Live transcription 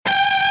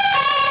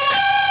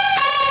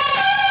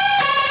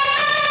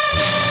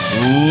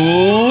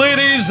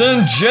Ladies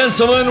and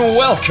gentlemen,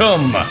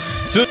 welcome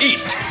to Eat,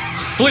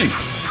 Sleep,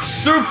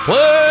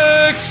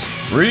 Suplex,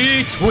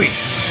 Retweet.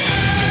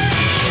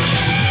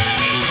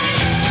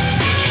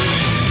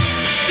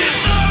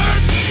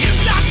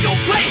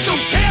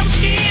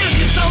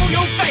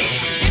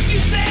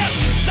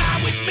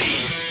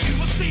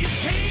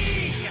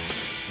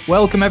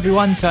 Welcome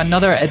everyone to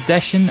another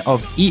edition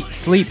of Eat,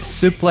 Sleep,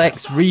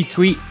 Suplex,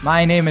 Retweet.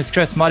 My name is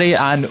Chris Murray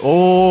and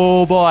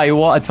oh boy,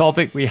 what a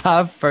topic we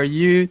have for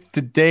you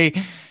today.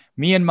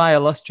 Me and my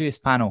illustrious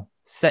panel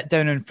sit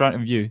down in front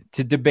of you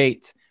to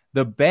debate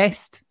the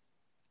best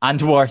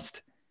and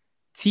worst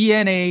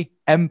TNA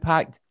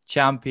Impact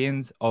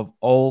champions of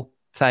all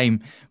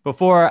time.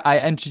 Before I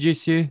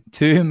introduce you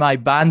to my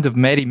band of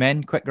merry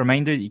men, quick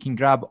reminder that you can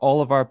grab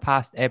all of our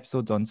past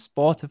episodes on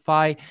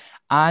Spotify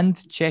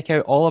and check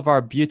out all of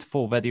our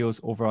beautiful videos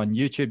over on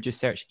YouTube. Just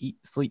search Eat,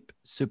 Sleep,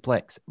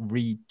 Suplex,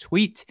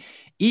 Retweet.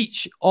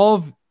 Each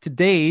of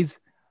today's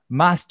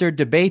master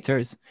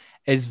debaters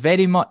is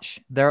very much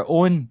their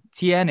own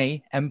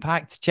TNA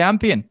Impact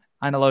champion.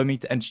 And allow me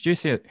to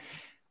introduce you.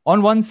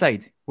 On one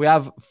side, we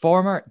have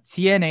former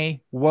TNA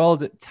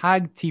World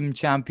Tag Team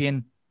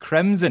Champion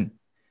Crimson.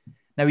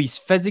 Now, he's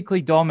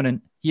physically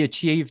dominant. He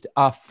achieved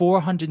a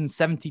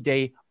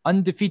 470-day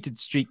undefeated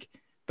streak,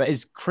 but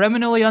is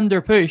criminally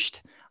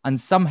underpushed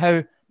and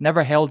somehow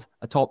never held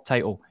a top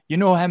title. You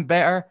know him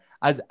better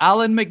as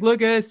Alan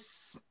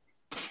McLucas.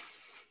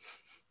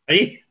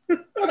 Hey,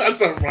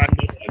 that's a random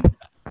one.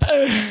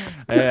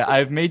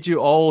 I've made you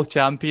all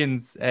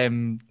champions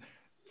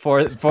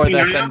for this I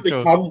intro.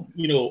 Become,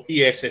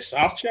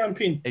 ESSR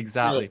champion.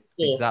 Exactly,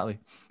 exactly.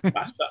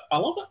 That's it. I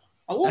love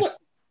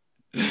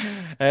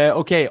it.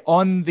 Okay,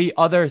 on the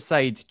other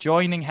side,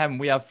 joining him,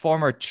 we have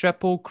former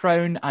Triple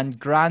Crown and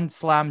Grand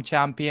Slam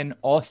champion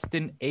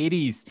Austin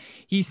Aries.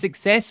 He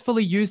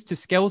successfully used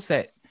his skill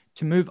set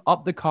to move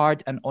up the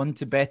card and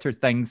onto better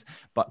things,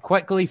 but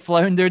quickly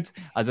floundered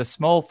as a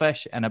small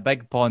fish in a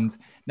big pond.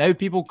 Now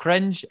people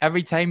cringe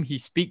every time he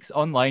speaks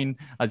online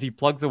as he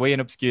plugs away in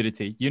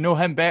obscurity. You know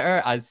him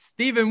better as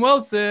Stephen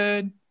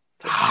Wilson.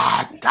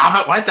 Ah, damn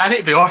it. Why did I need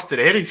to be Austin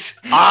Aries?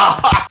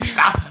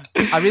 Damn.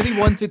 I really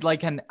wanted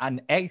like an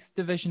X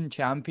Division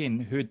champion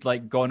who'd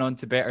like gone on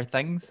to better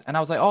things. And I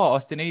was like, oh,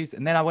 Austin Aries.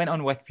 And then I went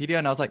on Wikipedia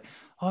and I was like,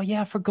 oh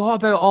yeah, I forgot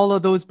about all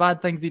of those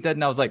bad things he did.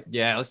 And I was like,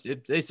 yeah,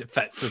 it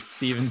fits with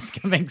Steven's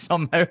gimmick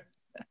somehow.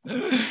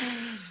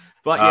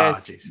 But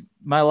yes, geez.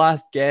 My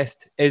last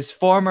guest is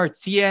former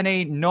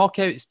TNA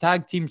Knockouts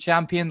Tag Team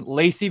Champion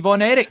Lacey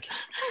Von Erich.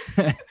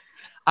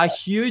 A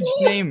huge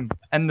name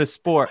in the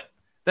sport.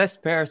 This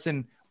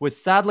person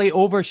was sadly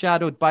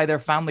overshadowed by their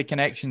family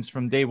connections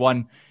from day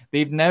one.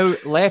 They've now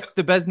left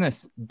the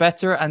business,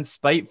 bitter and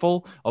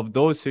spiteful of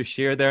those who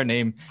share their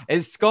name.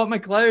 It's Scott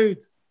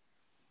McLeod.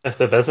 If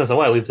the business, I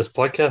want to leave this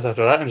podcast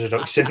after that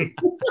introduction.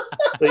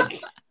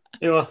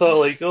 I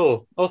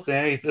thought Austin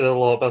Aries did a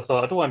lot, but I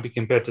thought I don't want to be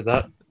compared to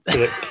that.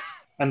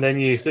 And then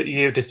you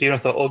to Stephen, I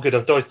thought, oh good,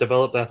 I've dodged the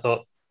bullet. And I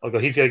thought, oh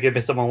god, he's going to give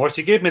me someone worse.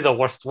 He gave me the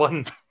worst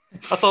one.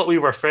 I thought we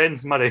were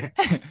friends, Murray.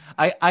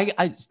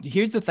 I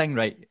here's the thing,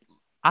 right?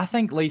 I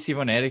think Lacey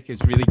Von Erich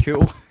is really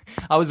cool.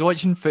 I was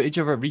watching footage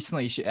of her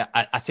recently.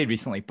 I say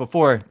recently,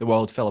 before the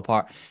world fell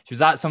apart. She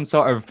was at some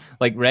sort of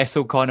like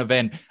WrestleCon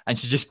event and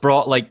she just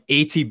brought like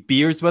 80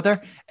 beers with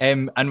her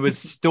and was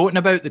stoating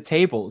about the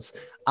tables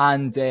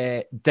and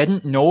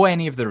didn't know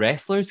any of the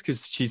wrestlers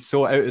because she's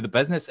so out of the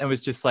business and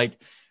was just like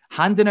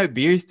handing out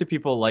beers to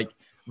people like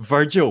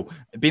Virgil,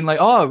 being like,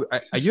 oh,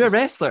 are you a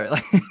wrestler?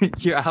 Like,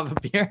 here, I have a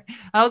beer.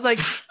 I was like,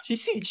 she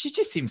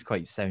just seems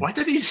quite sound. Why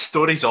do these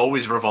stories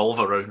always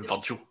revolve around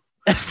Virgil?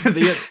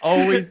 They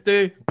always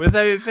do,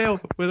 without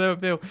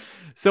fail.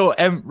 So,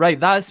 right,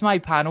 that's my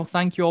panel.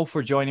 Thank you all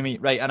for joining me.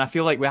 Right, and I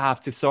feel like we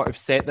have to sort of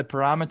set the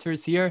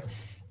parameters here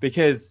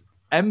because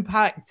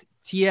Impact,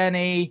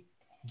 TNA,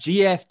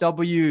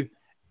 GFW,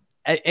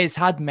 it's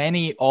had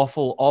many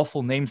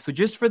awful names. So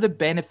just for the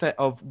benefit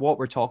of what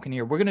we're talking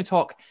here, we're going to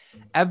talk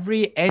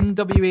every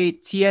NWA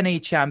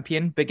TNA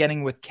champion,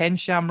 beginning with Ken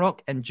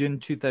Shamrock in June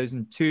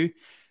 2002,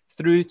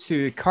 through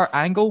to Kurt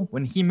Angle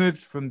when he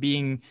moved from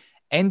being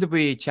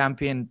NWA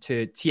champion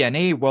to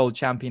TNA world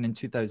champion in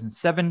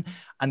 2007.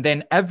 And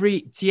then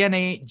every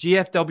TNA,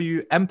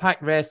 GFW,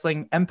 Impact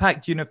Wrestling,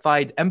 Impact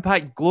Unified,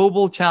 Impact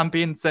Global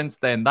champion since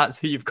then. That's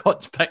who you've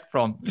got to pick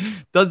from.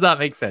 Does that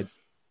make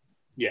sense?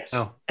 Yes.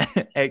 Oh.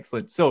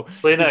 Excellent. So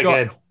explain that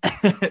again.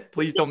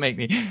 Please don't make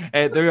me.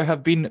 There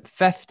have been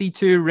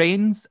 52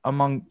 reigns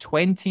among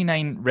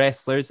 29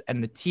 wrestlers in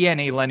the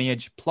TNA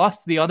lineage,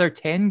 plus the other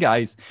 10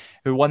 guys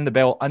who won the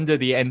belt under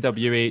the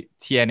NWA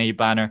TNA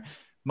banner.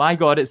 My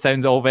God, it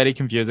sounds all very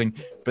confusing,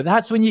 but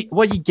that's what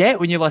you get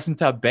when you listen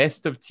to a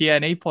best of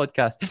TNA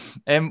podcast.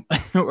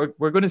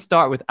 We're going to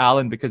start with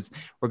Alan because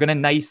we're going to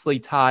nicely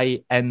tie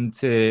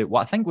into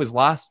what I think was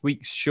last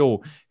week's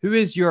show. Who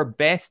is your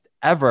best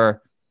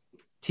ever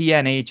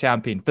TNA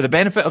champion? For the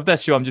benefit of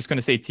this show, I'm just going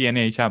to say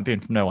TNA champion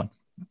from now on.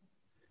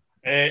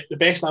 The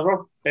best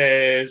ever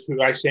is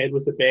who I said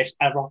was the best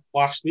ever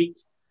last week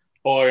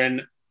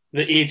on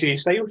the AJ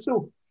Styles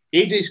show.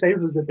 AJ Styles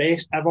was the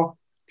best ever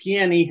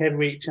TNA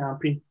heavyweight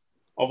champion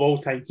of all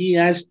time. He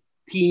is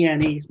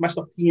TNA,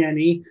 Mr.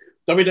 TNA.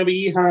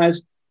 WWE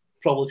has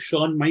probably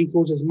Shawn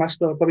Michaels as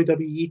Mr.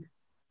 WWE.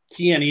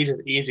 TNA is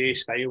AJ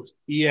Styles.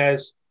 He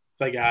is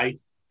the guy.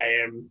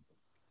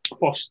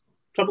 First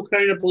Triple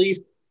Crown, I believe,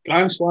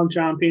 Grand Slam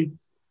champion.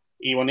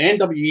 He won the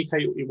NWA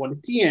title. He won the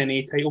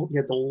TNA title. He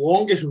had the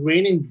longest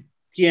reigning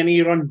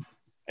TNA run.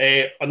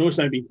 I know it's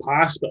now been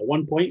passed, but at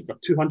one point for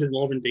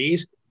 211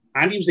 days.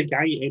 And he was the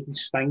guy who ended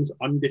Sting's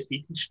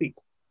undefeated streak.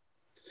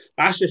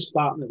 That's just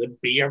starting at the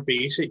bare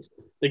basics.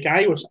 The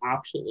guy was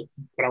absolutely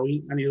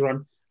brilliant in his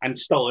run and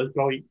still is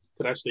brilliant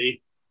to this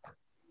day.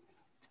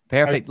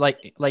 Perfect.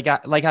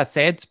 Like I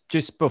said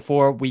just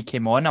before we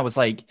came on, I was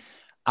like,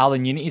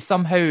 Alan Unity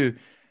somehow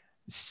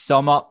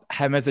sum up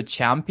him as a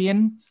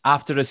champion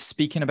after us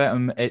speaking about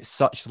him at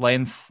such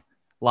length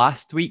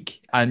last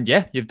week. And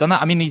yeah, you've done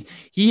that. I mean,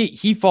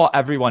 he fought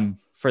everyone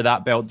for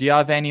that belt. Do you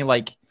have any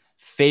like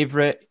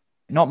favorite,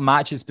 not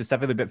matches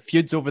specifically, but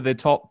feuds over the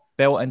top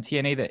belt in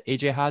TNA that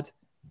AJ had?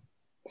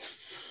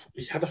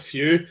 He had a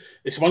few.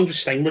 This one with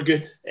Sting were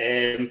good.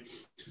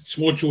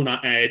 Samoa Joe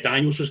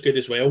Daniels was good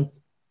as well.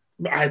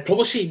 But I'd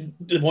probably say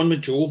the one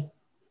with Joe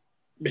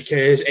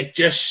because it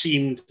just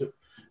seemed,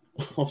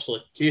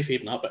 obviously, kayfabe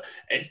and that, but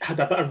it had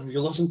a bit of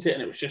realism to it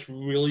and it was just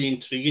really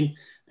intriguing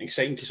and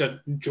exciting because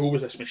Joe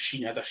was this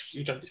machine, had this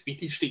huge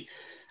undefeated streak.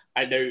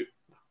 And now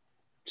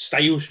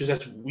Styles was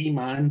this wee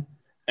man,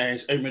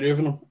 is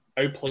outmaneuvering him,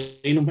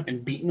 outplaying him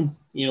and beating him,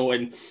 you know,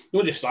 and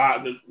not just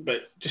that,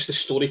 but just the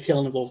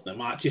storytelling involved in the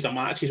matches. The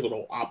matches were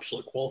all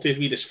absolute quality, as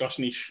we discussed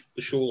in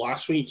the show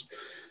last week.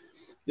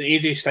 The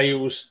AJ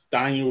Styles,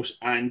 Daniels,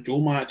 and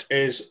Joe match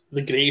is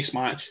the greatest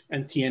match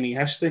in TNA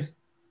history.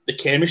 The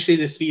chemistry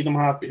the three of them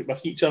have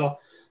with each other.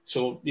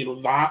 So, you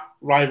know, that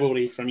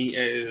rivalry for me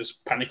is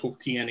pinnacle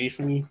TNA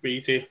for me,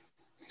 AJ.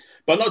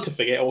 But not to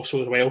forget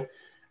also as well,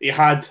 he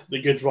had the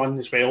good run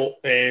as well,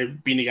 being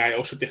the guy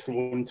also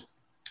dethroned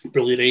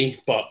Bully Ray.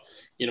 But,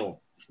 you know,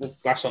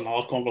 that's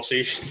another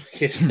conversation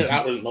because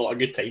that was not a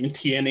good time in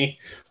TNA.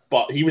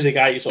 But he was a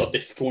guy who sort of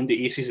dethroned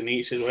the Aces and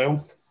Eights as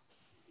well.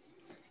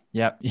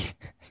 Yep.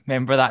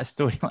 Remember that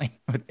storyline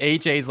with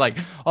AJ's like,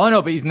 oh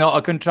no, but he's not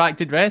a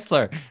contracted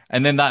wrestler.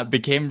 And then that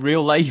became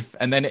real life.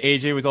 And then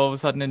AJ was all of a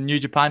sudden in New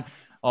Japan.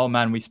 Oh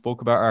man, we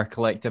spoke about our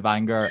collective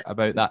anger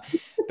about that.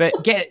 But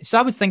so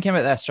I was thinking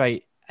about this,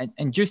 right?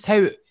 And just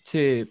how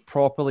to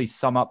properly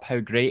sum up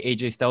how great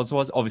AJ Styles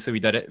was. Obviously, we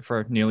did it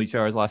for nearly 2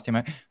 hours last time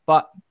out.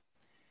 But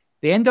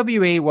the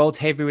NWA World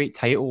Heavyweight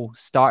title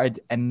started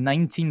in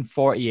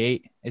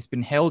 1948. It's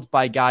been held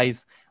by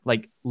guys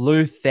like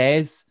Lou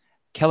Thez,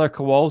 Killer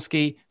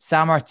Kowalski,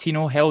 San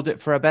Martino held it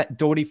for a bit,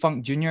 Dory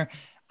Funk Jr.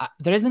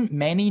 There isn't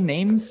many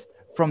names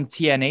from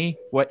TNA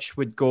which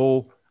would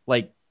go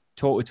like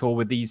toe-to-toe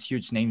with these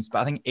huge names, but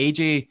I think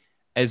AJ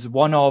is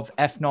one of,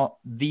 if not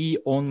the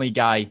only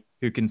guy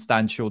who can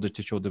stand shoulder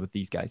to shoulder with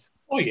these guys.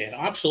 Oh yeah,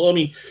 absolutely. I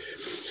mean,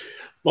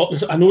 well,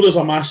 I know there's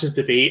a massive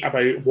debate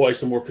about what is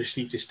the more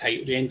prestigious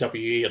title, the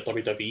NWA or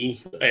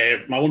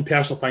WWE. My own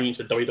personal opinion is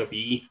the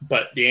WWE,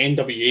 but the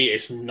NWA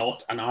is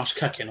not an arse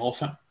kicking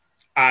off it.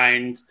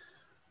 And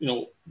you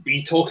know,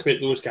 we talk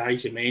about those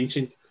guys you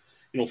mentioned,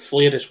 you know,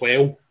 Flair as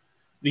well.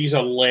 These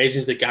are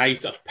legends, the guys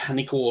that are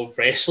pinnacle of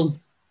wrestling.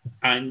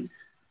 And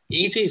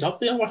AJ's up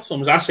there with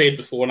them. As I said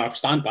before, and I'll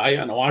stand by it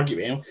and I'll argue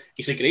with him,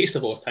 he's the greatest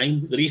of all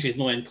time. The reason he's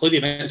not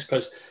included in it is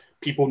because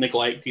people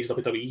neglect his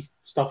WWE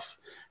stuff.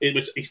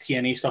 His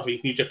TNA stuff,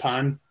 his New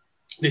Japan.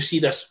 They see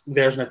this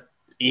version of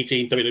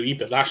AJ in WWE,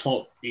 but that's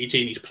not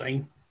AJ in his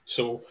prime.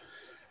 So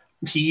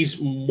he's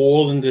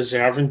more than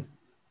deserving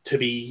to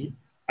be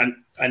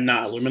in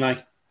that alumni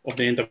of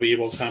the NWA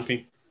World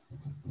Champion.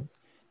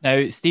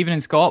 Now, Stephen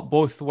and Scott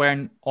both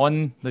weren't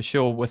on the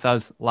show with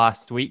us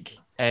last week.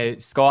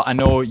 Scott, I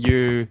know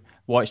you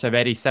watched a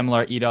very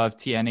similar era of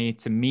TNA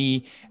to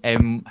me.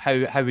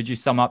 How would you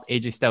sum up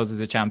AJ Styles as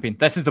a champion?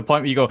 This is the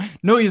point where you go,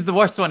 no, he's the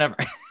worst one ever.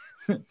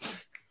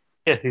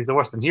 Yes, he's the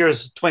worst. And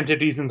here's 20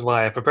 reasons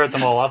why. I prepared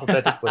them all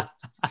alphabetically.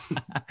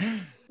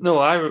 No,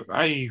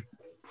 I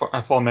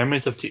have fond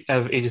memories of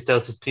AJ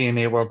Styles as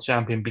TNA World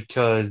Champion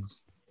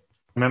because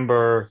I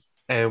remember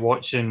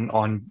watching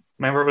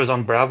remember it was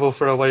on Bravo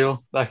for a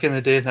while back in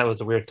the day. That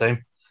was a weird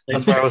time.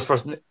 That's where I was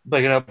first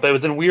picking up. But it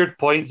was in weird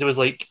points. It was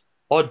like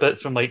odd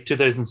bits from like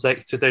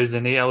 2006,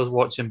 2008 I was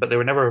watching, but they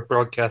were never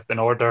broadcast in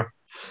order.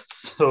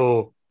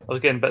 So I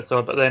was getting bits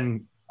odd. But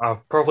then I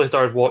probably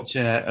started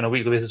watching it on a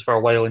weekly basis for a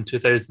while in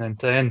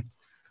 2010.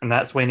 And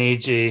that's when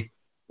AJ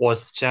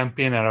was the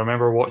champion. And I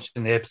remember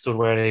watching the episode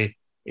where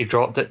he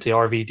dropped it to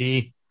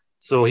RVD.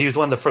 So he was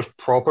one of the first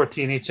proper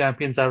TNA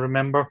champions I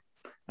remember.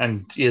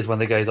 And he is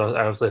one of the guys I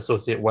obviously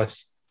associate with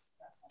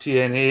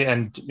TNA.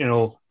 And, you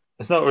know,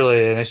 it's not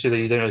really an issue that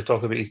you didn't really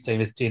talk about his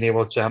time as TNA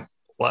World Champ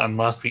on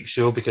last week's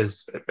show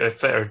because it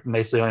fit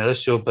nicely on this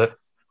show. But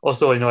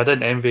also, you know, I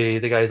didn't envy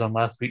the guys on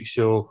last week's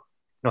show,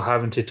 you know,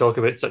 having to talk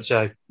about such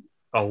a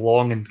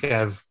long and kind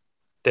of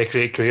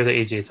decorated career that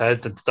AJ's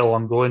had and still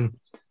ongoing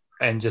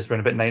and just run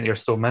about 90 or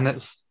so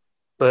minutes.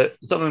 But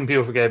something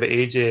people forget about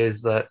AJ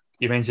is that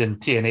you mentioned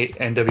TNA,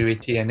 NWA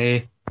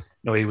TNA.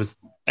 he was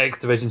X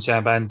Division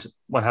champ and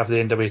one half of the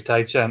NWA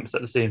Tag Champs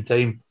at the same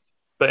time.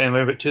 But in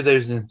about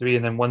 2003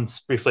 and then once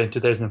briefly in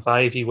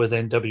 2005, he was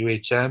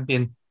NWA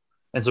champion.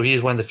 And so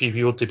he's one of the few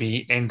people to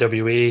be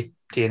NWA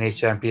TNA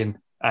champion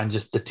and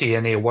just the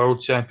TNA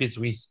world champion.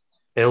 So he's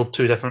held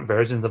two different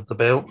versions of the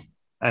belt.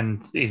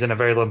 And he's in a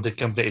very limited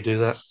company to do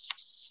that.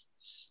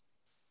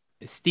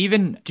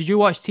 Stephen, did you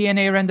watch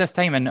TNA around this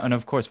time? And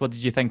of course, what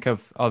did you think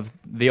of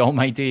the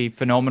almighty,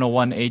 phenomenal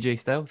one, AJ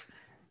Styles?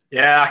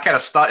 Yeah, I kind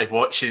of started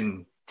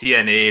watching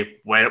TNA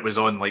when it was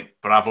on like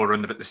Bravo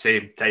around about the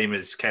same time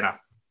as kind of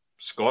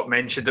Scott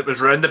mentioned. It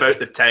was round about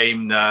the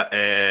time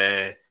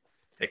that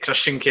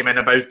Christian came in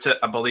about it,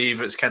 I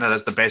believe. It's kind of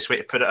that's the best way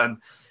to put it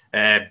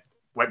in.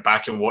 Went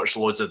back and watched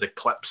loads of the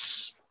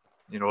clips,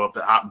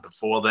 that happened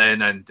before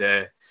then. And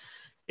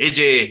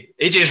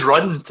AJ's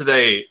run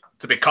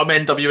to become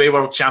NWA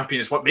World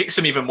Champion is what makes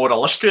him even more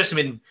illustrious. I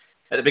mean,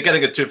 at the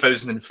beginning of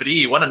 2003,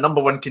 he won a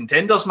number one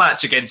contenders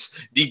match against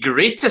the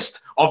greatest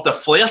of the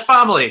Flair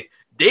family,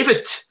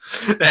 David.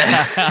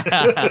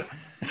 I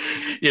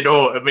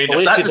mean,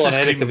 if that doesn't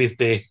scream of his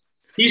day.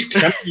 He's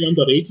criminally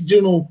underrated,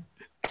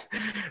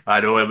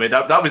 I know. I mean,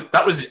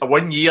 that was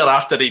 1 year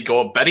after he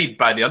got buried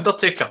by the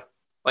Undertaker,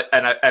 like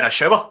in a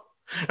shower,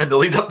 in the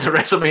lead up to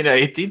WrestleMania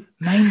 18.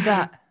 Mind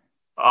that.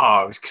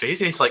 Oh, it was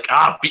crazy. It's like,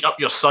 beat up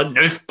your son,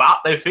 now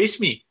face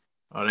me.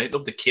 All right,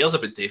 nobody cares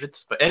about David.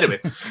 But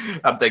anyway,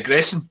 I'm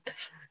digressing.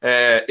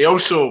 He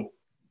also,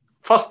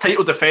 first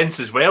title defence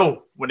as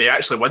well, when he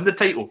actually won the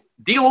title.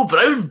 D'Lo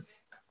Brown.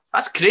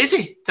 That's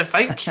crazy to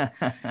think.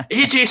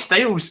 AJ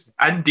Styles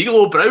and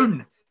D'Lo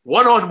Brown,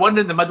 one-on-one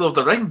in the middle of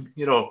the ring,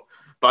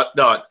 But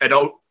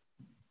no,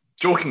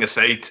 joking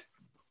aside,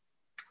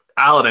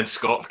 Alan and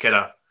Scott kind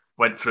of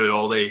went through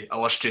all the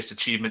illustrious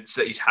achievements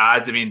that he's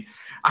had. I mean,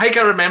 I think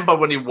I remember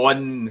when he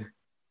won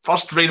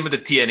first reign with the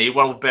TNA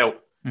World Belt,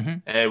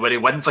 where he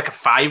wins like a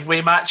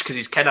 5-way match because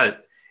he's kind of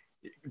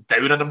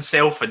down on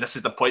himself, and this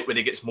is the point where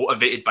he gets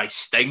motivated by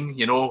Sting.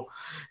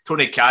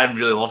 Tony Khan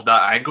really loved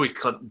that angle. He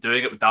couldn't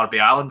doing it with Darby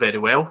Allin very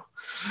well.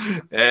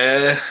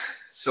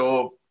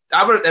 So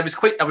I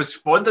was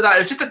fond of that. It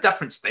was just a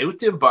different style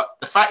to him, but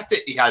the fact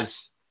that he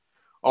has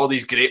all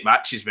these great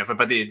matches with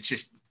everybody, it's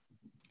just,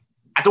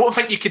 I don't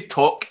think you could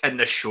talk in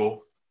this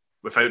show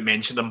without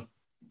mentioning him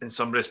in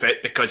some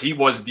respect, because he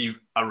was the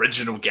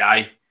original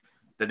guy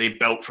that they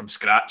built from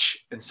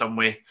scratch in some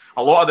way.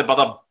 A lot of the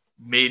other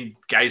main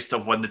guys to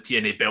have won the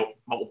TNA belt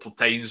multiple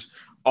times,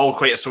 all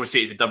quite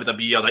associated with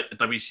WWE or like the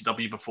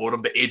WCW before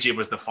him, but AJ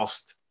was the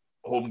first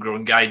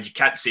homegrown guy, and you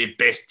can't say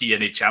best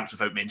TNA champs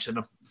without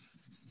mentioning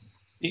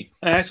him.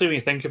 Actually, when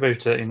you think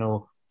about it,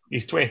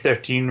 his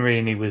 2013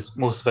 reign, he was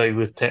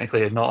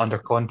technically not under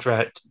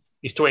contract.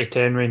 His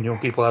 2010 reign,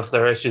 people have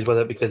their issues with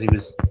it because he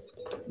was,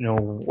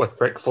 with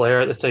Ric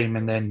Flair at the time,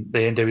 and then the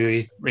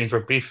NWA reigns were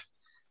brief.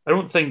 I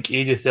don't think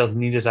AJ Styles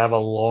needed to have a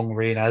long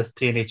reign as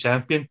TNA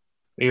champion.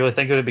 You really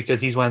think of it,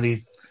 because he's one of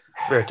these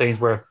rare times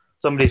where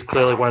somebody's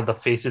clearly one of the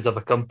faces of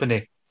a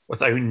company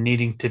without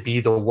needing to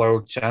be the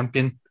world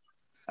champion.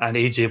 And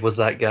AJ was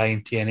that guy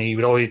in TNA. He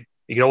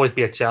could always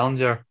be a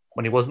challenger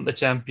when he wasn't the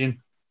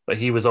champion, but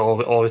he was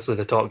obviously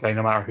the top guy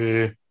no matter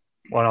who,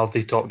 one of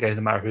the top guys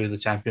no matter who the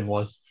champion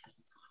was.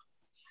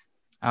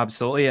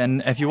 Absolutely.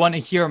 And if you want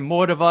to hear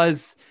more of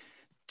us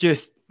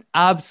just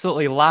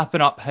absolutely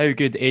lapping up how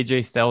good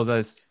AJ Styles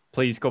is,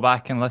 please go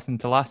back and listen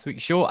to last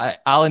week's show.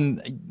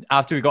 Alan,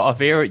 after we got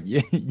off air,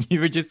 you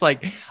were just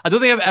like, I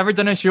don't think I've ever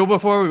done a show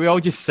before where we all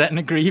just sit and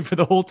agree for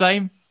the whole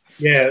time.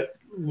 Yeah,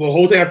 the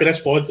whole time I've been this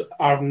pod,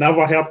 I've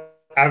never heard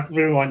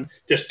everyone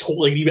just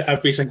totally agree with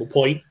every single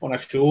point on a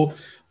show.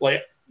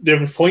 Like, there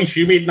were points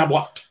you made, and I'm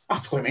like, I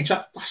forgot to mention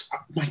that.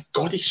 My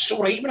God, he's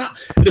so right with that.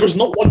 There was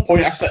not one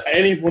point I said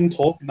anyone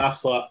talking, and I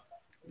thought,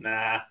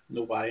 nah,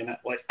 no buying it.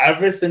 Like,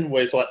 everything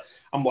was like,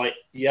 I'm like,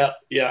 yeah.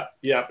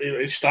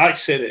 Stark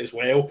said it as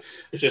well.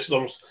 It's just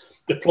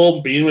the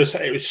problem being was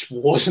it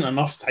wasn't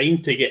enough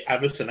time to get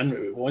everything in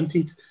that we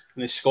wanted.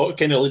 And as Scott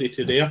kind of alluded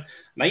to there,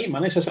 90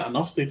 minutes isn't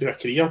enough to do a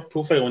career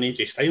profile on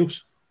AJ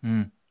Styles.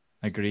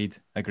 Agreed.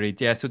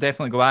 Yeah, so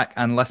definitely go back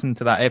and listen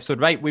to that episode.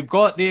 Right, we've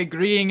got the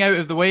agreeing out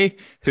of the way.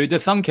 Who'd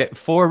have thunk it?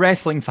 For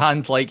wrestling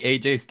fans like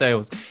AJ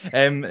Styles.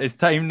 It's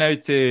time now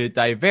to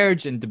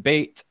diverge and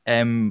debate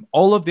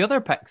all of the other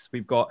picks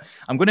we've got.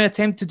 I'm going to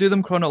attempt to do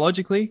them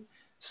chronologically.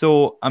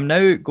 So I'm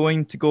now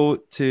going to go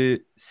to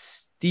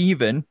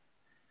Stephen.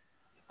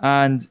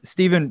 And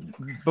Stephen,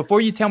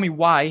 before you tell me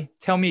why,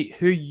 tell me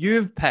who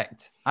you've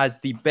picked as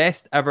the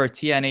best ever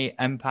TNA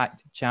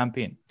Impact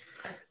champion.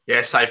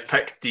 Yes, I've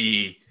picked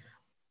the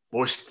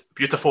most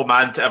beautiful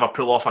man to ever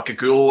pull off a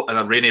cagoule in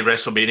a rainy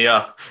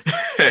WrestleMania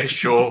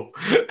show.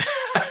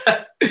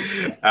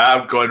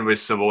 I'm going with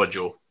Samoa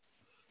Joe.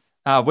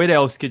 Where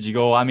else could you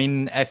go? I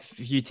mean,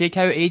 if you take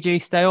out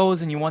AJ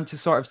Styles and you want to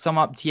sort of sum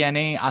up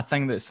TNA, I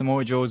think that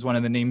Samoa Joe is one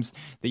of the names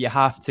that you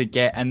have to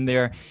get in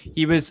there.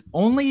 He was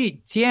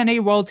only TNA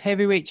World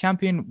Heavyweight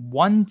Champion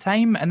one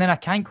time, and then I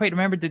can't quite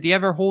remember, did he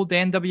ever hold the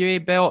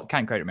NWA belt?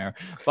 Can't quite remember.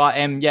 But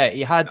yeah,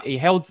 he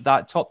held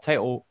that top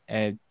title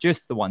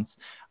just the once.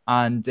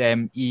 And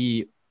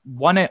he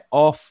won it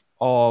off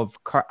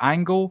of Kurt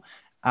Angle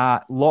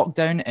at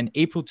Lockdown in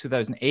April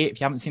 2008.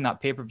 If you haven't seen that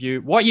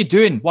pay-per-view, what are you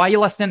doing? Why are you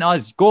listening to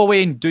us? Go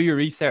away and do your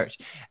research.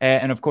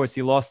 And of course,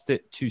 he lost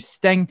it to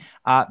Sting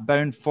at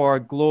Bound for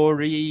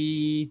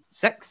Glory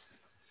 6,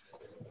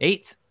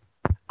 8,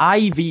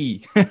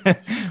 IV,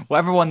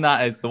 whatever one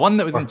that is, the one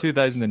that was in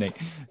 2008.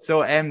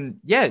 So,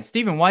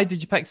 Stephen, why did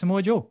you pick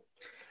Samoa Joe?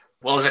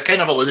 Well, as I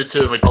kind of alluded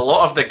to, with a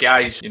lot of the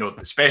guys,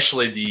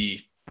 especially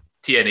the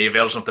TNA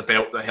version of the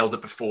belt that held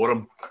it before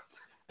him.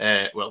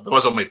 There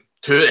was only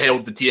two that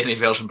held the TNA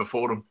version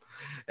before him.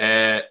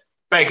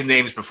 Big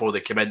names before they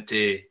came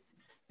into,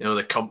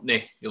 the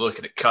company. You're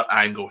looking at Kurt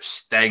Angle,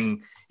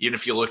 Sting. Even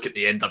if you look at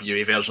the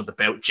NWA version of the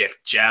belt, Jeff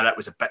Jarrett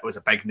was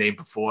a big name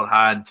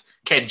beforehand.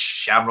 Ken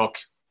Shamrock,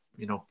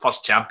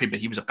 first champion,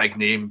 but he was a big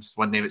name. It's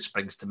one name that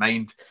springs to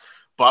mind.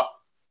 But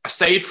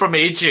aside from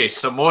AJ,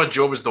 Samoa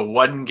Joe was the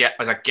one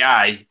as a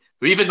guy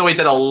who, even though he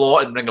did a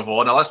lot in Ring of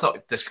Honor, let's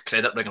not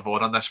discredit Ring of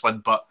Honor on this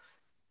one, but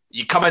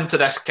you come into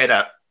this kind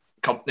of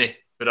company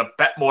with a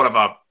bit more of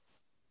a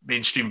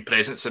mainstream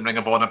presence in Ring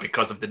of Honor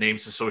because of the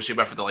names associated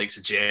with the likes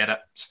of Jarrett,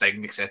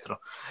 Sting, etc.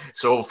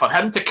 So for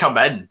him to come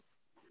in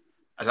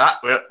as that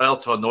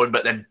relatively unknown,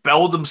 but then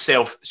build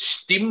himself,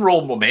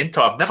 steamroll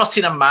momentum. I've never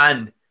seen a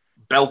man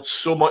build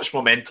so much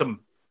momentum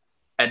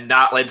in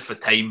that length of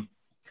time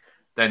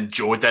than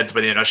Joe did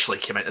when he initially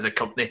came into the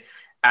company.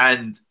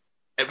 And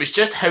it was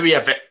just how he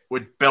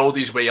would build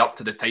his way up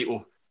to the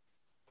title.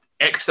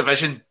 X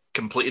Division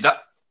completed it,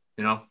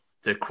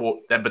 to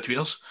quote the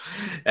In-Betweeners.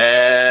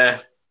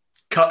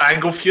 Kurt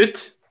Angle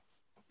feud,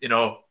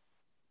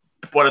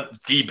 one of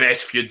the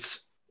best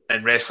feuds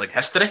in wrestling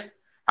history.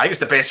 I think it's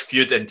the best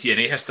feud in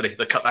TNA history,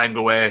 the Kurt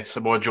Angle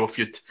Samoa Joe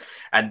feud.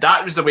 And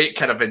that was the way it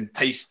kind of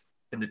enticed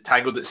and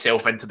entangled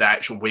itself into the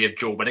actual way of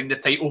Joe winning the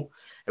title.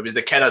 It was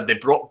they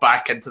brought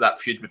back into that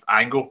feud with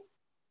Angle,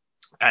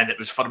 and it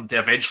was for him to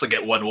eventually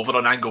get one over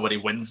on Angle when he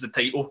wins the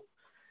title.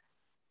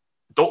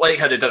 Don't like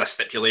how they did a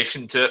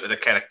stipulation to it with a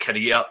kind of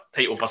career,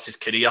 title versus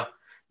career.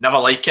 Never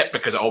like it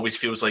because it always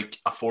feels like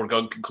a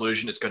foregone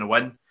conclusion it's going to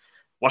win.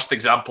 Worst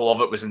example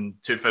of it was in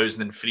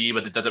 2003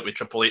 when they did it with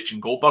Triple H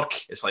and Goldberg.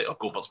 It's like,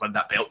 Goldberg's won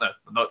that belt now.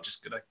 I'm not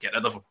just going to get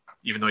rid of him,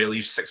 even though he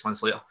leaves 6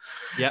 months later.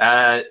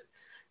 Yeah.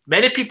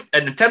 Many people,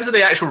 and in terms of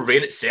the actual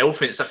reign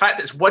itself, it's the fact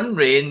that it's one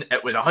reign.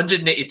 It was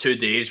 182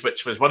 days,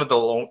 which was was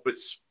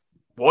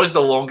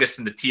the longest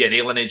in the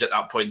TNA lineage at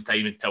that point in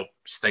time until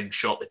Sting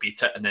shortly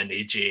beat it, and then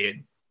AJ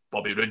and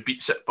Bobby Roode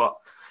beats it. But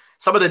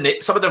some of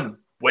the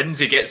wins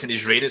he gets in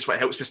his reign is what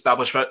helps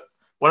establish it.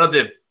 One of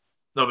them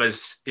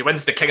is he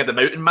wins the King of the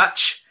Mountain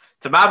match.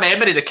 To my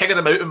memory, the King of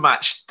the Mountain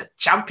match, the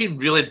champion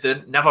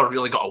never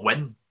really got a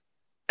win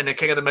in the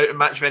King of the Mountain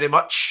match very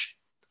much.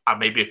 I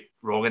may be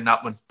wrong in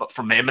that one, but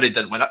from memory,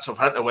 didn't win it. So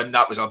for him to win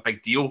that was a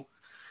big deal.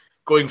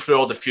 Going through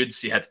all the feuds,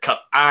 he had Kurt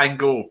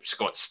Angle,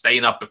 Scott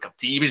Steiner, Booker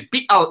T.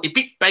 He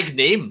beat big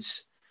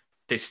names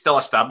to still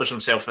establish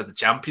himself as the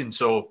champion.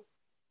 So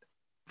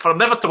for him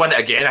never to win it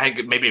again, I think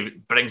it maybe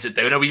brings it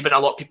down a wee bit in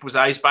a lot of people's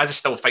eyes, but I just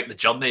still think the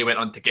journey he went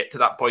on to get to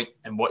that point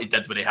and what he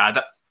did when he had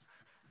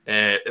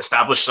it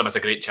established him as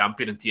a great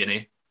champion in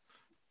TNA.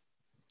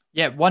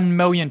 Yeah,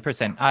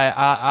 1,000,000%.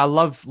 I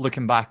love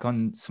looking back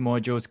on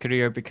Samoa Joe's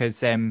career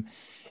because I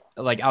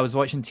was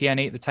watching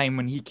TNA at the time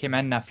when he came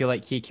in. I feel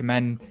like he came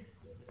in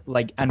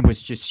and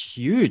was just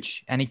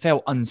huge, and he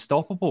felt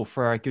unstoppable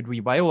for a good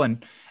wee while.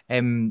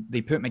 And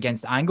they put him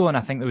against Angle, and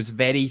I think there was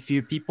very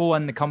few people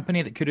in the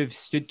company that could have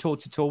stood toe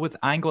to toe with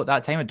Angle at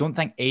that time. I don't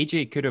think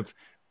AJ could have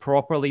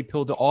properly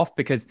pulled it off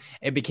because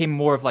it became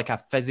more of like a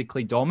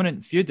physically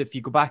dominant feud. If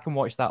you go back and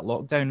watch that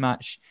Lockdown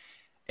match,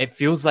 it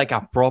feels like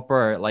a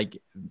proper,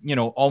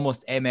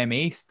 almost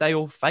MMA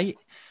style fight.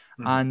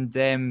 And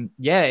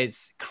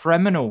it's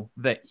criminal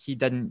that he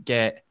didn't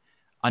get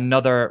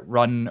another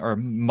run or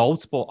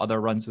multiple other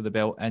runs with the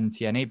belt in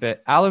TNA.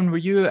 But Alan, were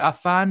you a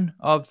fan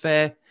of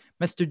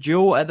Mr.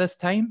 Joe at this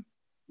time?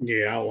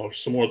 Yeah, I love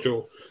Samoa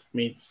Joe. I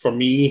mean, for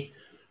me,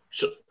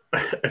 so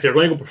if you're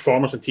going to go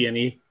performance in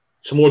TNA,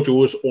 Samoa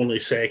Joe is only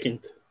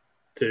second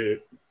to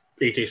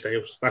AJ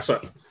Styles. That's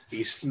it.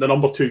 He's the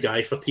number 2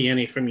 guy for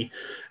TNA for me.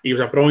 He was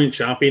a brilliant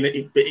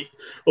champion.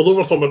 Although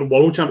we're talking about the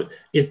world champion,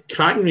 he had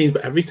cracking reigns,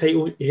 but every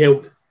title he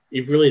held, he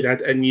really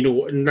did. And,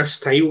 in this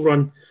title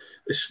run,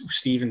 as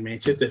Stephen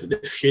mentioned, the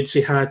feuds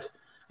he had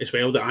as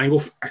well, the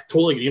Angle, I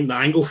totally agree. The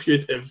Angle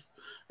feud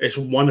is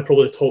one of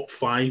probably the top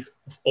 5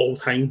 of all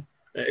time.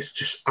 It's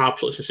just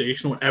absolutely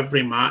sensational.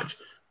 Every match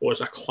was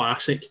a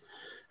classic.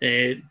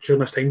 During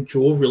this time,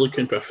 Joe really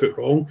couldn't put a foot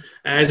wrong.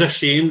 It is a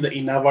shame that he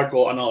never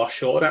got another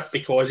shot at it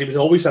because he was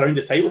always around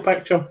the title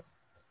picture.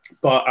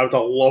 But I would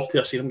have loved to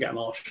have seen him get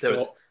another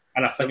shot.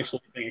 And I think it's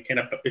the thing, kind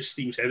of, as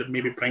Steve said, it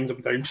maybe brings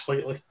him down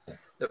slightly.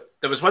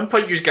 There was one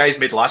point you guys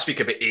made last week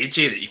about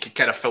AJ that you could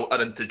kind of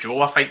filter into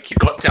Joe. I think you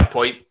got to a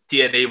point,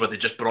 TNA, where they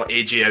just brought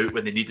AJ out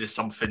when they needed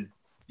something,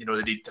 they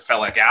needed to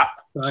fill a gap.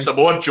 Right.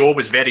 Samoa Joe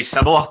was very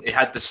similar. He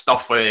had the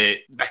stuff with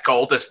Nick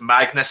Aldis,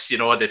 Magnus, they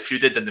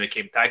feuded and they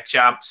became tag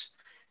champs.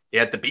 He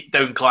had the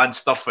Beatdown Clan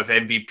stuff with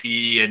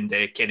MVP and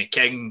Kenny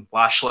King,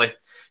 Lashley,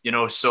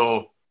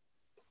 so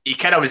he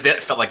kind of was there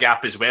to fill a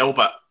gap as well,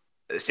 but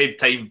at the same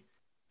time,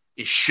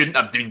 he shouldn't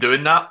have been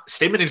doing that.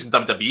 Same when he was in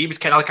WWE, he was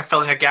kind of like a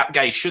filling a gap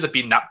guy. He should have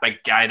been that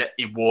big guy that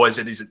he was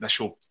in his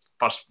initial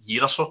first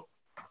year or so.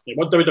 Yeah,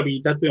 what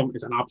WWE did with him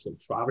is an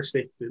absolute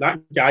travesty.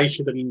 That guy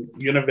should have been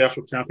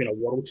Universal Champion or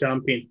World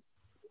Champion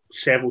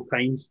several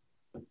times.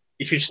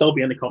 He should still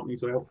be in the company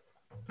as well.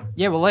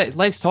 Yeah, well,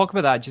 let's talk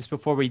about that just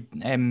before we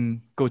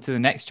go to the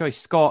next choice.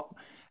 Scott,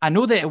 I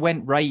know that it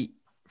went right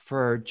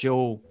for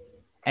Joe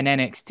in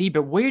NXT,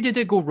 but where did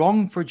it go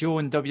wrong for Joe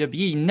in WWE?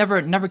 He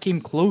never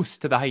came close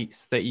to the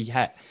heights that he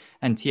hit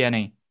in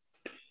TNA.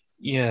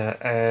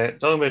 Yeah,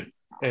 talking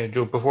about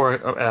Joe,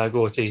 before I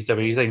go to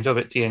WWE, talking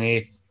about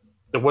TNA,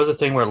 there was a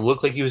thing where it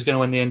looked like he was going to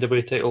win the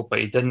NWA title, but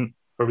he didn't,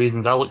 for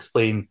reasons I'll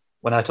explain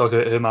when I talk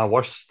about who my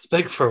worst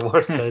pick for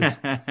worst is.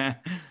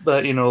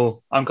 But,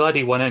 I'm glad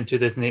he won it in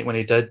 2008 when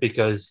he did,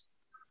 because,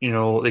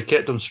 they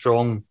kept him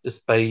strong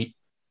despite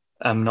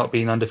not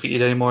being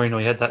undefeated anymore.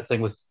 He had that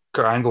thing with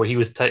Kurt Angle where he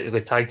was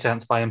technically tag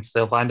champs by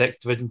himself and X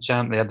Division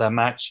champ. They had that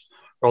match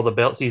for all the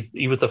belts.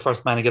 He was the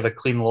first man to give a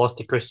clean loss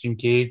to Christian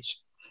Cage.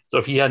 So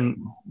if he hadn't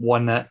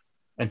won it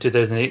in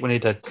 2008 when he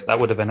did, that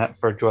would have been it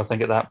for Joe, I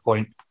think, at that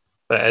point.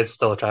 But it's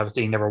still a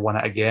travesty. He never won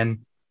it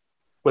again.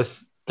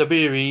 With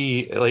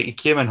WWE, he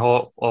came in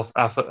hot off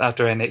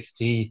after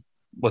NXT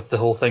with the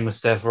whole thing with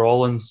Seth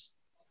Rollins.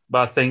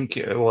 But I think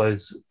it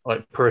was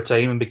poor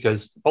timing,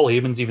 because Paul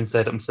Heyman's even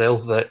said it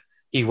himself that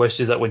he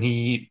wishes that when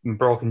he and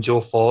Brock and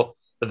Joe fought,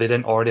 that they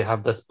didn't already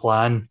have this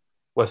plan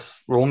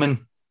with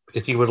Roman,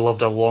 because he would have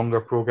loved a longer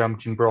program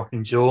between Brock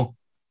and Joe.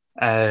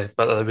 But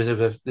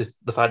the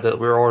fact that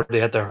we already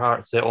had their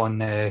heart set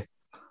on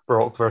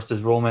Brock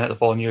versus Roman at the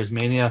following year's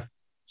Mania.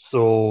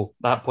 So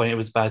at that point, it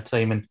was bad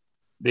timing.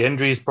 The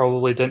injuries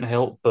probably didn't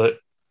help, but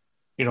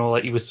he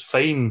was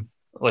fine.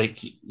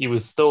 He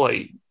was still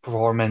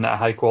performing at a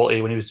high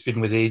quality when he was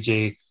feuding with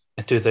AJ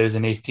in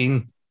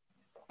 2018,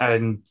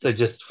 and they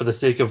just, for the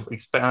sake of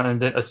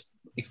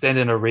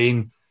extending a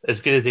reign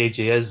as good as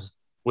AJ is,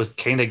 was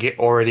kind of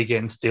already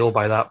getting stale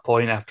by that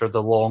point after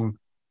the long,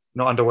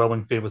 not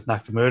underwhelming feud with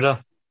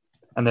Nakamura,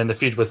 and then the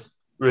feud with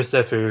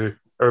Rusev, who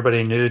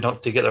everybody knew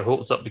not to get their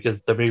hopes up because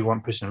WWE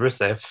weren't pushing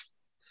Rusev.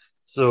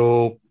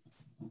 So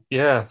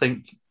yeah, I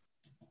think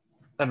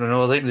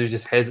they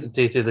just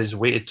hesitated, they just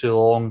waited too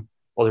long,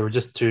 or they were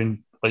just too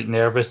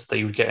nervous that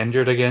he would get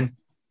injured again,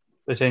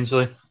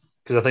 potentially,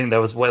 because I think that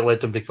was what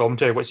led him to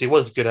commentary, which he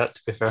was good at,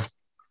 to be fair.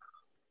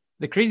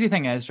 The crazy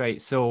thing is,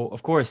 right, so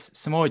of course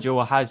Samoa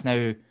Joe has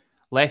now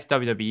left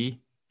WWE,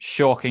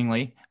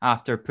 shockingly,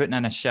 after putting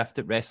in a shift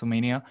at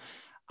WrestleMania,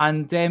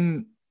 and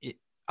I'm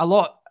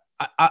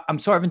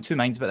sort of in two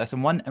minds about this.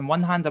 On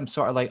one hand, I'm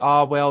sort of like,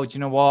 well, do you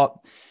know what?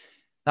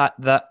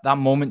 That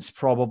moment's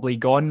probably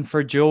gone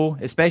for Joe,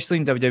 especially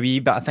in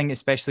WWE, but I think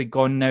especially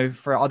gone now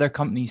for other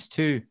companies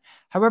too.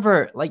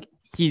 However,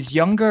 he's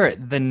younger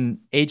than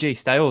AJ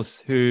Styles,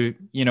 who,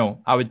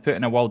 I would put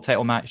in a world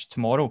title match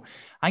tomorrow.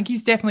 I think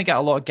he's definitely got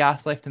a lot of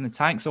gas left in the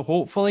tank. So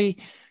hopefully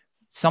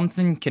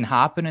something can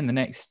happen in the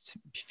next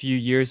few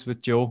years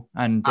with Joe.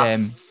 And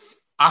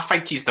I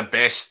think he's the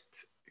best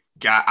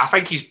guy. I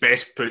think he's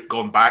best put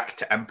going back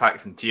to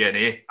Impact and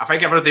TNA. I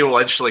think everybody will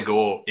eventually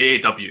go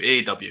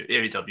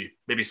AEW,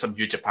 maybe some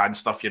New Japan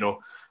stuff,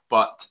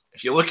 But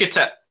if you look at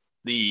it,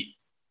 the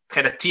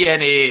kind of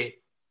TNA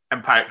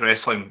Impact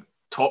Wrestling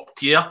top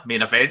tier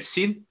main event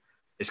scene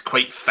is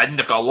quite thin.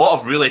 They've got a lot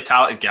of really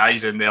talented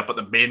guys in there, but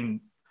the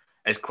main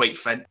is quite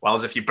thin.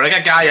 Whereas if you bring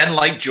a guy in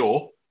like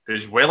Joe,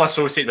 who's well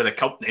associated with the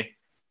company,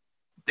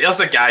 there's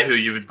a guy who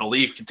you would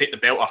believe can take the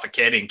belt off of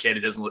Kenny, and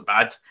Kenny doesn't look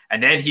bad.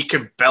 And then he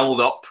can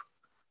build up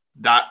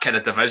that kind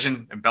of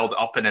division and build it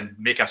up and then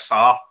make a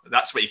star.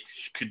 That's what he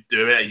could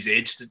do at his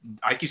age.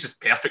 I think he's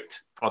just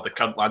perfect for the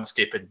current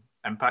landscape and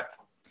Impact.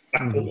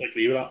 I totally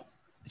agree with that.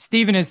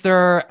 Stephen, is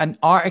there an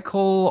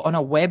article on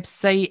a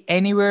website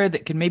anywhere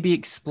that can maybe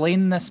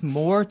explain this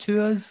more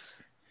to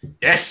us?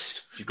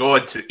 Yes, if you go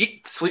on to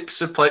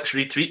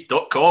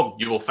eatsleepsuplexretweet.com,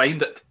 you will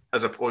find it,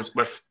 as opposed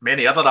with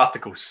many other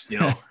articles.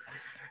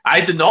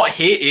 I do not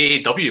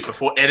hate AEW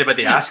before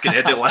anybody asking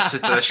it to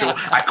listen to the show.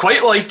 I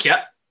quite like it.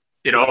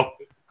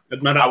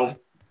 Admit it.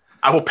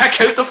 I will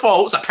pick out the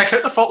faults. I pick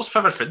out the faults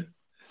of everything.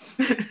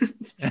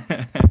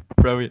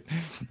 Brilliant.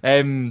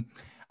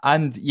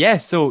 And yeah,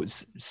 so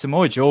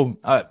Samoa Joe,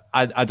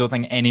 I don't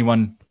think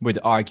anyone would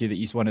argue that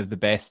he's one of the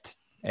best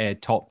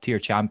top tier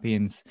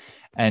champions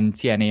in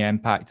TNA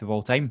Impact of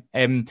all time.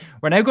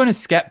 We're now going to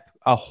skip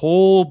a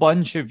whole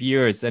bunch of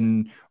years,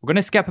 and we're going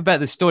to skip a bit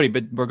of the story,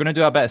 but we're going to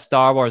do a bit of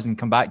Star Wars and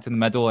come back to the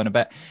middle in a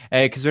bit,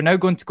 because we're now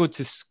going to go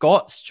to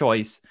Scott's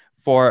choice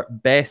for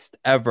best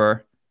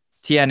ever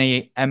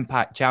TNA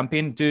Impact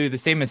champion. Do the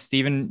same as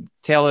Stephen.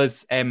 Tell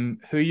us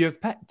who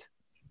you've picked.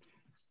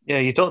 Yeah,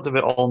 you talked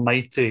about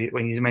Almighty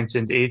when you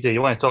mentioned AJ.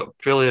 You want to talk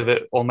truly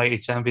about Almighty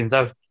champions?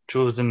 I've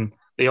chosen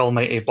the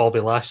Almighty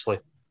Bobby Lashley.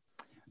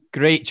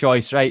 Great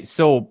choice, right?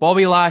 So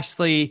Bobby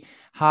Lashley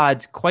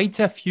had quite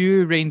a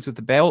few reigns with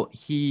the belt.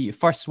 He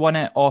first won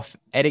it off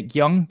Eric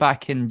Young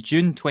back in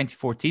June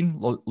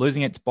 2014,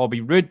 losing it to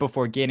Bobby Roode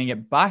before gaining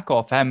it back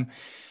off him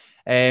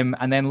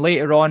And then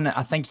later on,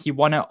 I think he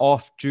won it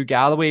off Drew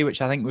Galloway,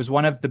 which I think was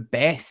one of the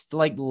best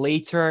like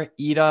later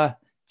era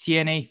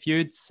TNA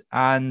feuds.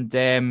 And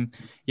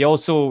he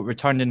also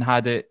returned and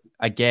had it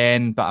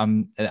again, but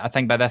I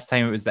think by this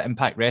time it was the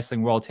Impact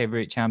Wrestling World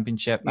Heavyweight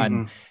Championship,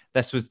 and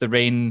this was the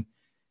reign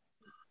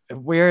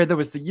where there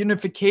was the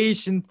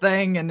unification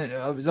thing, and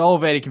it was all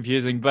very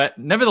confusing. But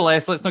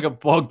nevertheless, let's not get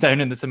bogged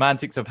down in the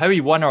semantics of how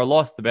he won or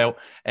lost the belt.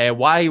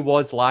 Why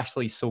was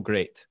Lashley so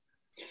great?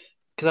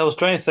 Because I was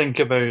trying to think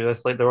about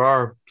this, like there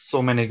are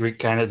so many great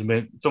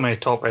candidates, so many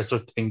top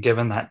wrestlers being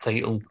given that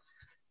title,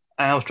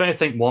 and I was trying to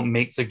think what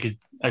makes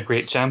a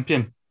great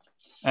champion.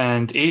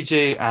 And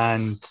AJ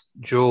and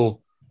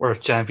Joe were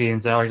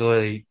champions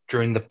arguably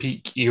during the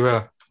peak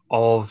era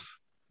of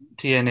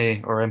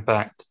TNA or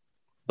Impact.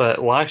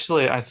 But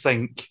Lashley, I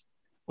think,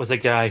 was a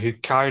guy who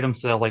carried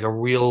himself like a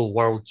real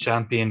world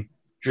champion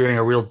during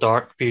a real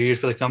dark period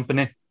for the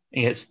company,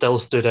 and yet still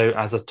stood out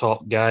as a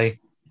top guy.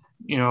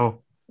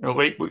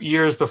 Like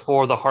years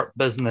before the Hurt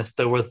Business,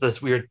 there was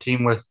this weird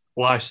team with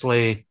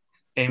Lashley,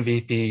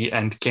 MVP,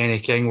 and Kenny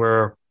King,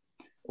 where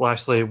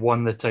Lashley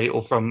won the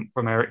title from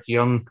Eric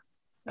Young.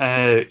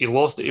 He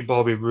lost it to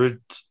Bobby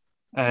Roode,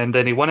 and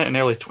then he won it in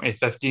early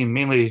 2015,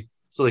 mainly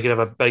so they could have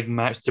a big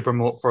match to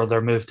promote for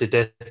their move to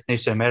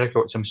Destination America,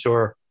 which I'm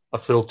sure a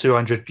full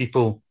 200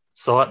 people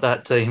saw at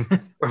that time,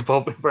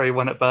 where he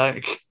won it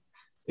back,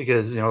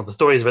 because the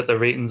stories about the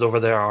ratings over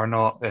there are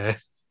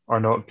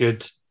not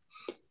good.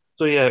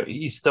 So yeah,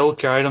 he still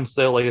carried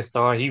himself like a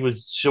star. He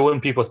was showing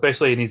people,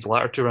 especially in his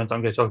latter two runs,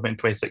 I'm going to talk about in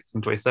 2016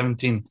 and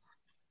 2017,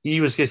 he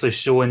was basically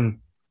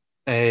showing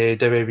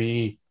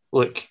WWE,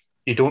 look,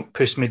 you don't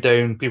push me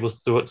down people's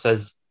throats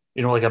as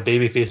like a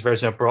babyface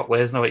version of Brock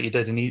Lesnar, like he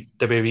did in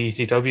WWE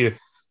ECW.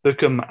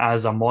 Book him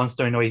as a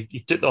monster.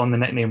 He took on the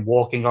nickname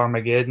Walking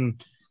Armageddon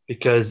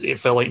because it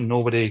felt like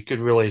nobody could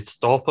really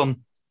stop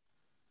him.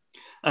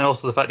 And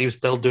also the fact he was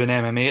still doing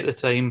MMA at the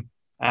time,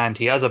 and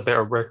he has a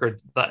better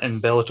record in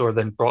Bellator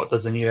than Brock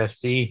does in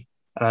UFC.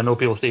 And I know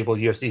people say, well,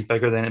 UFC is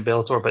bigger than in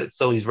Bellator, but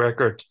still his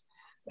record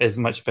is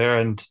much better.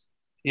 And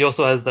he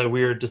also has the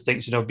weird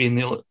distinction of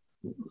being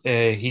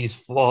he's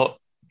fought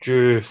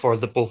Drew for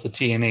both the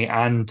TNA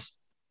and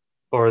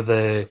for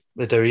the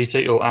WWE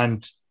title,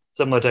 and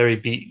similar Derry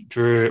beat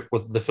Drew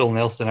with the Phil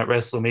Nelson at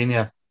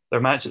WrestleMania.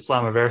 Their match at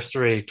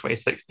Slammiversary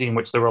 2016,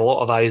 which there were a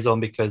lot of eyes on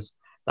because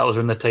that was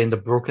around the time the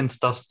Broken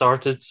stuff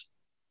started.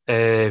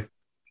 They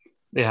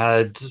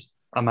had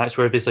a match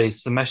where basically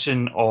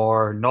submission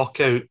or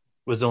knockout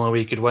was the only way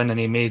he could win, and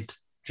he made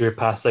Drew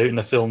pass out in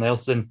the Phil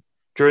Nelson.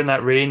 During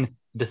that reign,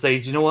 he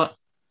decides, you know what,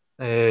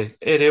 Eddie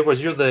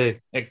Edwards, you're the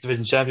X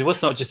Division champion.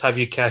 Let's not just have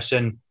you cash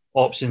in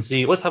option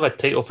C. Let's have a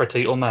title for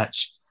title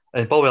match.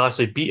 And Bobby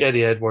Lashley beat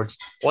Eddie Edwards,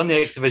 won the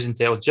X Division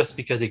title just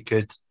because he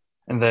could.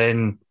 And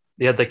then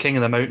they had the King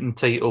of the Mountain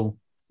title,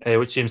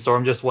 which James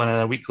Storm just won.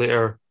 And a week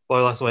later,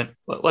 Bobby Lashley went,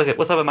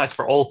 let's have a match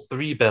for all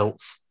three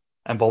belts.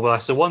 And Bobby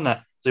Lashley won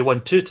that. So he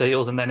won two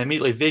titles and then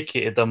immediately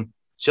vacated them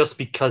just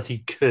because he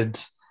could.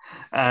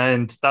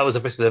 And that was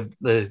officially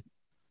the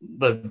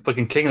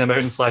fucking King of the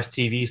Mountain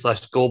 /TV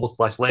 /Global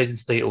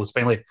 /Legends title was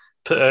finally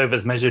put out of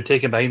its measure,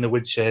 taken behind the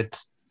woodshed.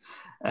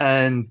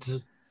 And,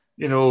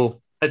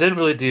 I didn't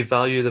really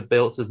devalue the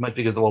belts as much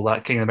because,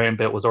 that King of the Mountain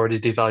belt was already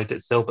devalued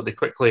itself, but they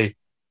quickly,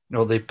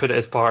 they put it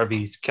as part of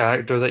his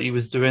character that he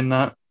was doing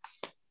that.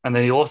 And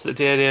then he lost it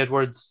to Eddie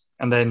Edwards,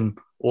 and then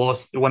won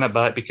it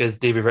back because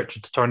Davey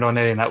Richards turned on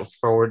Eddie, and that was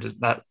forward.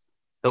 That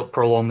helped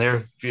prolong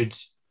their feud.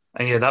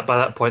 And yeah, by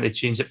that point, they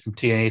changed it from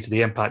TNA to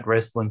the Impact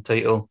Wrestling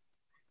title.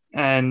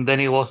 And then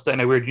he lost it in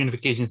a weird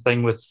unification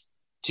thing with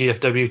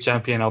GFW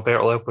champion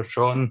Alberto El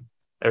Patron,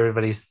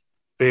 everybody's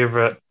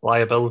favorite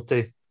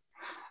liability.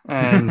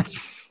 And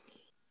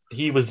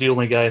he was the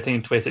only guy, I think,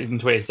 in 2016,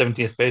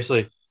 2017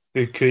 especially,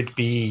 who could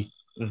be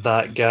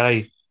that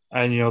guy.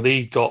 And,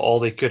 they got all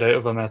they could out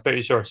of him. I'm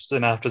pretty sure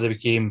soon after they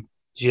became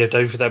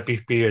GFW for that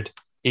brief period,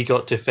 he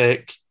got to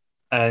FEC.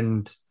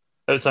 And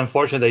it's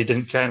unfortunate that he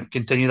didn't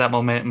continue that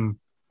momentum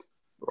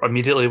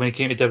immediately when he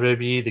came to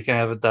WWE. They kind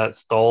of had that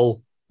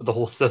stall with the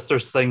whole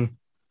sisters thing.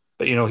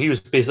 But, he was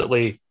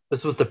basically,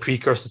 this was the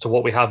precursor to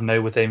what we have now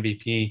with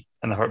MVP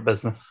and the Hurt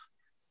Business.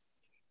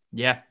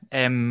 Yeah,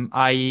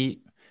 I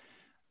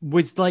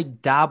was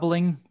like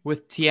dabbling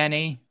with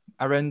TNA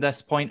around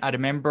this point. I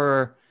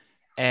remember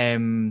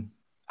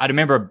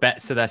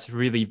bits of this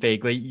really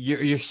vaguely.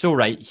 You're so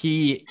right.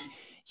 He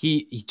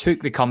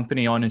took the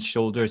company on his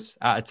shoulders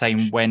at a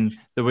time when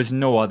there was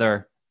no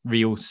other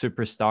real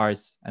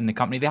superstars in the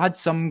company. They had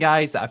some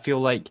guys that I feel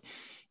like,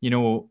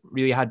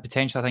 really had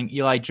potential. I think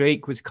Eli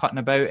Drake was cutting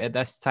about at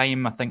this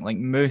time. I think like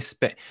Moose,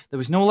 but there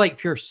was no like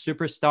pure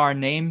superstar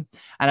name.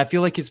 And I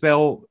feel like as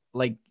well,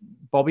 like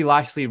Bobby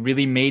Lashley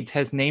really made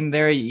his name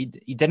there. He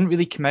didn't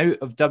really come out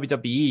of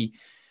WWE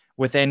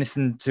with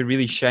anything to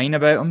really shine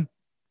about him.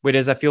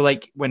 Whereas I feel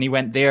like when he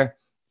went there,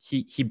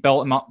 he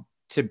built him up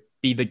to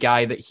be the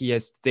guy that he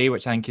is today,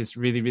 which I think is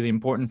really, really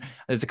important.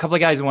 There's a couple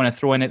of guys I want to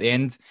throw in at the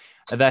end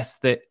of this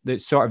that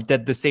sort of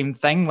did the same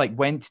thing, like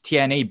went to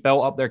TNA,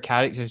 built up their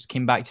characters,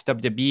 came back to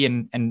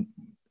WWE and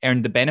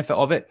earned the benefit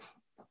of it.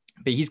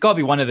 But he's got to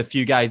be one of the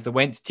few guys that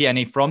went to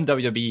TNA from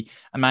WWE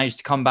and managed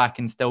to come back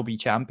and still be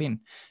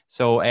champion.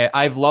 So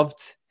I've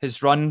loved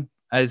his run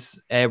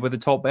as with the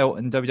top belt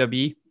in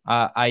WWE.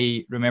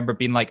 I remember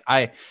being like,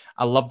 I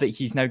love that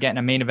he's now getting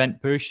a main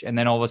event push, and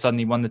then all of a sudden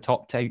he won the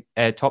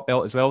top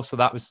belt as well. So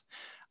that was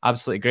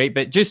absolutely great.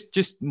 But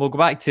just we'll go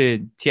back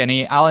to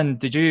TNA. Alan,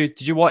 did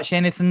you watch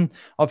anything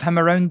of him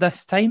around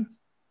this time?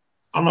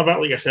 I'm a bit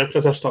like yourself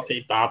because I started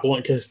to dabble in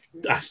it because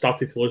I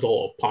started to lose a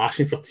lot of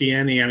passion for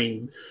TNA. I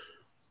mean,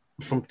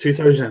 from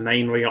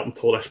 2009 right up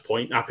until this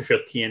point, I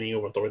preferred TNA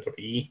over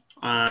WWE.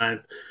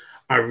 And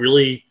I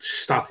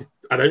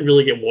didn't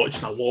really get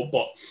watching a lot,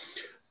 but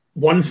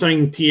one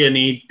thing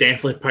TNA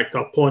definitely picked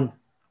up on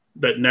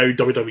that now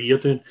WWE are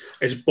doing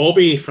is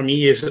Bobby, for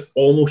me, is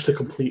almost a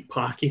complete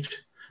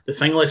package. The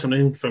thing lets him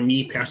in, for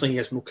me personally, he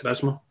has no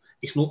charisma.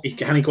 He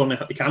can't go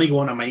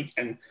on a mic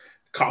and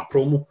cut a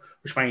promo,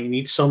 which is why he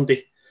needs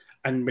somebody.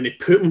 And when they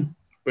put him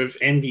with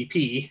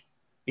MVP,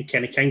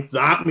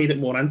 that made it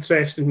more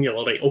interesting. You're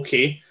like,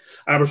 okay.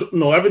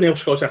 Everything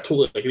else, Scott, I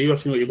totally agree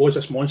with. He was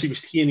this monster. He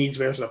was TNA's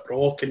version of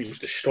Brock, and he was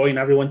destroying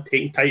everyone,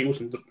 taking titles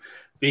and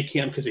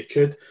vacating them because he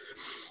could.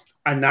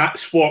 And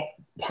that's what,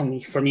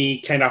 for me,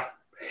 kind of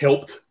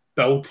helped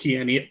build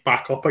TNA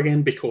back up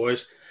again,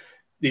 because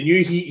they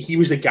knew he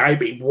was the guy,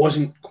 but he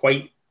wasn't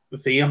quite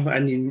there,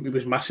 and he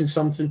was missing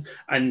something.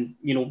 And,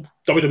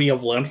 WWE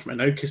have learned from it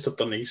now because they've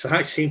done the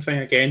exact same thing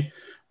again.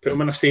 Put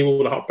him in a stable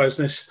with a Hurt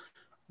Business.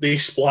 They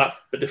split,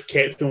 but they've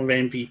kept him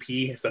with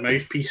MVP as the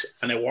mouthpiece,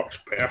 and it works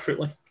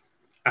perfectly.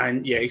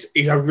 And yeah,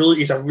 he's a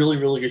really,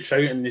 really good shout.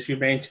 And as you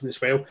mentioned as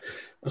well,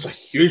 there's a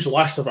huge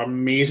list of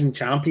amazing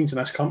champions in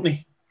this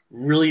company.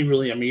 Really,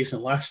 really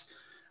amazing list.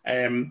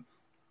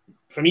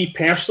 For me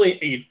personally,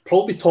 he'd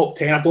probably top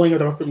 10. I don't think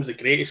I'd ever put him as the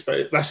greatest,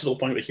 but that's the whole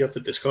point we're here to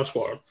discuss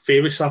what our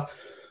favourites are.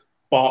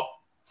 But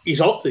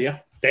he's up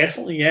there,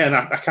 definitely, yeah. And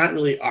I can't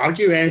really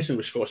argue anything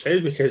with Scott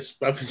said because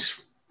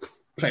everything's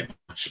pretty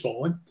much spot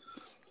on.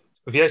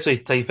 If you actually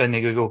type in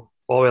Google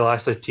Bobby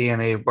Lashley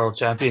TNA World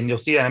Champion, you'll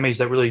see an image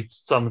that really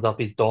sums up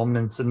his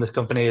dominance in the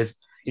company. Is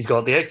he's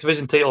got the X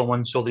Division title on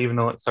one shoulder, even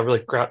though it's a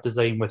really crap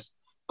design with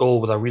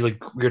gold with a really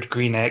weird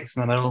green X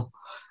in the middle,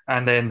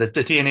 and then the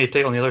TNA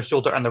title on the other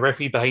shoulder, and the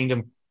referee behind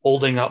him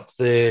holding up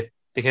the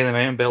kind of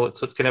mountain belt,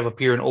 so it's kind of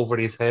appearing over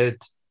his head.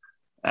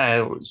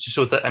 Which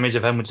shows that image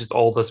of him with just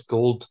all this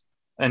gold.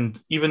 And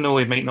even though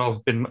he might not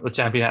have been the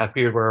champion at a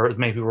period where as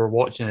many people were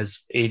watching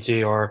as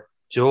AJ or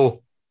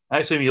Joe,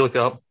 actually, when you look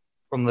it up,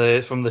 from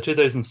the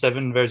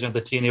 2007 version of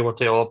the TNA World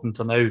title up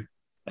until now,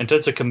 in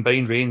terms of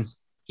combined reigns,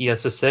 he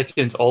has the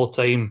second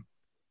all-time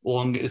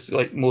longest,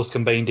 most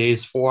combined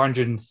days,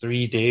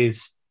 403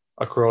 days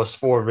across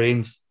 4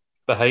 reigns,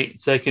 behind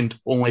second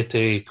only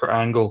to Kurt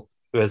Angle,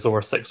 who has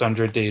over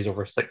 600 days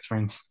over 6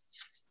 reigns.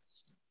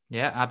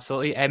 Yeah,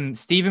 absolutely.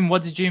 Stephen,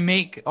 what did you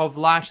make of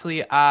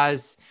Lashley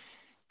as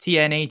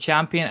TNA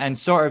champion? And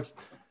sort of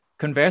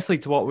conversely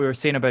to what we were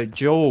saying about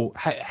Joe,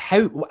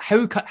 how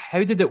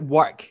did it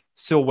work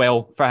so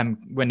well for him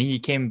when he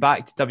came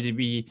back to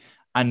WWE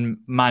and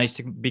managed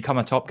to become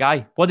a top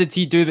guy? What did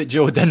he do that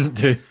Joe didn't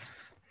do?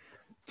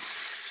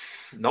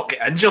 Not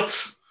get injured.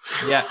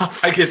 Yeah. I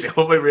think it's the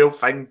only real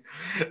thing.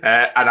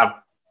 And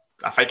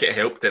I think it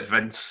helped that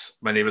Vince,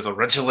 when he was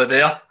originally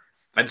there,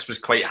 Vince was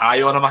quite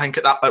high on him, I think,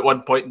 at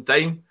one point in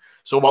time.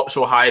 So much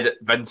so high that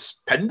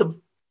Vince pinned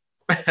him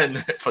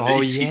for the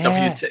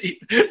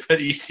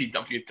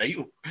ECW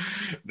title.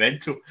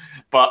 Mental.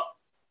 But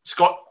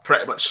Scott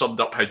pretty much summed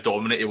up how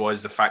dominant he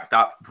was. The fact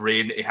that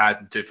reign that he had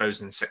in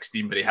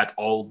 2016, where he had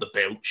all the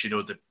belts,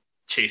 the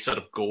chaser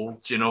of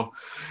gold,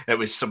 It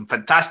was some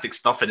fantastic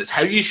stuff, and it's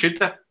how you should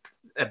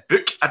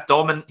book a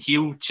dominant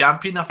heel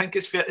champion, I think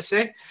it's fair to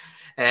say.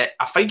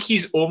 I think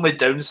his only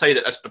downside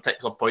at this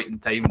particular point in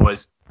time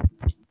was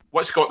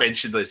what Scott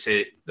mentioned. Let's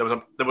say there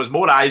was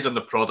more eyes on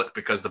the product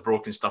because the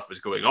broken stuff was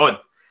going on.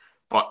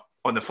 But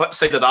on the flip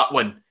side of that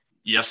one,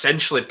 you're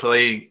essentially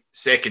playing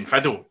second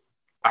fiddle.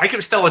 I think it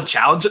was still on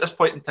Challenge at this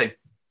point in time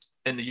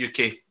in the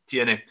UK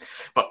TNA.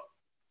 But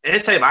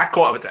anytime I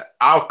caught it,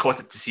 I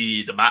caught it to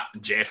see the Matt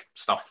and Jeff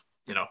stuff,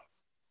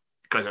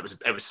 because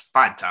it was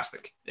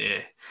fantastic.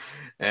 Yeah.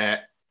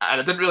 And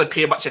I didn't really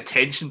pay much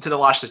attention to the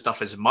Lashley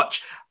stuff as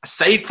much.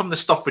 Aside from the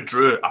stuff with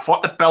Drew, I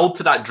thought the build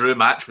to that Drew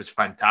match was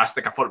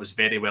fantastic. I thought it was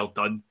very well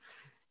done.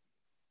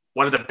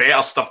 One of the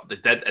better stuff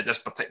that they did at this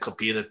particular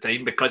period of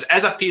time, because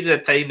as a period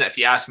of time that if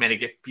you ask many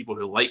people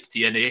who like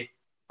TNA,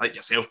 like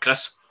yourself,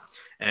 Chris,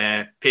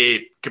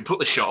 pay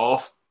completely shut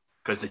off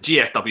because the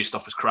GFW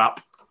stuff was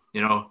crap.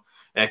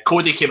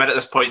 Cody came in at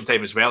this point in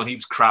time as well, and he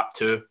was crap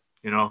too.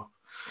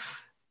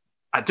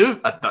 I'm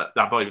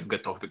not even going to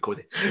talk about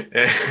Cody.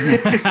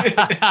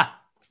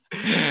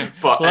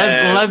 But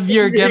love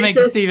your gimmick,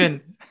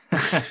 Stephen.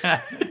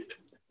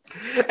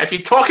 If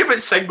you talk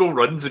about single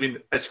runs, I mean,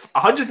 it's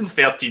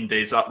 113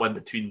 days that one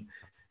between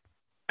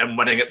him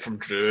winning it from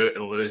Drew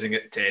and losing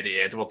it to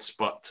Eddie Edwards.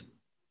 But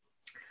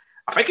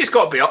I think he's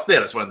got to be up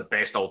there as one of the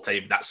best all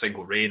time, that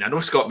single reign. I know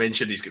Scott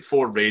mentioned he's got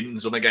 4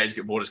 reigns. The only guy who's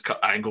got more is Kurt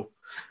Angle.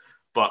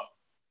 But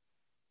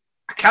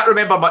I can't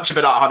remember much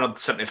about that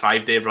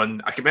 175-day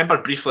run. I can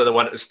remember briefly the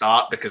one at the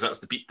start because that's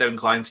the beatdown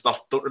client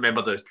stuff. Don't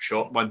remember the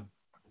short one.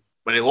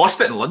 When he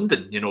lost it in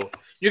London,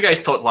 you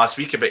guys talked last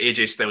week about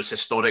AJ Styles'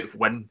 historic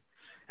win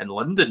in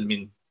London. I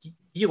mean,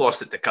 he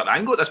lost it to Kurt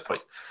Angle at this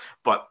point.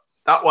 But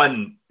that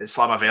one at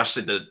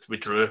Slammiversary that we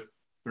drew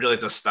really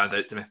does stand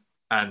out to me.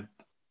 And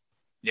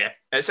yeah,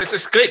 it's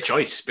a great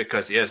choice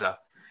because he is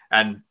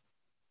and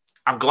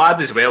I'm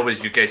glad as well, as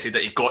you guys said,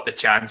 that he got the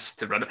chance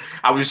to run it.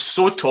 I was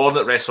so torn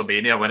at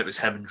WrestleMania when it was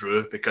him and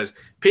Drew because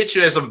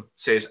patriotism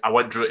says, I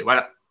want Drew to win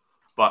it.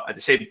 But at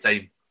the same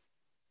time,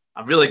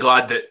 I'm really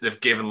glad that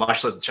they've given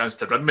Lashley the chance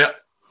to run with it.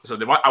 So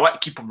I want to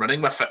keep him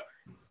running with it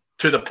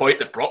to the point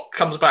that Brock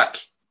comes back.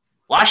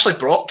 Lashley,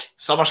 Brock,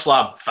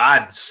 SummerSlam,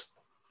 fans,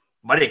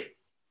 money.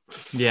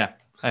 Yeah.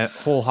 I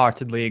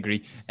wholeheartedly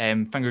agree.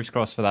 Fingers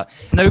crossed for that.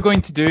 Now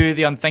going to do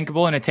the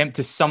unthinkable and attempt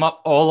to sum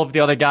up all of the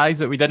other guys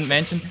that we didn't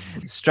mention.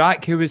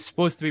 Strack, who was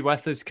supposed to be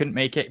with us, couldn't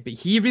make it, but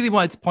he really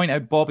wanted to point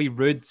out Bobby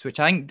Roode, which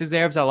I think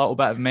deserves a little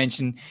bit of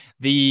mention.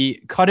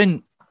 The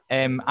current,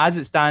 as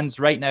it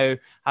stands right now,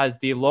 has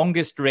the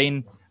longest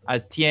reign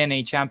as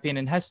TNA champion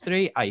in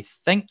history. I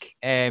think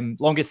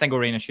longest single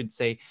reign, I should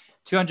say.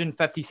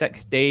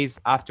 256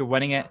 days after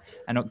winning it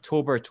in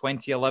October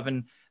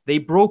 2011. They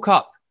broke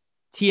up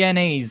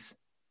TNA's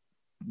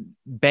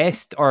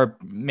best or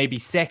maybe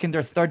second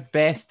or third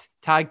best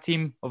tag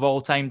team of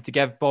all time to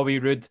give Bobby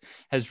Roode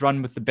his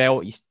run with the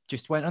belt. He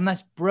just went on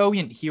this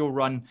brilliant heel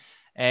run.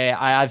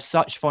 I have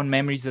such fond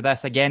memories of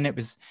this. Again, it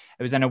was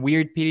in a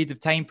weird period of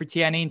time for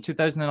TNA in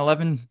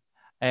 2011,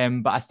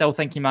 but I still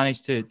think he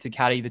managed to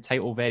carry the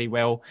title very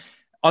well.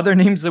 Other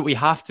names that we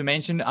have to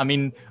mention, I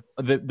mean,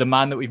 the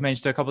man that we've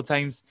mentioned a couple of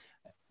times,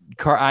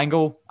 Kurt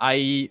Angle.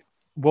 I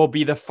will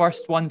be the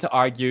first one to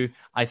argue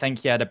I think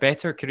he had a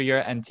better career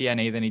in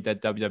TNA than he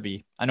did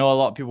WWE. I know a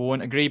lot of people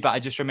won't agree, but I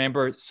just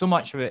remember so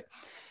much of it,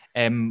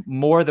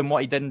 more than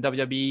what he did in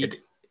WWE.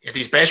 In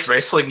his best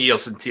wrestling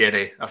years in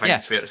TNA, I think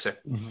it's fair to say.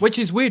 Which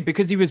is weird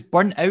because he was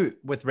burnt out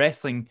with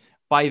wrestling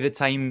by the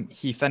time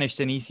he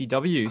finished in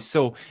ECW.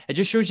 So it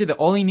just shows you that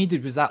all he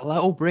needed was that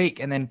little break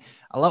and then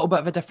a little bit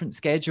of a different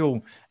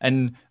schedule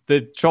and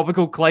the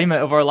tropical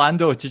climate of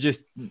Orlando to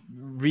just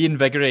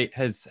reinvigorate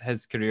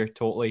his career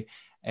totally.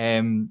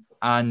 And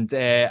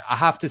I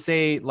have to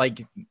say,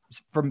 like,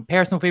 from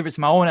personal favorites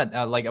of my own,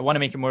 I want to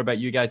make it more about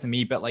you guys than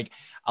me, but like,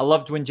 I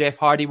loved when Jeff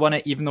Hardy won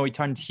it, even though he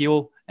turned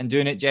heel and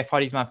doing it. Jeff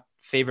Hardy's my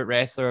favorite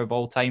wrestler of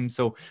all time.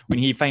 So when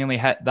he finally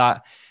hit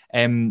that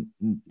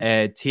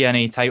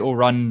TNA title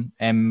run,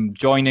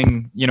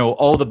 joining,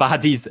 all the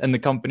baddies in the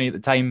company at the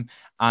time,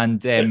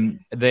 and the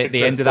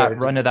end of that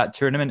run of that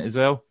tournament as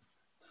well.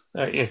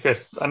 Yeah,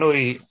 Chris, I know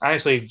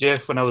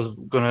Jeff, when I was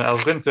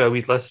going through a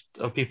wee list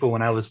of people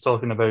when I was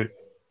talking about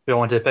who I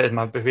wanted to pick as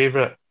my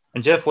favourite,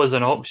 and Jeff was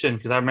an option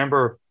because I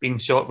remember being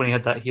shocked when he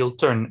had that heel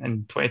turn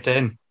in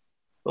 2010.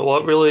 But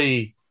what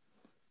really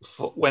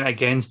went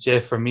against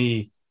Jeff for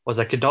me was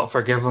I could not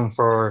forgive him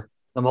for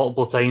the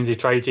multiple times he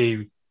tried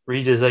to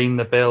redesign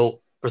the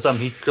belt for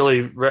something he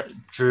clearly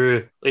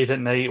drew late at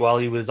night while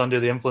he was under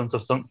the influence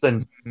of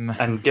something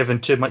and given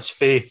too much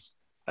faith,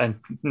 and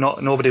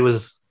nobody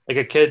was like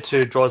a kid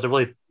who draws a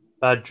really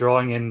bad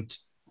drawing in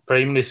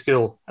primary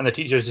school and the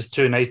teacher's just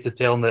too nice to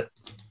tell him that,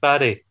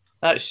 Barry,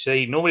 that's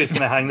shite, nobody's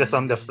going to hang this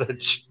on the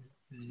fridge.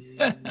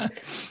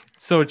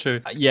 So true.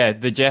 Yeah,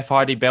 the Jeff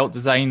Hardy belt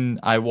design,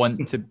 I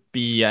want to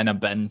be in a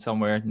bin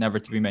somewhere, never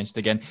to be mentioned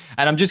again.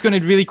 And I'm just going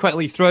to really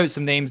quickly throw out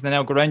some names, and then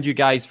I'll go around you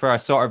guys for a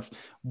sort of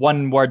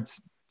one-word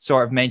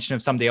sort of mention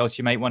of somebody else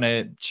you might want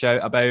to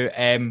shout about.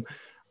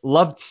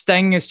 Loved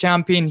Sting as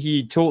champion.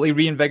 He totally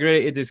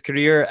reinvigorated his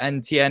career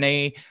in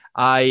TNA.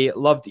 I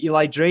loved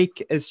Eli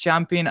Drake as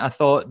champion. I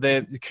thought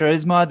the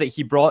charisma that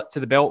he brought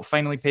to the belt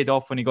finally paid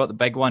off when he got the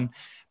big one.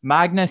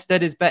 Magnus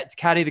did his bit to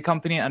carry the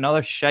company at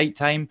another shite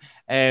time.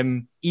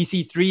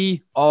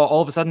 EC3,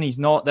 all of a sudden, he's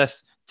not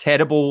this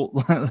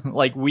terrible,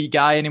 like, wee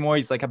guy anymore.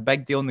 He's like a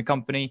big deal in the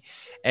company.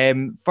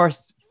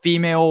 First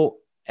female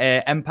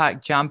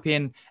Impact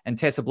champion, and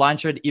Tessa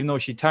Blanchard, even though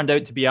she turned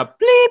out to be a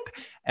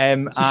bleep.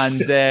 And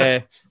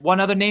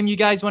one other name you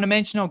guys want to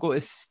mention? I'll go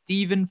to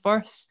Steven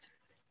first.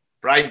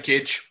 Brian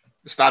Cage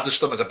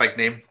established him as a big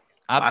name.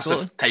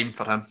 Absolutely. Massive time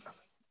for him.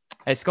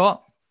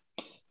 Scott?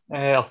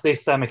 I'll say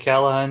Sami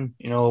Callihan.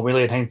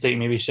 Really in hindsight,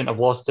 maybe he shouldn't have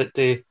lost it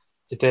to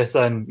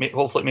Tessa, and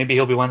hopefully maybe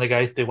he'll be one of the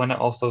guys to win it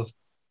off of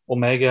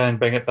Omega and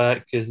bring it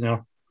back because,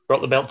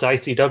 brought the belt to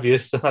ICW,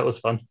 so that was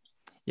fun.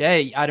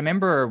 Yeah, I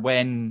remember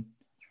when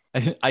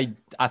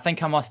I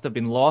think I must have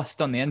been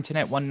lost on the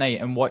internet one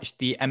night and watched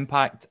the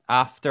Impact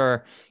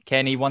after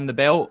Kenny won the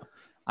belt.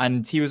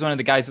 And he was one of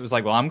the guys that was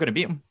like, well, I'm going to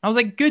beat him. I was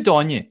like, good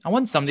on you. I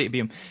want somebody to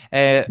beat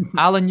him.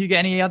 Alan, you get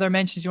any other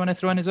mentions you want to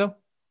throw in as well?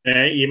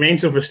 You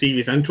mentioned for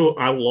Stevie's intro,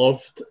 I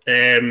loved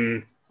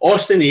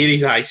Austin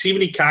Aries. I see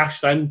when he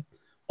cashed in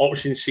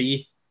Option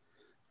C,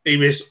 he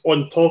was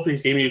on top of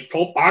his game. He was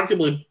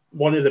arguably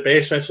one of the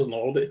best wrestlers in the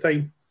world at the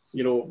time.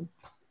 It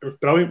was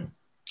brilliant.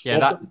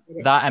 Yeah,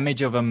 that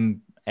image of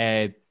him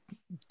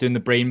doing the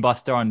brain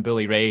buster on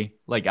Bully Ray.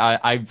 Like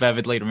I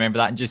vividly remember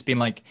that and just being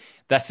like,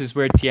 this is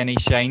where TNA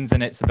shines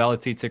in its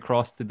ability to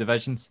cross the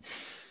divisions.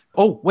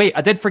 Oh, wait,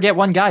 I did forget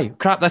one guy.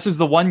 Crap, this was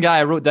the one guy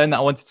I wrote down that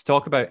I wanted to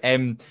talk about.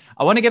 I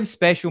want to give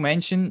special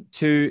mention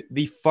to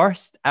the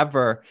first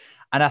ever,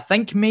 and I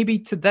think maybe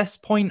to this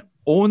point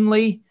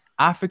only,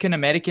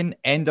 African-American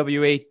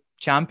NWA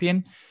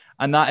champion,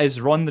 and that is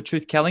Ron the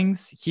Truth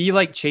Killings. He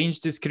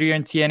changed his career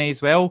in TNA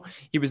as well.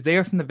 He was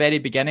there from the very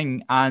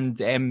beginning, and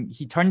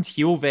he turned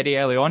heel very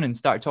early on and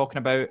started talking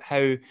about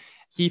how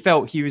he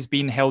felt he was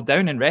being held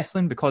down in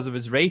wrestling because of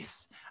his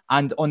race.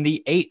 And on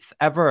the 8th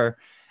ever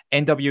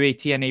NWA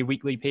TNA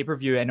weekly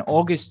pay-per-view in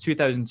August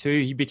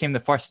 2002, he became the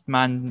first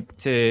man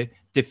to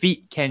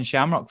defeat Ken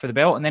Shamrock for the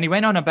belt. And then he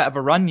went on a bit of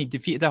a run. He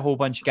defeated a whole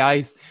bunch of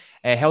guys,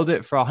 held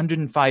it for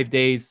 105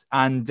 days.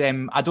 And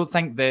I don't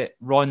think that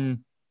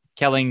Ron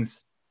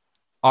Killings,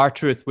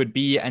 R-Truth, would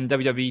be in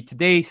WWE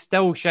today,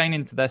 still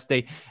shining to this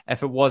day,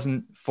 if it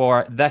wasn't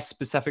for this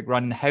specific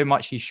run, how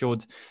much he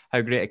showed how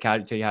great a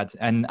character he had.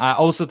 And I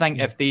also think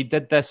if they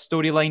did this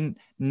storyline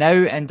now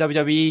in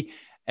WWE,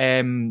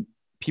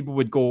 people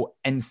would go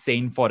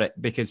insane for it,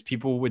 because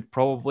people would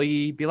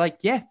probably be like,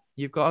 yeah,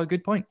 you've got a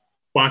good point.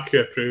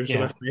 Waku approves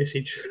of this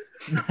message.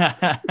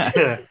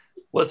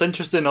 Well, it's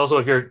interesting also,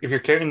 if you're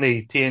counting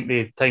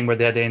the time where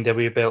they had the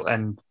NWA belt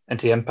and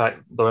into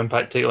Impact, the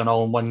Impact title and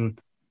all in one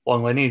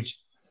long lineage,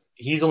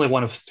 he's only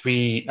one of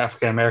 3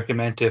 African-American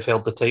men to have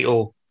held the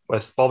title,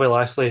 with Bobby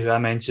Lashley, who I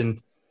mentioned,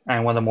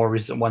 and one of the more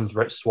recent ones,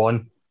 Rich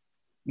Swann.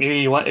 Maybe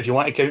if you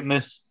want to count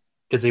Moose,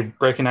 because they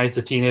recognised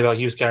the TNA belt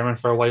he was carrying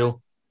for a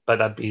while, but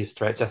that'd be a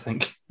stretch, I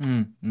think.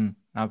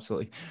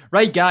 Absolutely.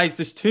 Right, guys,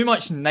 there's too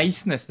much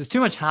niceness. There's too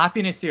much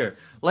happiness here.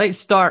 Let's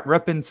start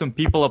ripping some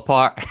people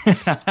apart.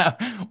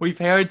 We've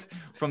heard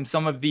from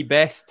some of the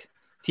best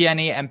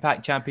TNA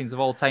Impact champions of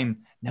all time.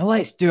 Now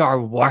let's do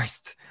our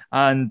worst.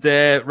 And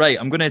right,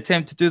 I'm going to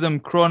attempt to do them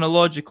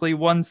chronologically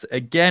once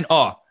again.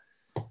 Oh,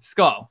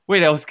 Scott,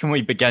 where else can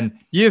we begin?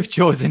 You've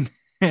chosen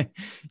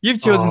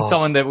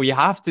someone that we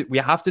have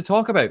to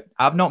talk about.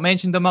 I've not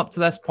mentioned them up to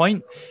this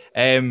point.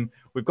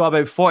 We've got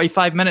about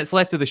 45 minutes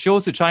left of the show,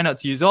 so try not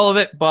to use all of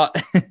it. But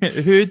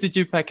who did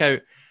you pick out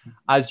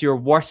as your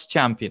worst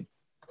champion?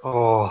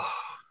 Oh,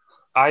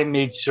 I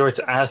made sure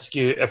to ask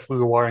you if we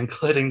were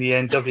including the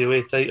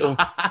NWA title,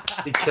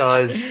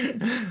 because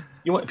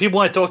people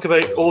want to talk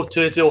about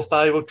 02 to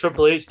 05,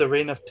 Triple H, the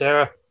Reign of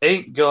Terror.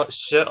 Ain't got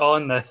shit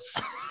on this.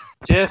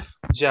 Jeff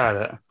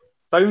Jarrett,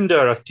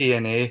 founder of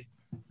TNA,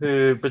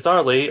 who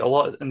bizarrely, a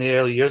lot in the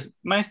early years,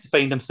 managed to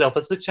find himself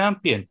as the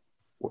champion.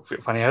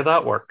 Funny how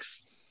that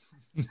works.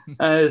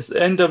 As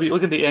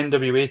look at the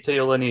NWA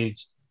title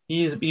lineage.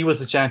 He was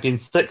the champion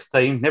 6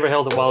 times, never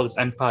held it while it was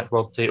Impact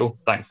World title,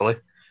 thankfully.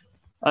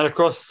 And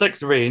across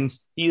 6 reigns,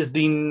 he has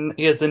the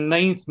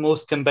 9th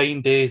most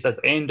combined days as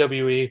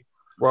NWA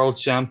World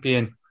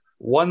Champion,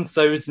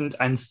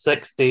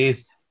 1,006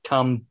 days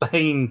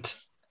combined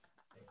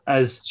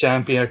as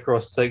champion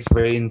across 6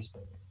 reigns.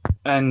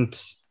 And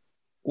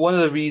one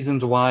of the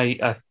reasons why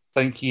I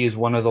think he is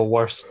one of the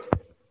worst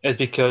is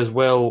because,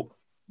 well,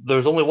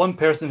 there's only one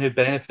person who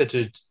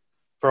benefited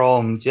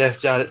from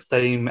Jeff Jarrett's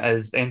time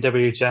as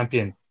NWA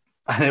champion,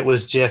 and it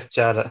was Jeff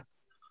Jarrett.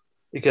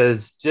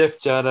 Because Jeff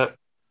Jarrett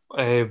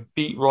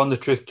beat Ron the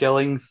Truth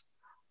Killings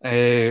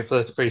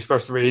for his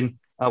first reign.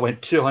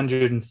 Went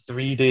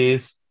 203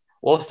 days.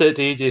 Lost it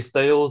to AJ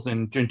Styles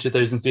in June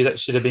 2003.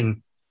 That should have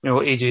been,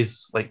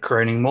 AJ's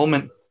crowning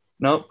moment.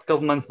 Nope, a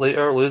couple months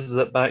later, loses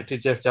it back to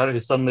Jeff Jarrett,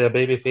 who's suddenly a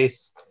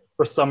babyface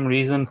for some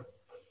reason.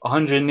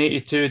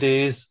 182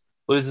 days,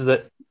 loses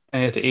it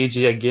to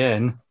AJ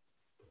again.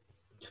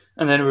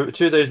 And then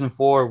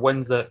 2004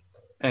 wins it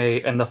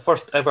in the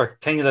first ever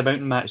King of the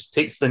Mountain match,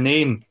 takes the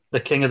name the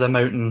King of the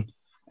Mountain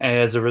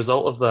as a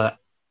result of that.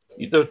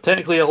 There's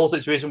technically a whole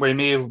situation where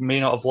he may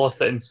not have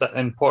lost it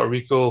in Puerto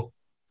Rico,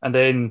 and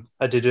then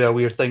had to do a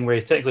weird thing where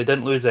he technically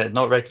didn't lose it,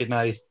 not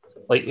recognised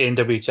like the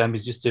NWA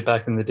champions used to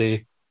back in the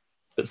day.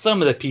 But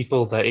some of the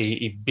people that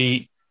he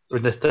beat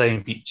during this time,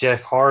 he beat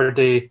Jeff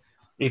Hardy,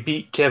 he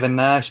beat Kevin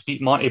Nash,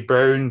 beat Monty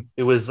Brown,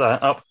 who was an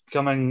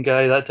upcoming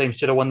guy that time,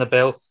 should have won the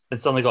belt,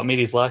 and suddenly got made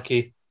his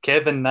lackey.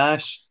 Kevin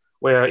Nash,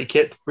 where he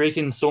kept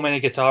breaking so many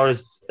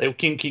guitars that he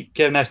couldn't keep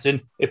Kevin Nash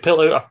in. He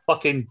pulled out a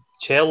fucking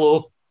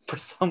cello for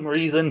some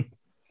reason.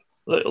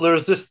 That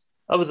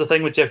was the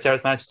thing with Jeff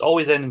Jarrett's matches,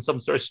 always end in some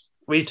sort of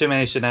way too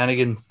many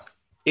shenanigans.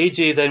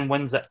 AJ then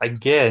wins it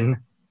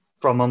again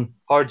from him,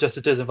 Hard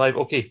Justice 2005.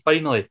 Okay,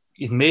 finally,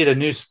 he's made a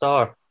new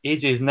star.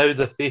 AJ is now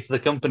the face of the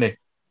company.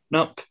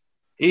 Nope.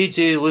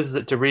 AJ loses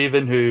it to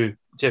Raven, who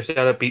Jeff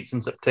Jarrett beats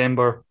in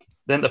September.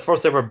 Then the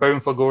first ever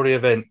Bound for Glory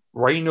event,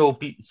 Rhino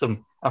beats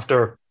him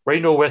after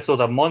Rhino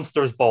wrestled a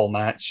Monsters Ball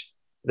match.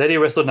 Then he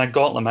wrestled in a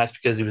gauntlet match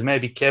because he was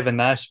maybe Kevin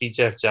Nash beat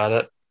Jeff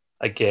Jarrett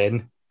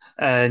again.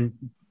 And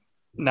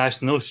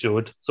Nash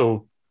no-showed.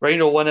 So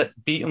Rhino won it,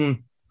 beat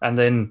him, and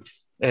then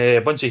a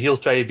bunch of heels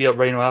tried to beat up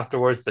Rhino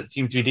afterwards, but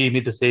Team 3D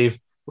made the save.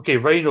 Okay,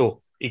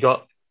 Rhino, he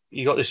got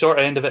the short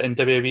end of it in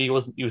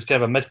WWE. He was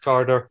kind of a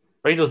mid-carder.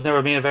 Rhino's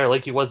never main event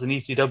like he was in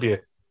ECW.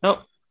 Nope.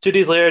 2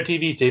 days later,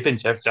 TV taping,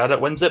 Jeff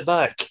Jarrett wins it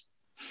back.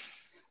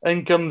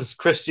 In comes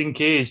Christian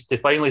Cage to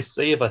finally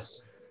save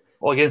us.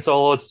 Against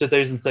all odds,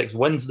 2006,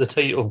 wins the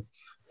title.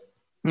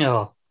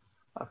 Oh,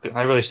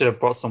 I really should have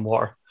brought some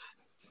water.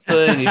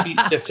 But then he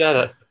beats Jeff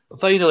Jarrett.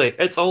 Finally,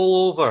 it's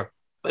all over.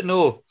 But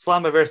no,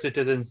 Slammiversary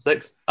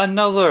 2006,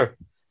 another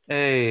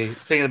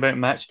thing about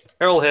match.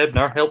 Earl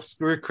Hebner helps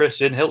screw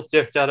Christian, helps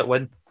Jeff Jarrett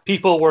win.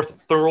 People were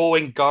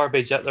throwing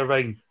garbage at the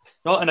ring.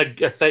 Not in an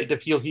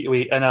effective heel heat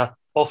way, in a,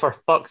 oh, for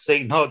fuck's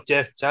sake, not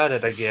Jeff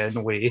Jarrett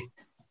again way.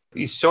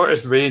 His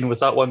shortest reign was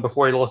that one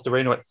before he lost to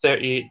Rhino at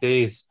 38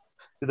 days.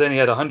 And then he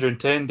had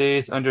 110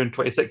 days,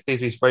 126 days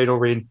for his final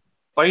reign.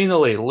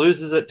 Finally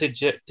loses it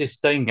to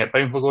Sting at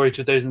Bound for Glory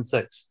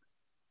 2006.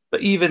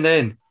 But even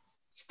then,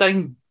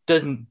 Sting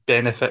didn't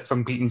benefit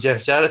from beating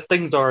Jeff Jarrett.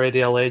 Sting's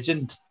already a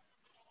legend.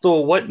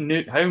 So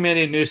how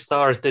many new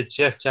stars did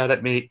Jeff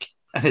Jarrett make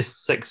in his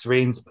 6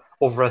 reigns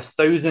over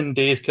 1,000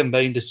 days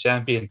combined as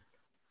champion?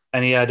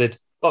 And he added,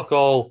 fuck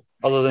all,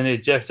 other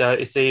than Jeff Jarrett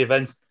to say,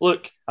 Vince,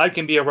 look, I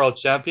can be a world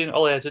champion.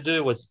 All I had to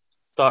do was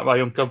start my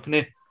own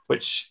company,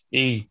 which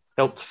he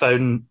helped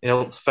found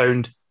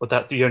with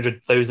that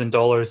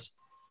 $300,000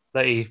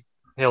 that he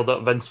held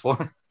up Vince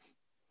for.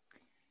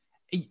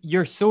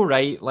 You're so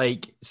right.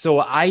 Like,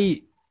 so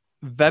I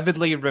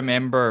vividly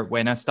remember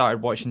when I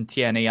started watching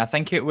TNA. I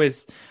think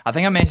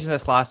I mentioned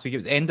this last week. It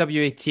was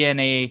NWA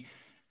TNA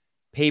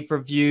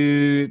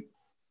pay-per-view.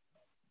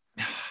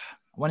 I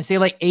want to say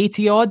like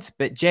 80 odds,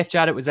 but Jeff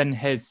Jarrett was in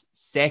his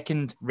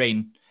second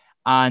reign.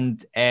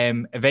 And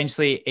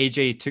eventually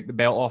AJ took the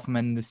belt off him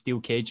in the steel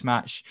cage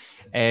match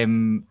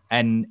in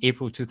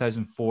April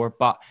 2004.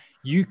 But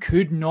you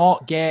could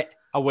not get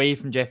away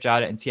from Jeff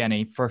Jarrett and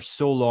TNA for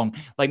so long.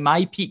 Like,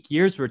 my peak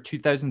years were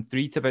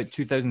 2003 to about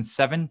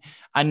 2007.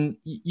 And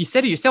you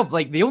said it yourself,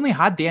 like, they only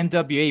had the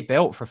NWA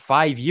belt for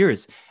 5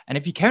 years. And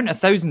if you count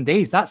 1,000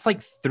 days, that's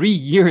like 3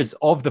 years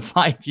of the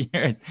 5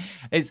 years.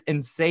 It's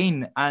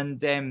insane.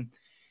 And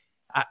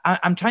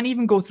I'm trying to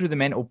even go through the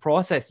mental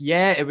process.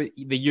 Yeah,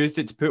 they used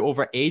it to put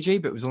over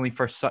AJ, but it was only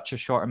for such a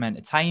short amount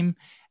of time.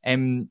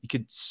 You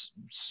could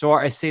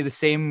sort of say the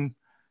same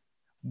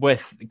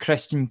with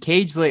Christian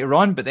Cage later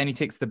on, but then he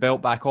takes the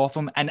belt back off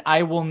him. And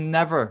I will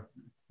never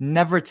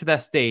to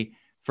this day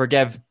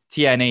forgive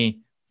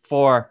TNA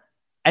for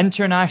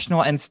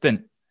International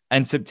Instant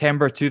in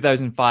September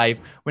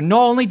 2005, when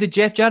not only did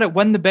Jeff Jarrett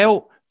win the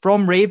belt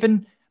from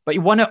Raven, but he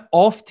won it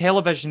off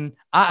television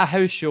at a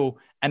house show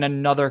in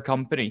another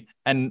company.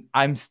 And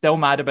I'm still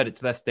mad about it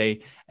to this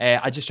day.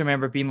 I just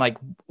remember being like,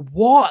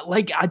 what?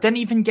 Like, I didn't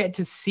even get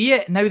to see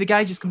it. Now the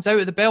guy just comes out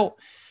with the belt.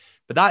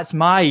 But that's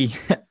my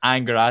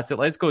anger at it.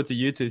 Let's go to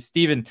you two.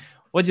 Stephen,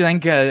 what do you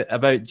think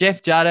about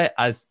Jeff Jarrett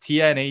as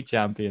TNA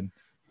champion?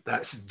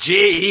 That's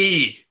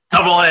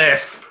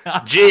J-E-double-F,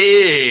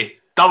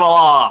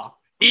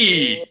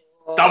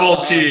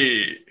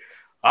 J-double-R-E-double-T.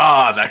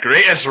 The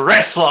greatest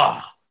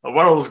wrestler, the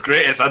world's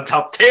greatest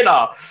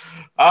entertainer,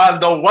 and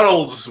the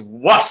world's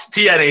worst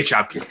TNA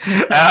champion.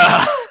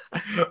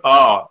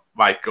 Oh,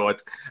 my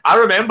God. I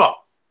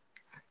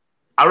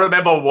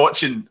remember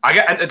watching, I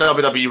got into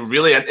WWE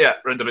really into it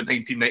around about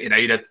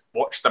 1999. I'd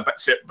watched a bit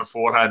of it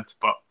beforehand,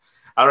 but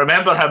I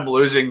remember him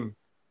losing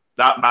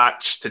that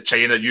match to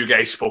China. You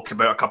guys spoke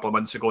about a couple of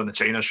months ago on the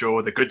China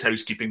show, the Good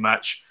Housekeeping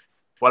match.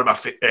 One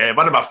of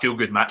my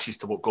feel-good matches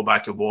to go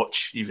back and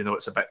watch, even though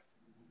it's a bit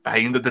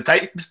behind at the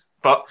times.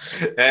 But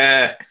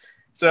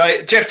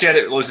so Jeff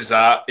Jarrett loses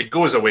that. He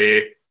goes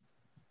away.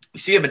 You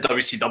see him in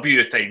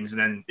WCW at times,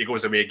 and then he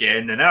goes away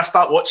again. And then I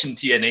start watching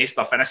TNA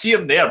stuff, and I see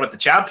him there with the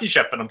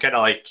championship, and I'm kind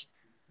of like,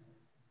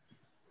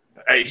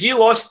 he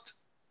got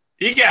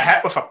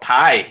hit with a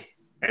pie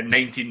in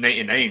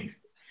 1999.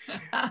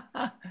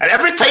 And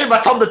every time I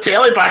turn the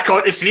telly back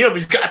on to see him,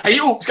 he's got a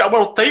title. He's got a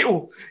world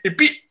title. He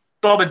beat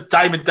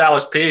Diamond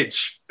Dallas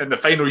Page in the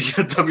final year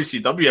of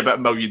WCW about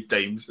 1 million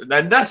times. And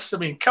then this, I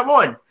mean, come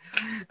on.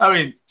 I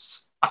mean,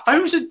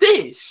 1,000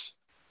 days.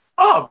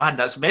 Oh, man,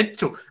 that's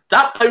mental.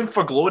 That Bound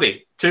for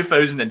Glory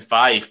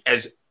 2005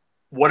 is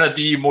one of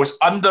the most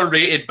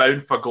underrated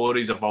Bound for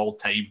Glories of all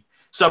time.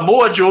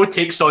 Samoa Joe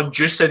takes on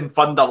Jushin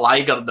Thunder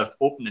Liger in the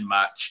opening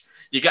match.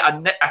 You get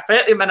a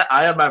 30-minute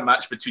Iron Man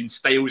match between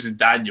Styles and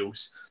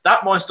Daniels.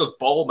 That Monsters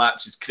Ball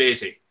match is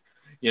crazy,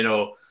 you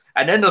know.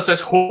 And then there's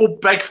this whole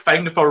big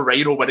thing for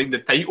Rhino winning the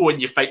title,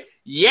 and you think,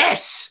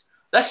 yes,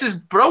 this is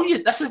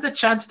brilliant. This is the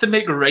chance to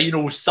make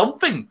Rhino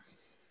something.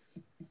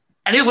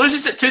 And he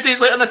loses it 2 days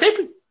later in the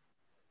taping.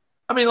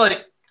 I mean,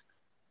 like,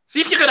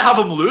 see if you're going to have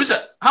him lose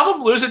it. Have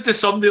him lose it to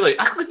somebody like,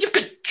 you've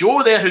got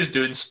Joe there who's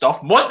doing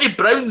stuff. Monty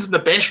Brown's in the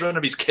best run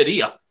of his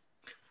career.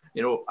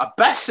 You know,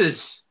 Abyss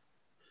is,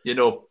 give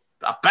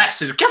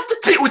the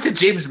title to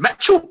James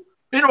Mitchell.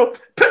 You know,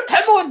 put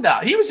him on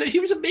that. He was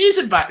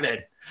amazing back then.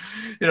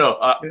 You know,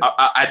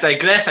 I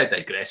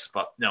digress,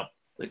 but no.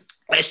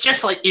 It's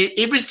just like,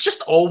 he was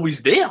just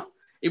always there.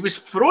 He was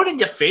thrown in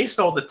your face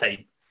all the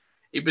time.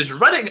 He was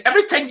running.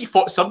 Every time you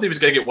thought somebody was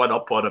going to get one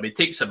up on him, he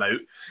takes him out.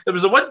 There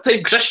was the one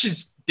time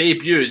Christian's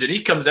debuts and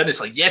he comes in, it's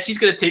like, yes, he's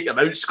going to take him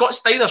out. Scott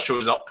Steiner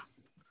shows up.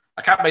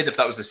 I can't mind if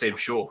that was the same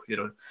show, you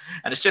know.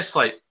 And it's just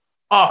like,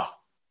 oh,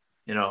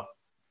 you know,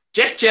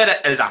 Jeff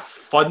Jarrett is a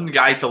fun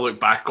guy to look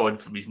back on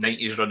from his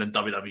 90s run in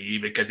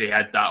WWE because he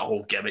had that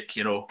whole gimmick,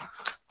 you know.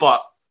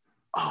 But,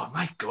 oh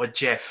my God,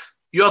 Jeff,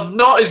 you're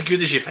not as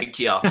good as you think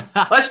you are.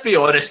 Let's be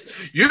honest.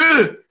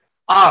 You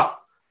are...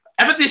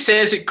 Everybody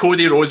says that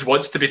Cody Rhodes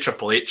wants to be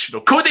Triple H. No,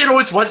 Cody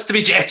Rhodes wants to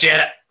be Jeff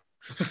Jarrett.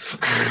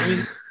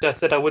 I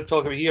said I would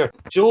talk about here.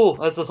 Joe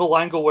has this whole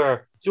angle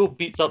where Joe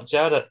beats up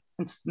Jarrett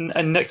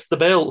and nicks the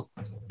belt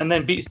and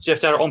then beats Jeff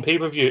Jarrett on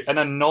pay-per-view in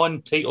a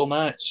non-title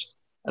match.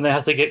 And then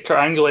has to get Kurt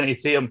Angle in to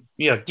say him,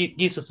 yeah,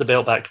 give us the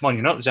belt back. Come on,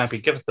 you're not the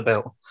champion. Give us the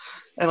belt.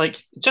 And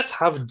like, just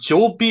have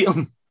Joe beat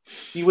him.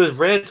 He was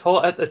red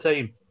hot at the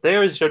time.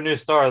 There is your new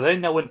star.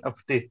 Then I wouldn't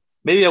have to.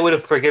 Maybe I would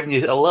have forgiven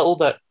you a little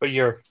bit for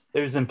your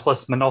Thousand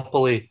Plus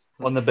monopoly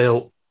on the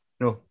belt.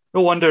 You know,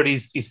 no wonder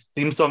his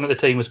theme song at the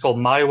time was called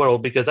My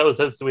World, because that was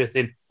his way of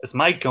saying, it's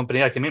my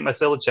company. I can make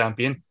myself a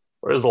champion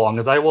for as long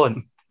as I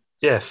want.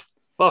 Jeff,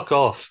 fuck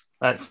off.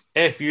 That's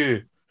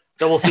F-U.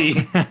 Double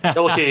C.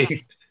 Double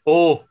K.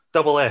 O.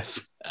 Double F.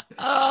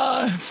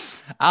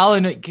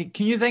 Alan,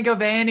 can you think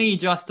of any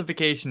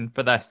justification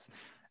for this?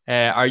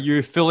 Are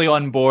you fully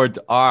on board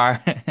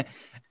our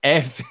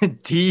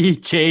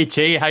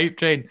FTJJ hype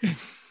train?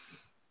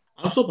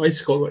 I'm surprised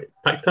Scott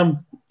picked him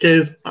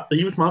because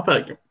he was my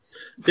pick.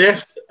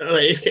 Jeff,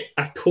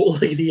 I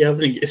totally agree with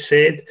everything you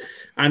said.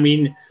 I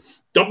mean,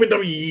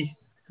 WWE,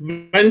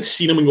 Vince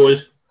seen him and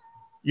goes,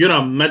 you're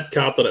a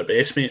mid-carder at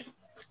best, mate.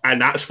 And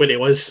that's where he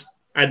was.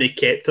 And they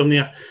kept him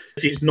there.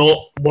 He's not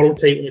world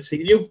title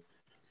material.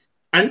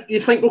 And you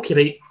think, okay,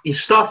 right,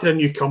 he's started a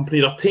new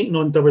company, they're taking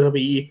on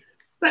WWE.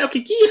 Right,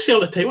 okay, give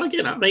yourself the title, I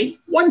get that, right?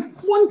 One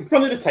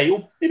run of the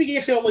title, maybe give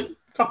yourself like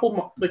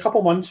a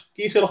couple months,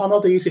 give yourself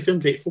 100 days to feel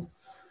grateful.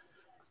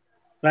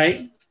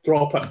 Right?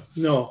 Drop it.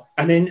 No.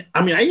 And then,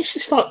 I mean, I used to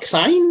start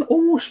crying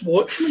almost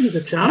watching him as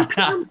a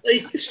champion.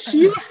 Like,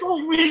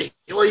 seriously, mate.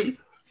 Like,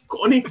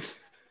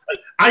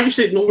 I used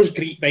to know it was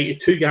great, right?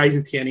 Two guys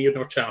in TNA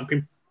were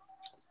champion.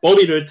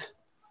 Bobby Roode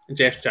and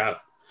Jeff Jarrett.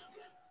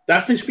 The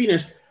difference being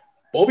is,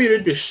 Bobby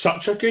Roode was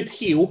such a good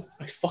heel,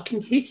 I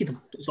fucking hated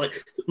him. It's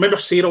like, remember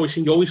Sarah always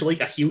saying you always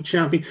like a heel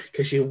champion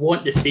because you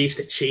want the face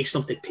to chase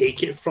them to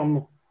take it from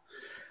them.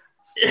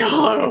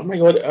 Oh my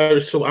God,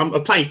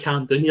 I'm trying to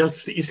calm down here.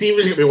 Steven's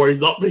going to be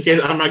worried up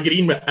because I'm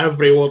agreeing with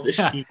every word that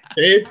Steve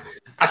said.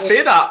 I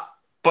say that,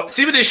 but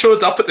see when they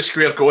showed up at the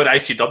Square Go in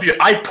ICW,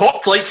 I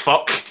popped like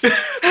fuck.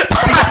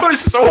 I was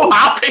so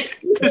happy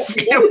to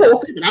see him. You know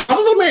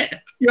what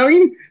I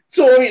mean?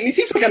 So, I mean, he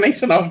seems like a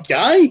nice enough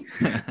guy.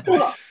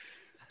 But,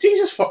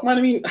 Jesus fuck, man.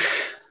 I mean,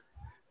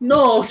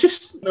 no.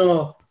 He's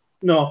not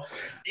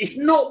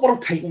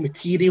world title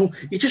material.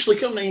 You just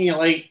look at him and you're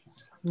like,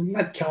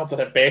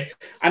 mid-carder at best.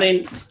 And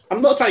then,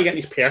 I'm not trying to get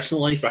in his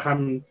personal life with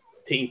him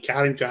taking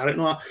Karen Jarrett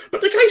and all that,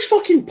 but the guy's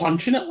fucking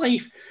punching at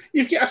life.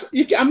 You've got a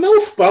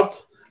MILF bird,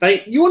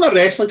 right? You own a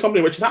wrestling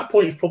company, which at that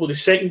point is probably the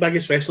second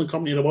biggest wrestling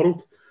company in the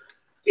world.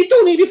 You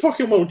don't need a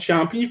fucking world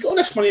champion. You've got all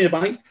this money in the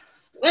bank.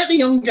 Let the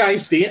young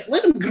guys do it.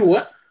 Let them grow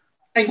it.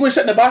 And go and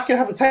sit in the back and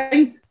have a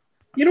time.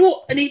 You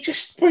know, and he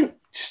just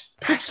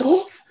pissed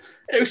off.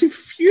 It was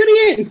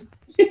infuriating.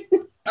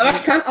 And I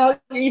can't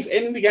argue with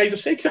any of the guys have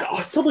said, because I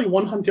utterly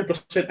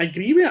 100%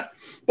 agree with it.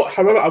 But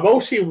however, I will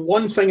say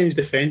one thing in his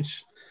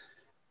defence.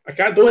 I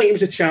don't think he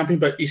was a champion,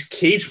 but his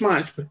cage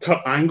match with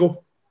Kurt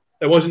Angle,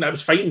 it was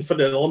fighting for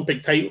the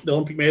Olympic title, the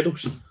Olympic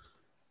medals,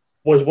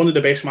 was one of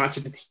the best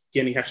matches in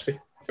TNA history.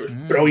 It was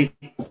brilliant.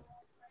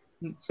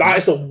 That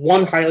is the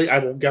one highlight I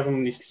will give him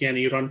in his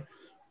TNA run.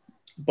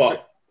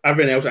 But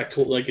everything else, I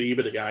totally agree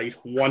with the guys,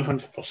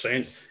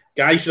 100%.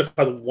 Guys should have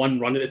had one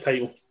run at the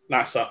title.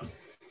 That's it.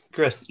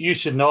 Chris, you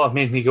should not have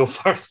made me go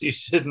first. You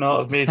should not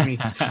have made me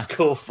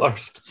go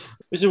first.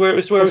 This is where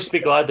we should be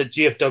glad that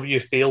GFW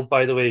failed,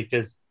 by the way,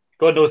 because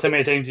God knows how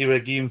many times he would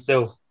have given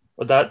himself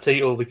with that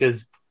title,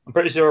 because I'm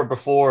pretty sure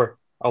before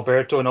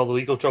Alberto and all the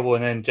legal trouble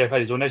and then Jeff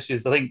had his own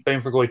issues, I think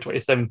Bound for Glory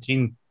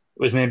 2017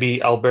 was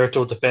maybe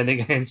Alberto defending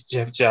against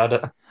Jeff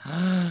Jarrett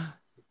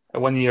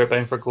 1 year at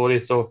Bound for Glory.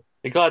 So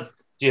I'm glad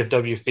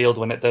GFW failed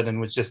when it did and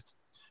was just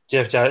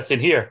Jeff Jarrett saying,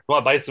 here,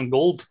 want to buy some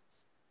gold?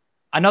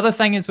 Another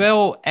thing as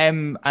well,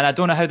 and I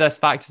don't know how this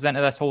factors into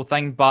this whole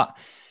thing, but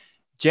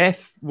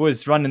Jeff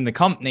was running the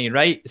company,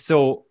 right?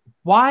 So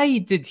why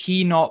did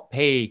he not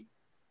pay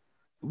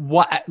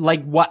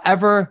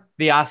whatever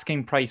the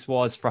asking price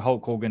was for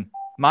Hulk Hogan?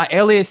 My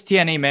earliest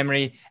TNA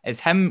memory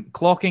is him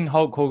clocking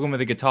Hulk Hogan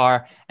with a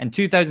guitar in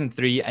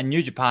 2003 in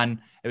New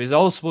Japan. It was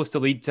all supposed to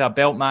lead to a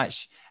belt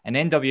match in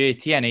NWA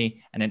TNA,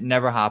 and it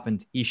never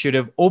happened. He should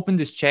have opened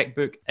his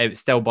checkbook. It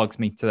still bugs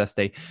me to this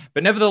day.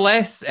 But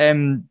nevertheless,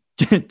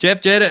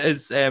 Jeff Jarrett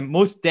is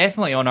most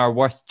definitely on our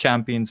worst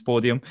champions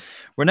podium.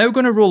 We're now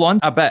going to roll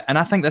on a bit, and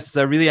I think this is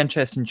a really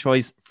interesting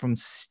choice from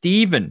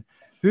Stephen.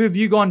 Who have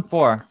you gone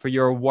for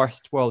your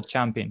worst world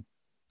champion?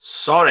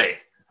 Sorry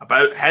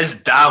about his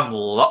damn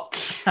luck.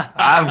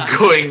 I'm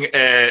going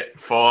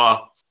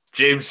for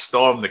James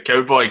Storm, the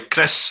Cowboy.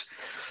 Chris,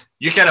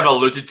 you kind of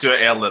alluded to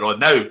it earlier on.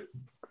 Now,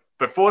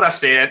 before I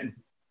say it,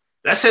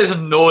 this is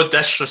no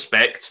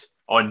disrespect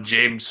on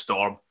James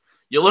Storm.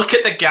 You look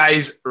at the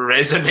guy's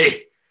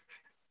resume.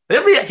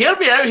 Hear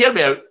me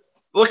out.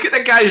 Look at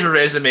the guy's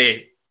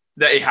resume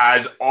that he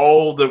has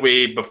all the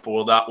way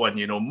before that one.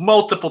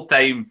 Multiple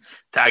time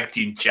tag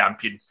team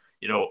champion.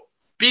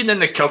 Been in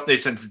the company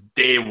since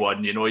day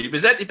one. He'd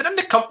been in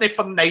the company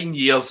for 9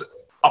 years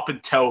up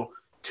until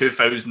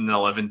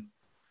 2011,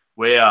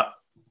 where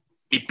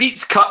he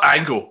beats Kurt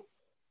Angle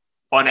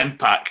on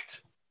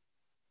Impact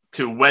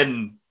to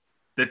win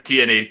the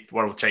TNA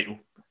World Title.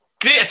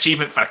 Great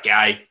achievement for a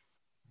guy,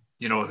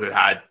 who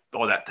had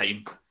all that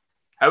time.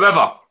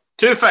 However,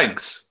 two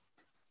things.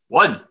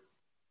 One,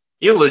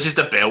 he loses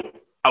the belt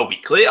a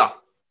week later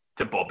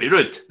to Bobby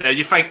Roode. Now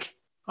you think,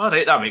 all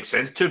right, that makes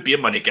sense. Two beer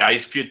money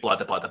guys, feud, blah,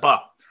 blah, blah,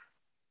 blah.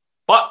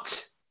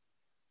 But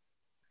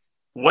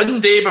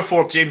one day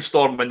before James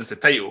Storm wins the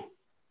title,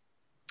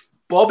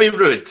 Bobby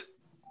Roode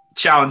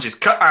challenges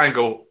Kurt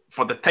Angle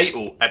for the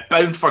title at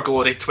Bound for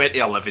Glory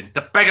 2011.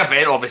 The big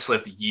event, obviously,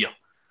 of the year.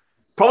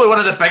 Probably one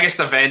of the biggest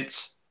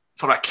events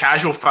for a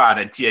casual fan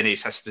in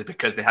TNA's history,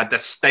 because they had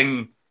this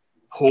Sting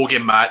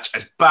Hogan match,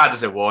 as bad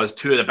as it was,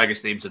 two of the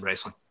biggest names in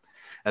wrestling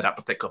at that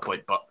particular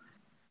point. But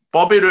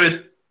Bobby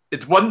Roode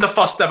had won the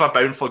first ever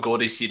Bound for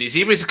Glory series.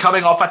 He was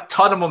coming off a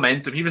ton of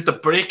momentum. He was the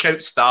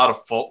breakout star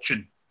of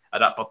Fortune at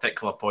that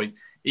particular point.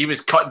 He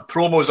was cutting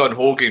promos on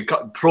Hogan,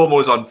 cutting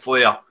promos on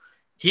Flair.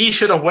 He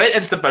should have went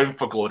into Bound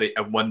for Glory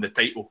and won the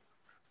title.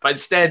 But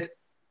instead,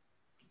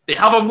 they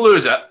have him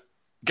lose it,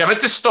 give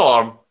it to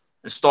Storm,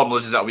 and Storm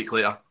loses it a week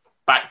later.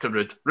 Back to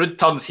Roode. Roode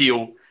turns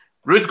heel.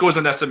 Roode goes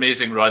on this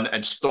amazing run,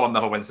 and Storm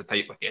never wins the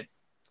title again.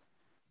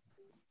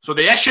 So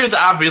the issue that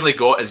I've really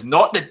got is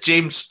not that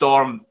James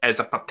Storm is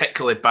a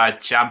particularly bad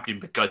champion,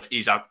 because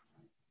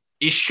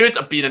he should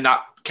have been in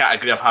that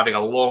category of having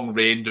a long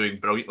reign doing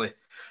brilliantly.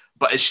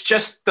 But it's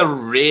just the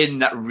reign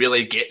that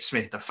really gets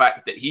me. The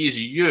fact that he's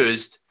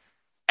used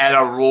in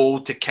a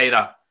role to kind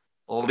of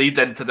lead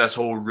into this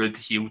whole Roode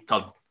heel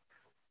turn.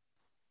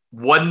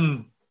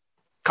 One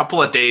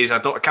couple of days, I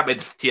can't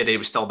remember if TNA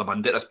was still on the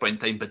Monday at this point in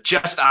time, but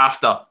just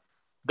after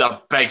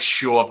the big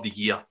show of the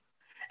year,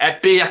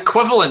 it'd be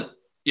equivalent,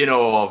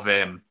 of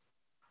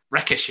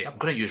Ricochet. I'm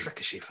going to use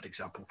Ricochet for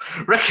example.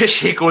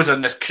 Ricochet goes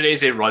on this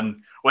crazy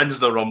run, wins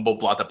the Rumble,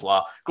 blah, blah,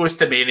 blah, goes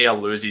to Mania,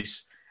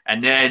 loses,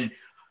 and then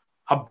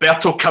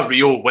Humberto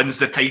Carrillo wins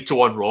the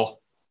title on Raw.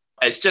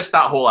 It's just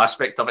that whole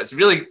aspect of it. It's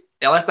really,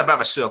 it left a bit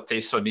of a sour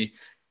taste for me.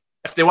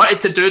 If they wanted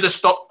to do the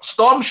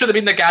Storm should have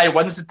been the guy who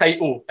wins the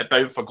title at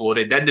Bound for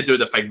Glory, then they do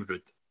the thing with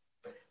Roode.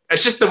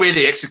 It's just the way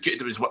they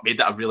executed it was what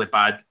made it a really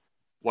bad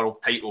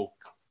world title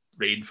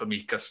reign for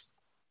me, Chris.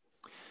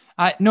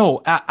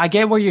 No, I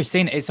get what you're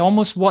saying. It's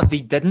almost what they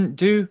didn't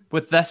do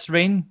with this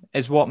reign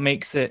is what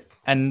makes it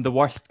in the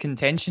worst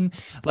contention.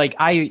 Like,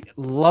 I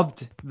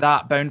loved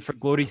that Bound for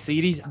Glory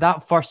series.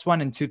 That first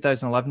one in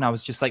 2011, I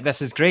was just like,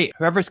 this is great.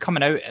 Whoever's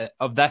coming out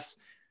of this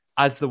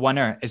as the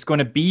winner is going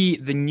to be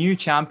the new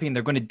champion.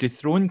 They're going to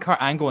dethrone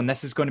Kurt Angle, and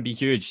this is going to be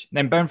huge. And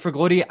then Bound for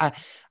Glory, I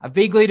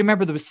vaguely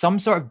remember there was some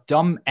sort of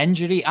dumb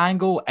injury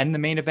angle in the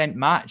main event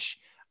match,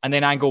 and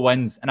then Angle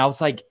wins. And I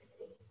was like,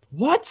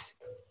 what?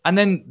 And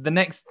then the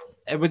next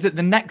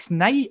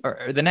night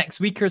or the next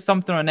week or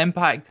something on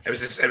Impact? It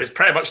was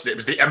pretty much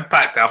the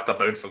Impact after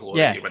Bound for Glory.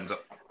 Yeah. He wins it.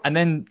 And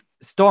then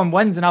Storm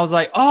wins, and I was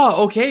like,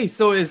 oh, okay,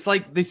 so it's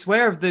like they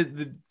swear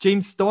the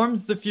James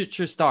Storm's the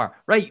future star.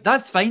 Right,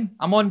 that's fine.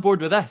 I'm on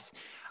board with this.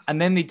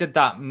 And then they did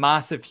that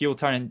massive heel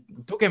turn,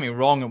 and don't get me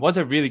wrong, it was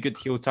a really good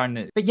heel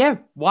turn. But yeah,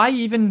 why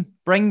even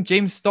bring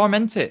James Storm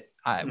into it?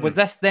 Was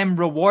this them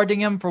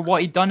rewarding him for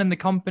what he'd done in the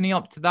company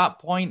up to that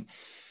point?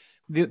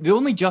 The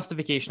only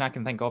justification I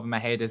can think of in my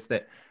head is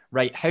that,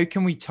 right, how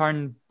can we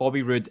turn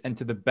Bobby Roode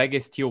into the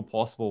biggest heel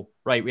possible?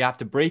 Right, we have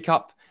to break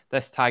up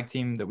this tag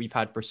team that we've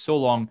had for so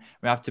long.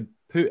 We have to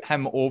put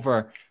him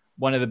over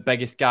one of the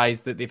biggest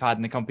guys that they've had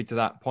in the company to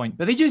that point.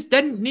 But they just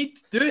didn't need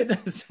to do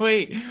it this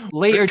way.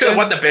 Later, they could have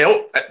won the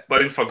belt at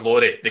Bound for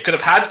Glory. They could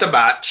have had the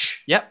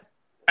match. Yep.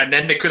 And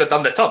then they could have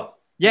done the turn.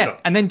 Yeah,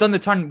 and then done the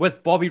turn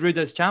with Bobby Roode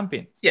as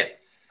champion. Yeah.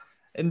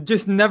 And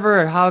just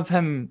never have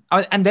him.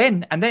 And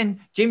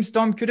then James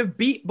Storm could have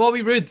beat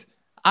Bobby Roode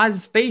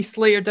as face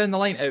later down the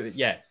line.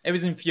 It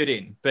was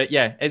infuriating. But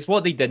yeah, it's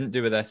what they didn't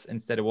do with this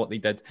instead of what they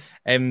did.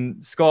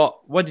 Scott,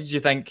 what did you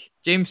think?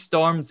 James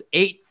Storm's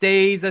 8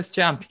 days as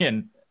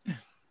champion.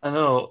 I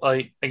know,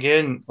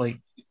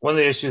 one of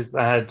the issues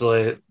I had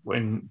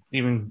when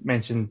Stephen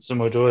mentioned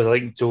Samoa Joe, I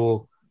think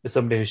Joe is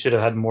somebody who should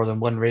have had more than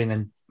one reign,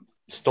 and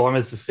Storm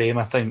is the same,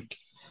 I think.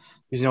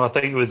 Because, I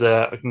think it was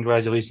a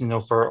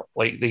congratulations, for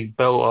they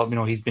built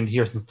up, he's been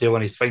here since day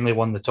one, he's finally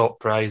won the top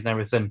prize and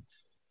everything.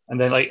 And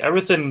then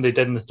everything they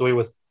did in the story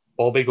with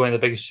Bobby going to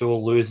the biggest show,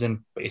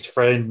 losing, but his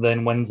friend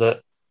then wins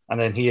it, and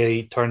then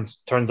he turns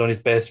on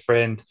his best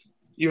friend,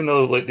 even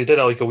though they did it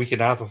a week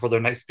and a half before their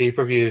next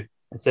pay-per-view,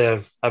 instead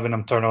of having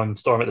him turn on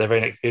Storm at the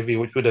very next pay-per-view,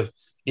 which would have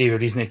gave a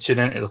reason to tune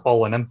into the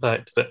following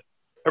Impact. But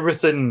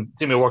everything seemed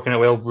to be working out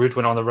well. Roode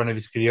went on the run of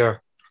his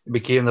career. It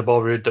became the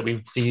Bobby Roode that we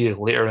would see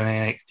later in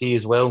NXT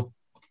as well.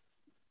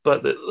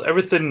 But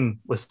everything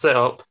was set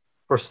up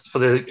for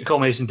the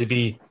culmination to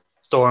be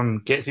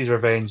Storm gets his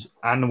revenge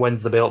and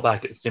wins the belt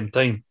back at the same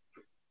time.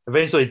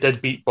 Eventually, he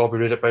did beat Bobby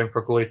Roode at Bound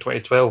for Glory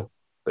 2012,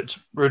 but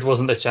Roode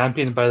wasn't the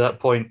champion by that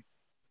point.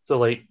 So,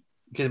 like,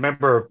 because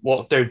remember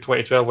Lockdown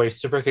 2012 where he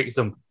super kicks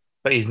him,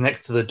 but he's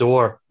next to the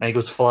door and he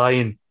goes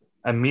flying.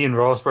 And me and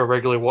Ross were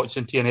regularly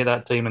watching TNA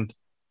that time, and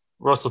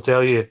Ross will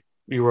tell you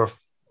we were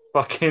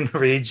fucking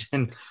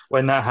raging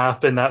when that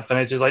happened. That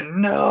finish is like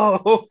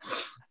no.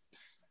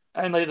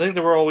 And I think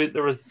there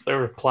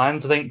were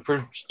plans, I think,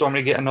 for Storm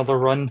to get another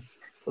run,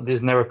 but they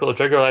just never pulled the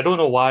trigger. I don't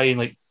know why in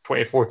like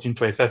 2014,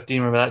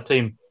 2015, remember that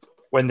time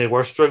when they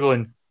were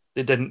struggling,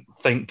 they didn't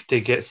think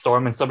to get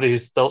Storm and somebody who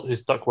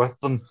stuck with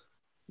them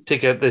to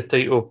get the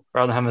title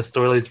rather than having the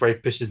storylines where he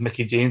pushes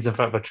Mickey James in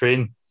front of a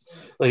train.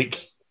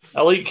 Like,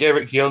 I like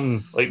Eric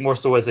Young like more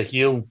so as a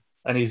heel,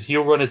 and his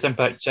heel run as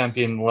Impact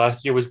champion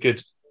last year was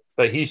good,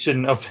 but he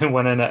shouldn't have been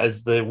winning it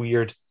as the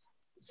weird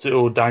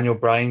pseudo Daniel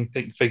Bryan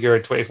figure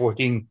in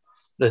 2014.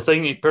 The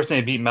thing he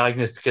personally beat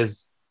Magnus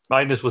because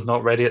Magnus was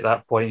not ready at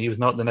that point. He was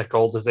not the Nick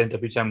Aldis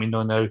NW champion we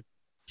know now.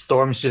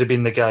 Storm should have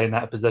been the guy in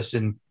that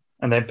position,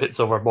 and then puts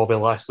over Bobby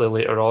Lashley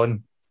later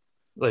on.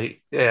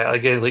 Like, yeah,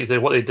 again, like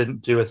what they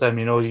didn't do with him,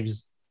 you know,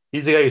 he's the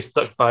guy who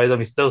stuck by them.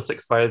 He still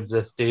sticks by them to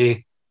this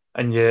day,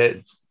 and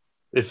yet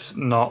they've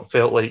not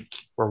felt like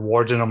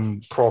rewarding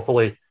him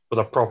properly with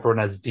a proper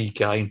and as D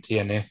guy in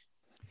TNA.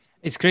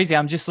 It's crazy.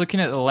 I'm just looking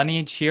at the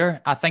lineage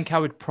here. I think I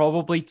would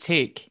probably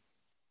take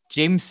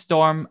James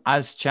Storm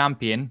as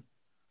champion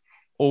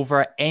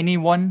over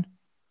anyone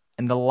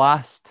in the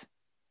last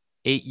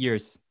 8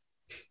 years.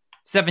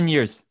 7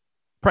 years.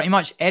 Pretty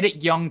much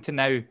Eric Young to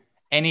now,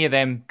 any of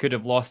them could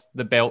have lost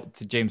the belt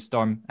to James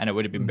Storm and it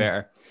would have been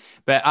better.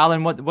 But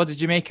Alan, what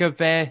did you make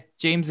of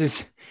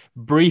James's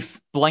brief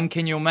blink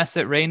and you'll miss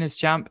it reign as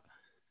champ?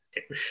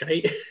 It was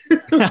shite.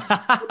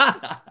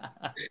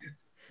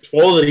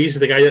 For all the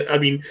reasons, the guy, I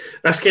mean,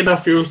 this kind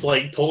of feels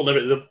like talking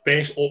about the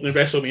best opening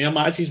WrestleMania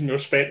matches and we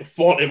spent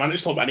 40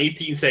 minutes talking about an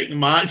 18-second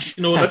match.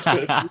 You know,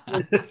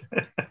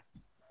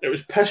 it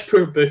was piss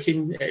poor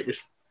booking. It was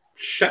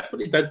shit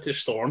what he did to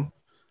Storm.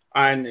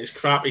 And it's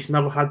crap. He's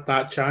never had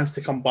that chance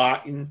to come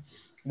back and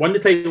win the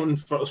title. And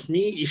for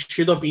me, he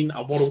should have been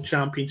a world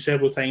champion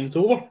several times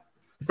over.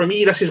 For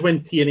me, this is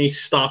when TNA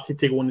started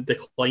to go in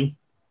decline.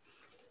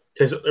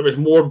 Because it was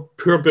more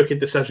poor booking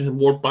decisions and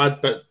more bad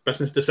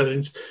business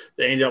decisions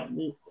that ended up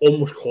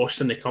almost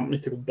costing the company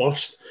to go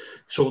bust.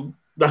 So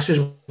this is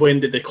when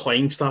the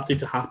decline started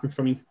to happen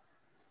for me.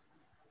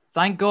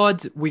 Thank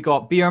God we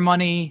got beer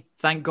money.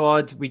 Thank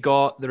God we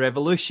got the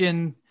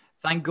Revolution.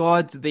 Thank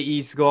God that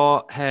he's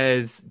got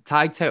his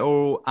tag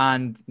title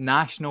and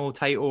national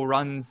title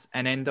runs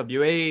in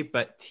NWA.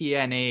 But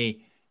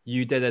TNA,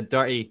 you did a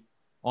dirty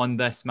on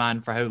this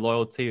man for how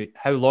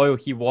loyal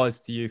he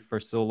was to you for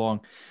so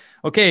long.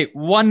 Okay,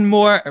 one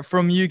more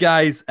from you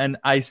guys, and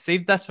I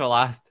saved this for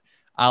last,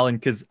 Alan,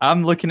 because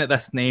I'm looking at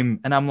this name,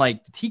 and I'm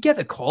like, did he get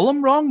the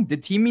column wrong?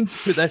 Did he mean to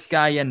put this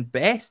guy in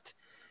best?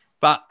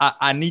 But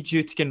I need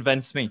you to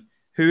convince me.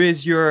 Who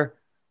is your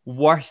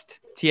worst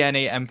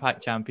TNA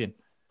Impact champion?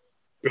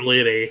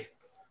 Bully Ray.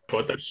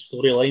 God, that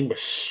storyline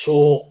was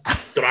so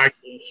dragged,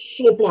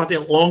 so bloody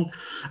long.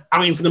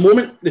 I mean, from the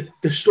moment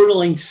the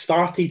storyline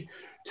started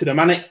to the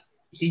minute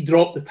he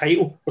dropped the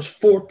title was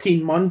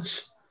 14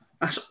 months.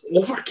 That's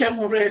overkill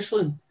on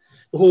wrestling.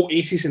 The whole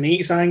 80s and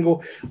 80s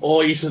angle.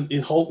 Oh, he's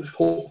in Hulk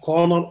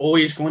corner. Oh,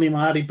 he's going to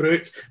marry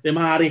Brooke. They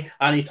marry,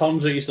 and he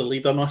turns out he's the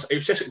leader. It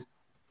was just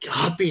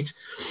garbage.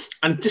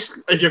 And just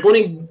if you're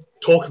going to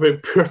talk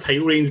about poor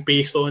title reigns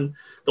based on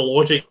the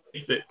logic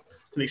that,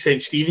 to the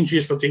extent Stevens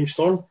used for James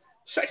Storm,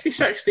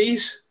 66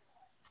 days.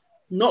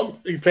 Not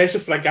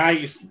impressive for a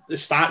guy the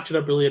stature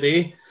of Bully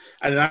Ray.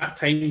 And at that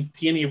time,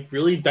 TNA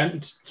really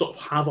didn't sort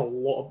of have a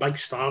lot of big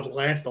stars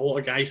left. A lot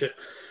of guys that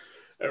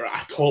are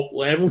at a top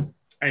level,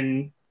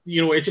 and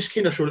you know, it just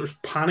kind of showed it was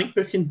panic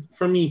booking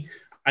for me.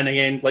 And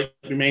again, like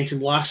we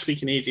mentioned last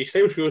week in AJ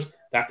Styles shows,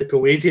 they had to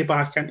pull AJ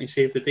back in to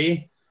save the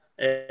day.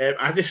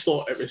 I just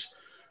thought it was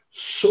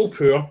so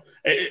poor.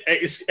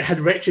 It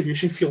had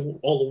Retribution feel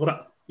all over it.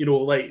 You know,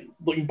 like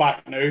looking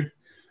back now,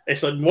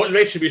 it's like what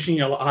Retribution,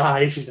 you're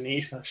like, Aces and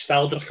Aces, and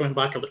still just coming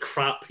back of the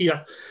crap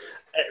here.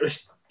 It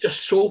was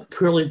just so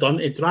poorly done.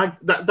 It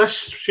dragged.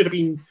 This should have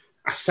been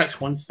a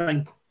 6-month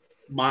thing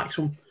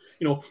maximum.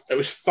 You know, it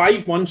was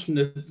 5 months from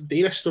the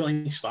day the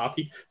storyline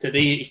started.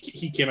 Today,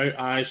 he came out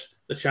as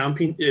the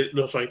champion. He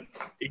was the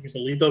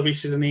leader of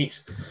Aces and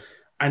Eights.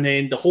 And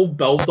then the whole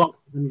build-up,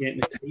 him getting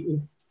the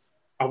title,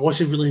 I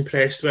wasn't really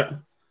impressed with it.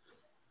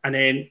 And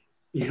then,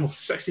 you know,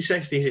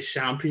 66 days as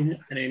champion,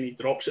 and then he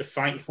drops it,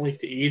 thankfully,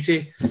 to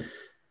AJ.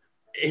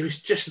 It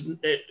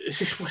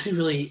just wasn't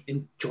really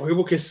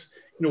enjoyable because,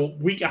 you know,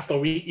 week after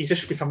week, he's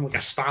just become like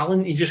a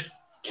Stalin. He's just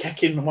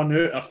kicking one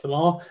out after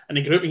another. And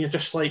the group, and you're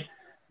just like,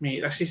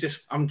 mate,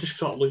 I'm just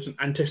sort of losing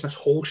interest in this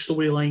whole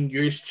storyline.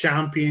 You're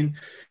champion.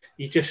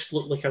 You just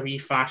look like a wee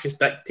fascist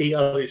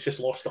dictator. He's just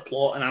lost the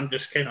plot, and I'm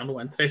just kind of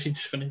no interest. He's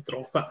just going to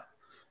drop it.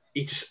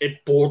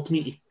 It bored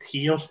me to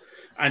tears.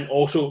 And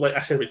also, like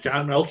I said with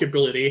Jan, when I look at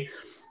Bully Ray,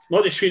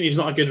 not disputing he's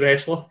not a good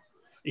wrestler,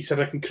 He's had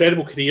an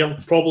incredible career,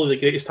 probably the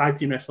greatest tag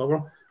team wrestler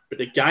ever. But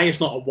the guy is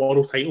not a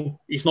world title.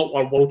 He's not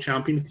a world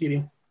champion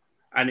material.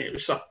 And it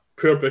was a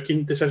poor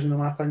booking decision in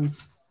my opinion.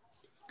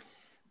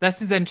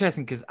 This is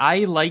interesting because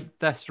I liked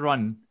this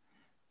run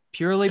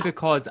purely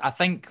because I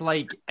think,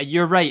 like,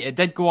 you're right, it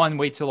did go on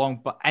way too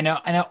long, but and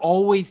it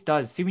always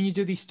does. See, when you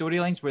do these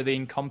storylines where they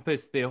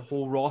encompass the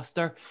whole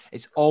roster,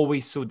 it's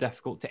always so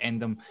difficult to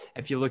end them.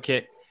 If you look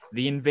at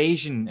the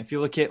Invasion, if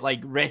you look at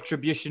like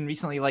Retribution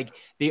recently, like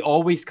they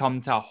always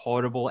come to a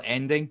horrible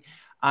ending.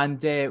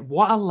 And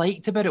what I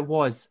liked about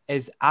it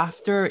is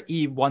after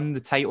he won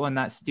the title in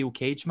that steel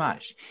cage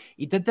match,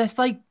 he did this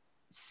like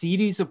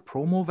series of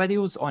promo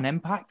videos on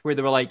Impact where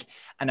they were like,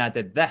 and I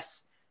did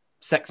this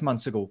 6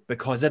 months ago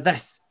because of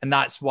this, and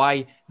that's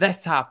why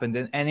this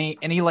happened, and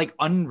he like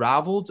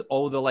unraveled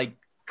all the like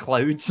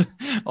clouds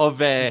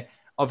of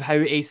how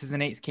Aces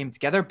and Eights came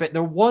together. But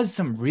there was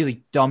some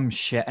really dumb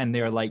shit in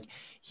there. Like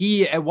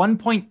he at one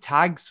point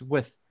tags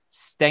with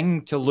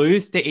Sting to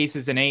lose to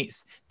Aces and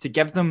Eights to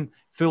give them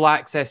full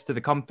access to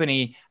the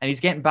company, and he's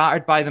getting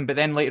battered by them. But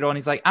then later on,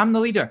 he's like, "I'm the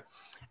leader."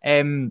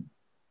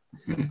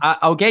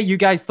 I'll get you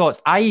guys'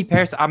 thoughts. I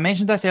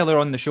mentioned this earlier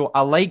on the show.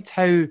 I liked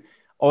how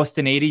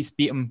Austin Aries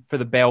beat him for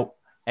the belt,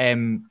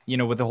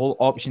 with the whole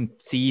option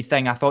C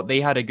thing. I thought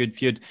they had a good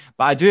feud,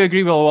 but I do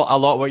agree with a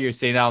lot of what you're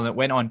saying, Alan. It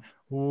went on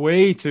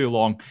way too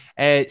long.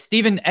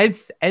 Stephen,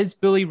 is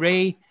Bully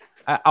Ray,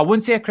 I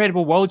wouldn't say a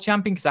credible world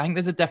champion because I think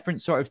there's a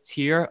different sort of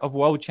tier of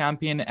world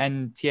champion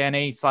in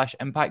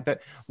TNA/Impact,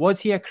 but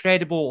was he a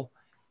credible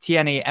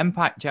TNA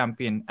Impact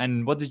champion?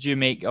 And what did you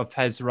make of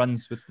his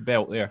runs with the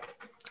belt there?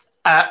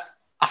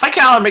 I think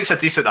Alan makes a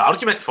decent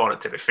argument for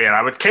it, to be fair.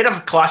 I would kind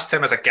of classed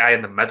him as a guy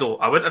in the middle.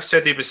 I wouldn't have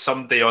said he was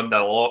somebody on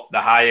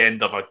the high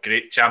end of a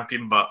great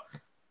champion, but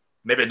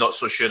maybe not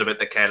so sure about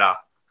the kind of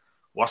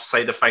worst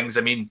side of things.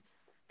 I mean,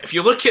 if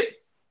you look at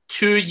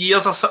 2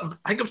 years or something,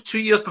 I think it was 2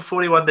 years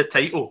before he won the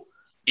title,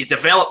 he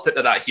developed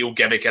into that heel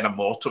gimmick and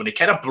Immortal, and he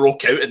kind of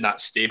broke out in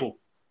that stable.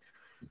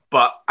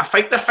 But I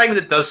think the thing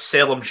that does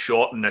sell him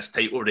short in this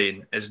title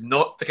reign is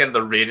not the kind of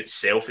the reign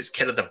itself, it's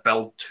kind of the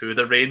build to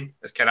the reign,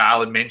 as kind of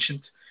Alan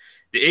mentioned.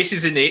 The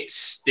Aces and Eights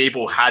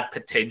stable had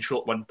potential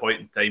at one point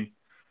in time,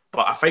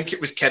 but I think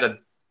it was kind of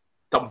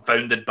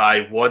dumbfounded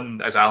by,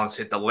 one, as Alan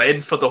said, the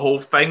length of the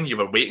whole thing. You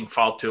were waiting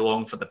far too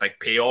long for the big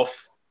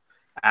payoff.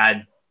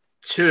 And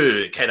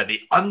two, kind of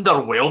the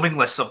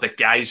underwhelmingness of the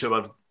guys who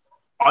were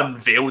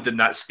unveiled in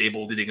that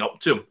stable leading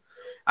up to him.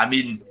 I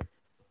mean,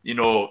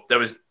 there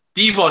was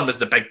Devon was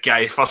the big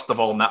guy, first of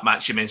all, in that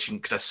match you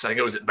mentioned, Chris. I think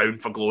it was at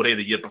Bound for Glory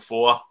the year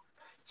before.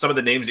 Some of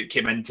the names that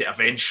came into it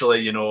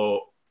eventually,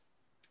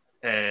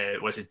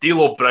 was it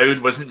D'Lo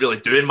Brown wasn't really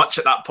doing much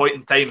at that point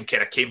in time,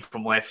 kind of came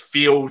from left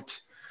field.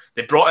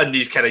 They brought in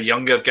these kind of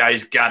younger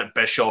guys, Garrett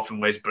Bischoff and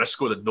Wes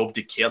Briscoe, that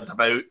nobody cared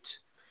about.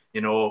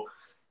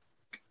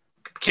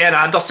 Ken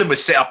Anderson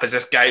was set up as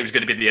this guy who was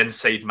going to be the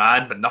inside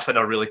man, but nothing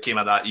really came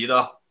of that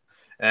either.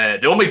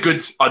 The only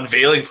good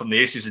unveiling from the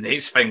Aces and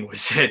Eights thing was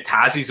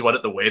Tazzy's one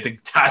at the wedding.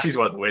 Tazzy's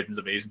one at the wedding's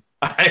amazing.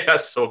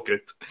 That's so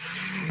good.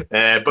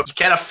 But you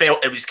kind of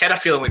felt, it was kind of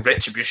feeling like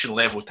Retribution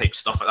level type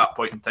stuff at that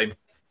point in time.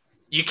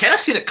 You kind of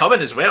seen it coming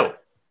as well,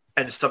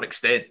 in some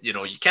extent. You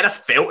kind of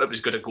felt it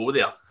was going to go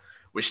there,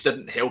 which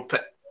didn't help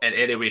it in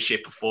any way,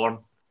 shape, or form.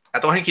 I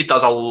don't think he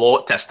does a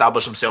lot to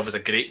establish himself as a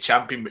great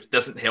champion, which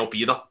doesn't help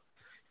either.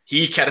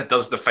 He kind of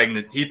does the thing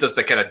that he does,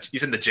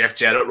 he's in the Jeff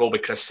Jarrett role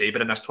with Chris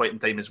Sabin in this point in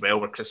time as well,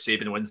 where Chris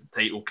Sabin wins the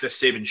title. Chris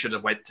Sabin should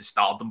have went to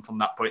Stardom from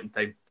that point in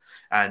time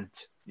and,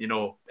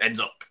 ends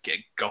up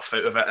getting guff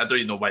out of it. I don't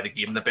even know why they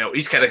gave him the belt.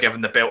 He's kind of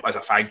given the belt as a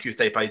thank you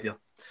type idea.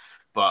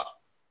 But,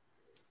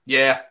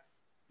 yeah.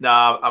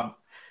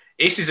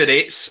 Aces and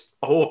Eights,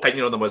 my whole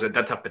opinion on them was it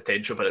did have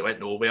potential, but it went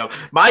nowhere.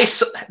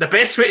 The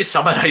best way to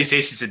summarise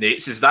Aces and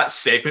Eights is that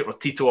segment where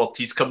Tito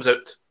Ortiz comes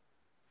out.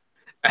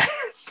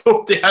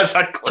 Nobody has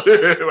a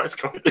clue what's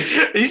going on.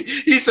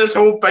 He's this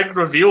whole big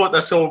reveal at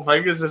this whole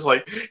thing. Is just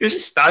like, he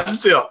just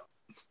stands there.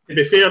 To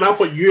be fair, that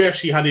what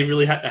UFC hadn't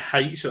really hit the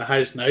heights it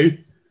has now.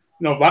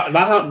 No, that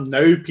happened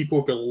now, people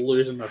would be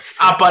losing their shit.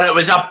 But it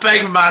was a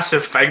big,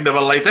 massive thing. They were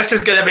like, this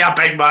is going to be a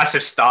big,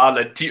 massive star.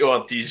 And Tito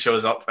Ortiz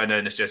shows up, and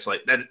then it's just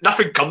like, then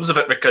nothing comes of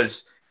it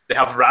because they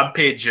have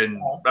Rampage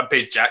and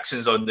Rampage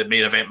Jackson's on the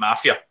main event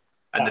Mafia.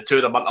 And the two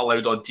of them aren't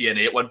allowed on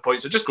TNA at one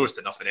point, so it just goes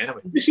to nothing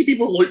anyway. You see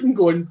people looking,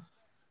 going,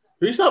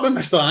 who's that with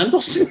Mr.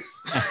 Anderson?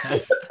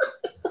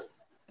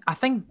 I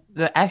think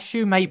the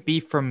issue might be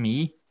for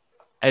me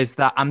is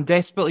that I'm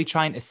desperately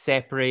trying to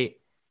separate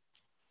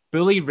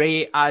Bully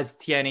Ray as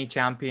TNA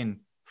champion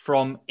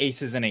from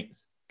Aces and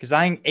Eights. Because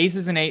I think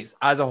Aces and Eights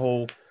as a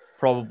whole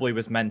probably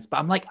was minced.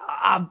 But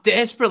I'm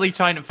desperately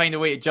trying to find a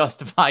way to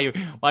justify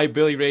why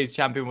Bully Ray's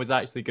champion was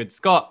actually good.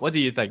 Scott, what do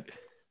you think?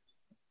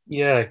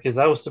 Yeah, because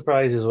I was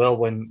surprised as well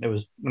when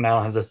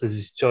Alan had this as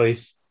his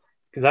choice.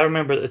 Because I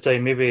remember at the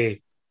time,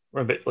 maybe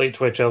we're a bit late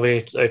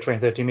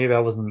 2013, maybe I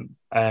wasn't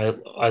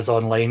as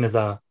online as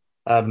I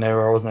am now,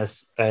 or I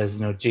wasn't as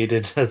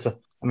jaded as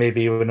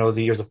maybe the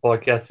years of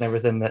podcasts and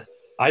everything, that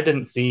I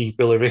didn't see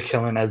Bully Ray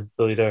coming as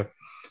the leader,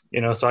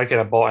 so I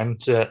kind of bought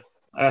into it.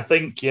 And I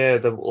think, yeah,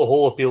 the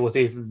whole appeal with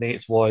Aces and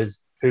Eights was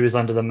who was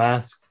under the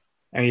masks.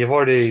 And you've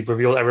already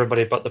revealed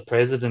everybody but the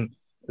president.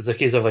 It's a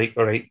case of like,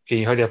 all right, can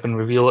you hurry up and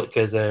reveal it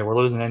because we're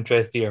losing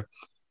interest here.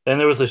 Then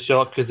there was a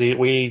shock because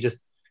we just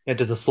did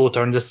the slow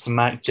turn, just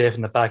smacked Jeff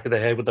in the back of the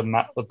head with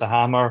the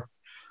hammer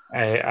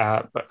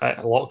at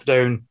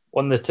Lockdown,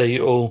 won the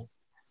title.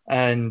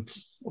 And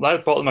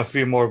that brought them a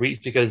few more weeks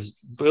because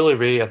Bully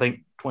Ray, I think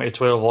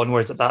 2012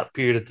 onwards, at that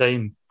period of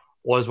time,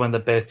 was when the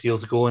best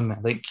heels going. I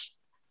think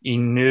he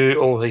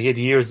knew, he had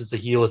years as a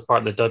heel as part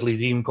of the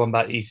Dudleys, even going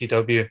back to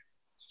ECW.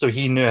 So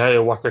he knew how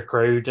to work a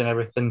crowd and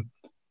everything.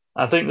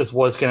 I think this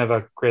was kind of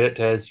a credit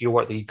to his heel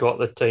work that he got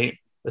the time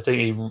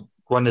he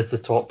run as the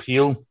top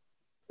heel.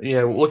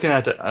 Yeah, looking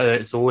at it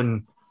its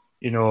own,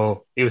 he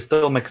was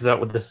still mixing up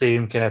with the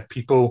same kind of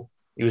people.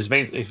 He got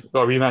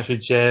a rematch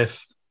with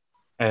Jeff,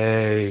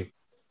 a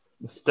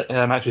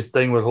match with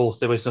Sting with whole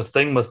stipulation. So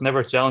Sting must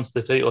never challenge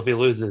the title if he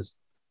loses.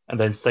 And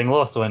then Sting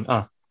lost. So I went,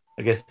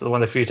 I guess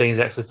one of the few times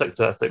he actually stuck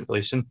to that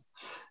stipulation.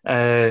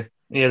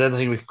 The other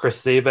thing with Chris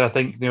Sabin, I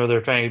think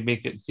they're trying to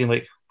make it seem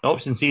like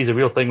Option C is a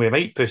real thing. We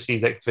might push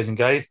these X Division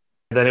guys.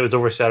 And then it was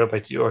overshadowed by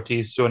Tito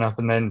Ortiz showing up,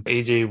 and then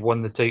AJ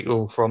won the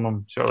title from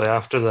him shortly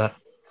after that.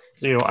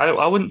 So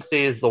I wouldn't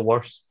say it's the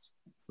worst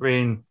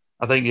reign.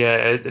 I think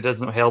it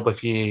doesn't help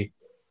if you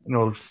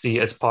see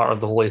it as part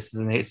of the whole Aces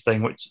and Eights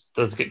thing, which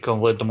does get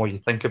convoluted the more you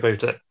think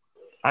about it.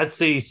 I'd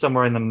say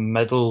somewhere in the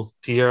middle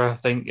tier. I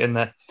think in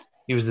that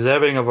he was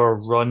deserving of a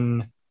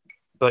run,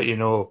 but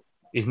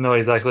he's not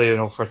exactly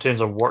for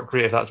terms of work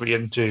rate, if that's what you're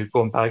into,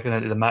 going back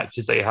into the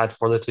matches that he had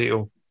for the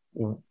title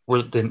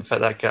didn't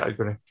fit that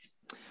category.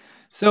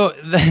 So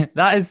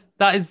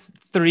that is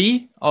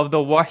 3 of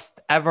the worst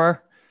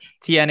ever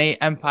TNA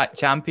Impact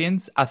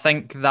champions. I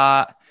think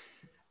that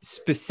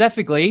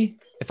specifically,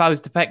 if I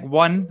was to pick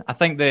one, I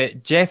think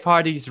that Jeff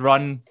Hardy's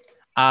run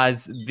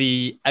as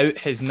the out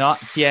his nut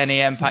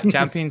TNA Impact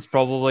champions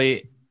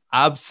probably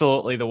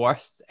absolutely the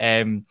worst.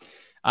 I'm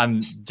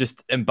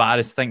just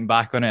embarrassed thinking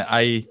back on it.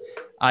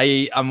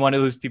 I am one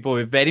of those people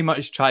who very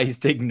much tries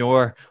to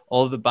ignore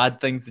all the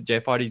bad things that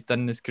Jeff Hardy's done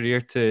in his career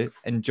to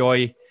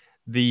enjoy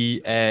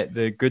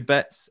the good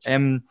bits.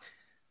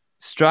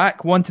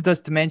 Strack wanted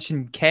us to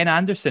mention Ken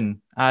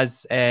Anderson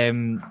as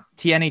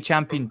TNA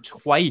champion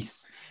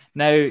twice.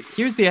 Now,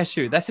 here's the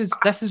issue. This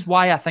is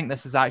why I think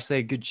this is actually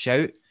a good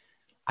shout.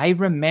 I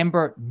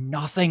remember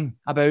nothing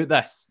about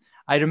this.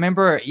 I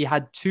remember he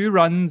had 2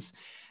 runs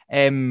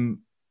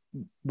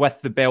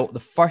with the belt. The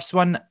first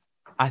one,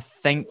 I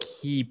think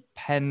he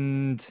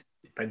pinned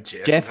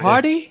Jeff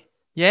Hardy.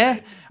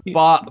 Yeah,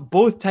 but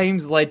both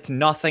times led to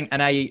nothing.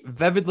 And I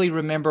vividly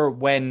remember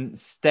when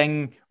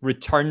Sting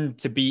returned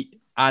to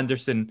beat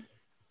Anderson,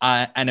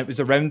 and it was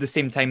around the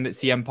same time that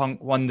CM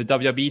Punk won the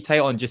WWE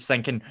title, and just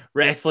thinking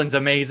wrestling's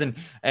amazing.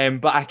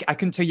 But I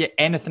couldn't tell you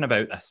anything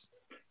about this.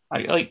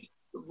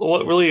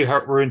 What really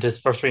ruined his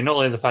first reign, not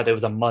only the fact it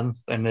was a month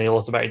and they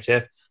lost about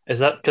Jeff, is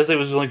that because it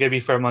was only going to be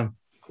for a month,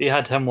 they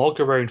had him walk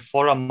around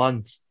for a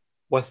month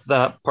with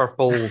that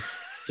purple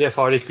Jeff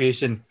Hardy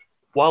creation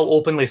while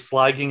openly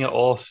slagging it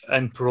off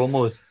in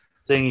promos,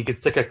 saying he could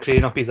stick a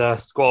crane up his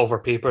ass, squat over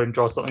paper and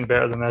draw something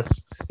better than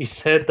this. He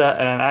said that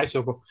in an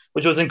actual,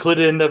 which was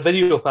included in the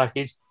video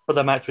package for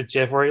the match with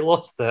Jeff where he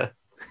lost it.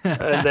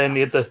 And then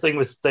he had the thing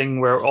with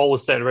Sting where all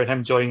was set around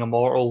him joining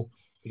Immortal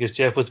because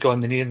Jeff was gone,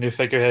 they needed a new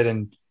figurehead,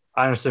 and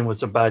Anderson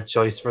was a bad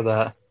choice for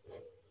that.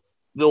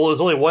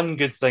 There's only one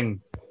good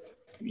thing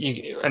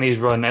in his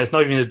run, and it's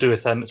not even to do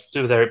with him, it's to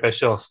do with Eric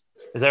Bischoff.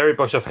 Is Eric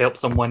Bischoff helped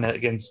someone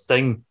against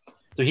Sting,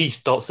 so he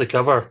stops the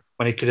cover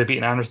when he could have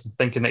beaten Anderson,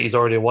 thinking that he's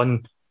already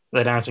won.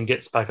 Then Anderson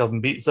gets back up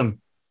and beats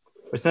him.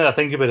 But now that I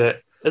think about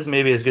it, this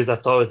may be as good as I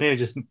thought it was. Maybe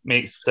just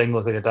makes Sting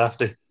look like a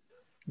dafty.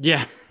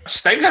 Yeah.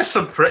 Sting has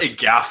some pretty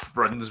gaff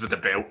runs with the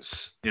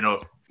belts.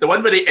 The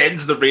one where he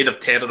ends the reign of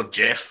terror of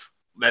Jeff,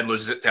 then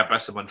loses it to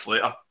Abyss a month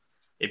later.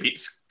 He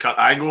beats Kurt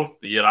Angle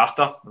the year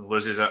after and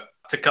loses it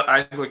to Kurt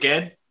Angle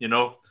again.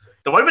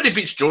 The one where he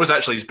beats Joe is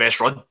actually his best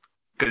run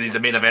because he's the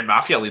main event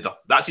Mafia leader.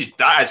 That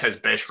is his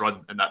best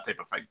run in that type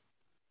of thing.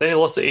 Then he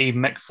lost to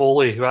Mick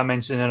Foley, who I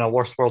mentioned in a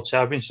Worst World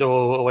Champion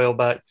show a while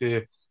back,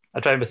 who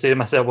I tried to say to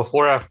myself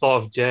before I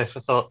thought of Jeff,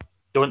 I thought,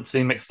 don't see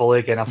Mick Foley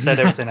again. I've said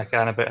everything I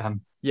can about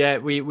him. Yeah,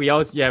 we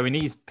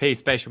need to pay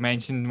special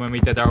mention when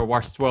we did our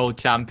Worst World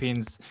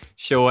Champions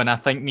show, and I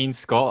think me and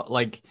Scott,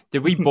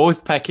 did we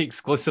both pick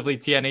exclusively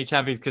TNA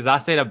champions? Because I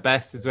said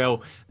Abyss as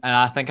well, and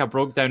I think I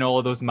broke down all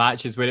of those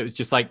matches where it was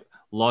just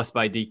lost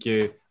by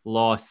DQ,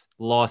 lost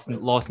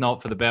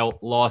not for the belt,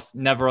 lost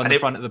never on the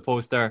front of the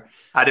poster.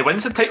 And he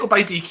wins the title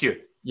by DQ.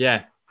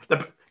 Yeah.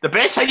 The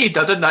best thing he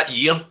did in that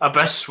year,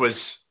 Abyss,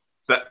 was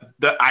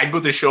the angle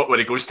of the shot where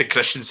he goes to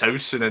Christian's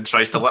house and then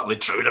tries to literally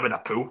drown him in a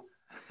pool.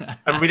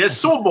 I mean, it's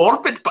so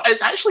morbid, but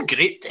it's actually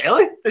great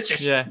telly. It's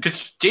just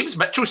because James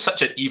Mitchell's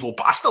such an evil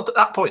bastard at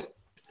that point.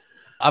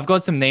 I've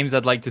got some names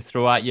I'd like to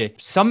throw at you.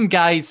 Some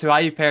guys who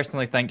I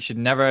personally think should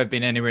never have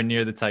been anywhere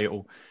near the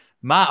title.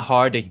 Matt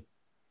Hardy.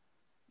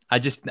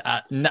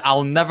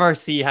 I'll never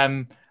see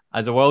him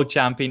as a world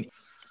champion.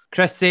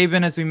 Chris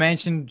Sabin, as we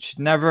mentioned, should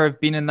never have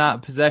been in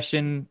that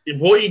position.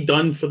 What he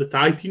done for the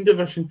tag team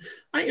division,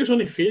 I think it was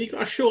only fair he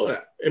got a shot at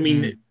it. I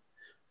mean,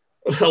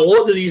 a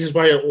lot of the reasons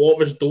why a lot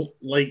of us don't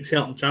like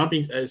certain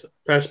champions is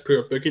piss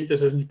poor booking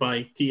decisions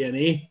by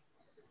TNA.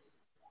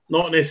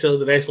 Not necessarily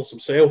the wrestlers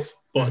themselves,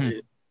 but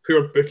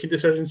poor booking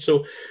decisions.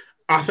 So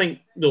I think,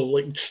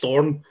 like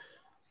Storm,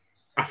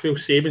 I feel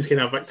Sabin's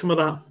kind of a victim of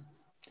that.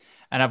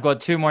 And I've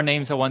got two more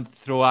names I want to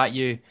throw at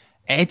you.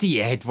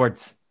 Eddie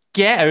Edwards.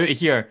 Get out of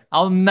here.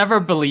 I'll never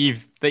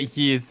believe that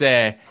he is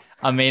a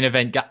main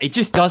event guy. He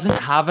just doesn't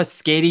have a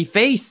scary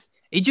face.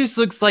 He just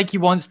looks like he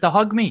wants to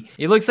hug me.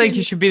 He looks like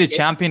he should be the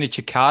champion of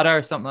Chikara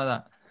or something like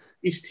that.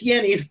 He's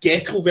TNA's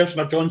ghetto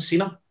version of John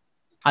Cena.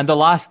 And the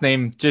last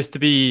name, just to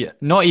be,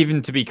 not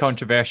even to be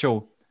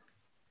controversial,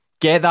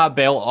 get that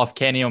belt off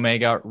Kenny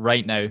Omega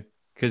right now.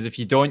 Because if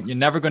you don't, you're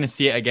never going to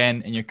see it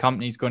again and your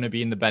company's going to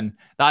be in the bin.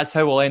 That's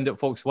how we'll end it,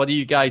 folks. What do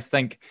you guys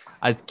think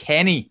as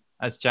Kenny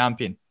as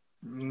champion?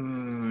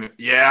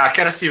 Yeah, I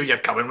kind of see where you're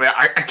coming with.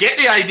 I get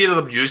the idea of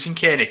them using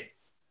Kenny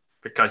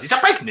because he's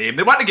a big name.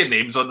 They want to get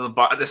names on them,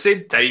 but at the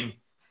same time,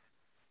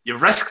 you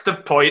risk the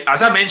point.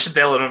 As I mentioned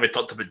earlier when we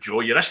talked about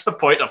Joe, you risk the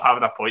point of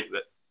having a point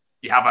that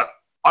you have an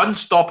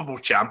unstoppable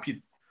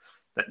champion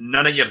that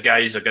none of your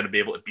guys are going to be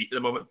able to beat at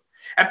the moment.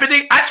 But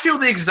I'd feel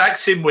the exact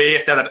same way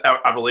if they had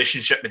a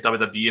relationship with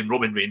WWE and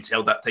Roman Reigns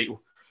held that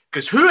title.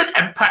 Because who in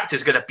Impact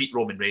is going to beat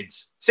Roman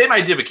Reigns? Same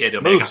idea with Kenny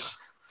Omega.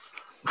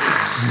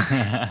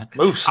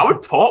 Moose. I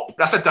would pop.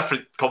 That's a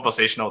different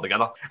conversation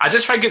altogether. I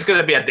just think it's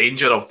going to be a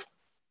danger of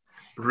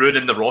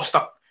ruining the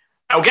roster.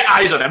 I'll get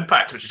eyes on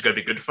Impact, which is going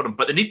to be good for them,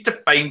 but they need to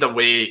find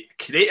a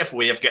creative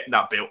way of getting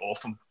that belt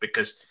off him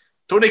because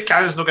Tony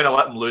Khan's not going to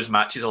let them lose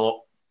matches a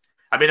lot.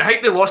 I mean, I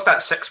think they lost that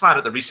 6-man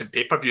at the recent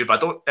pay-per-view,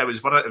 but it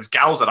was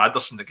Gallows or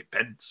Anderson that get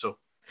pinned, so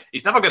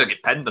he's never going to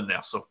get pinned in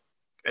there. So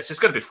it's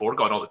just going to be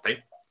foregone all the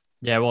time.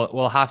 Yeah,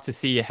 we'll have to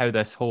see how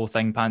this whole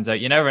thing pans out.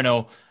 You never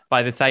know.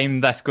 By the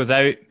time this goes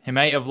out, he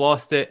might have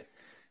lost it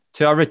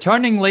to a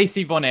returning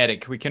Lacey Von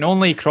Erich. We can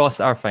only cross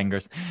our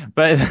fingers.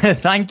 But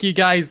thank you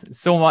guys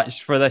so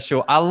much for this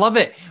show. I love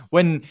it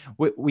when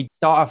we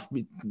start off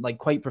like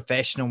quite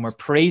professional and we're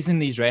praising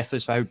these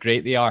wrestlers for how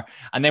great they are.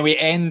 And then we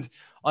end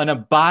on a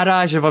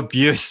barrage of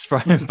abuse for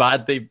how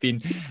bad they've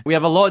been. We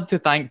have a lot to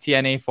thank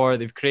TNA for.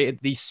 They've created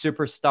these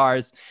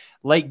superstars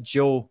like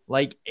Joe,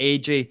 like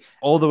AJ,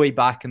 all the way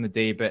back in the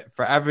day. But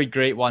for every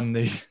great one,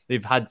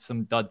 they've had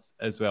some duds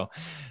as well.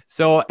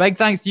 So big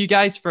thanks to you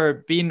guys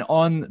for being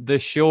on the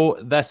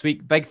show this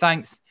week. Big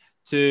thanks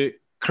to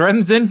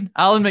Crimson,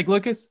 Alan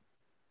McLucas.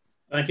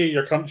 Thank you.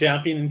 Your current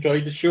champion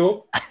enjoyed the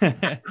show.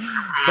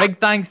 Big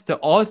thanks to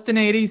Austin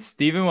Aries,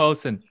 Stephen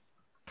Wilson.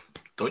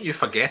 Don't you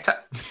forget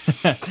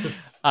it.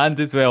 And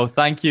as well,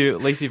 thank you,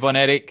 Lacey Von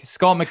Erich.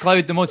 Scott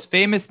McLeod, the most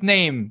famous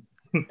name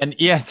in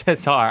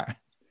ESSR.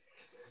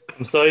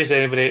 I'm sorry to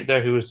anybody out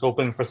there who was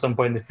hoping for some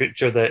point in the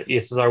future that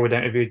ESSR would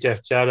interview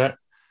Jeff Jarrett,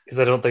 because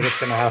I don't think it's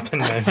going to happen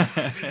now.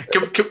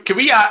 Can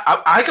we?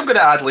 I think I'm going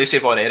to add Lacey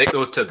Von Erich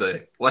though to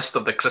the list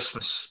of the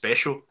Christmas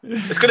special.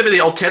 It's going to be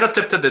the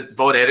alternative to the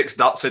Von Erich's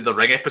Darts in the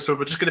Ring episode.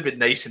 We're just going to be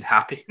nice and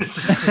happy.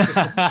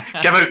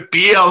 Give out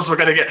beers.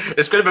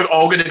 It's going to be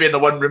all going to be in the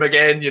one room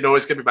again. You know,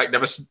 it's going to be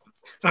magnificent.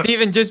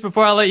 Stephen, just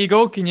before I let you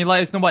go, can you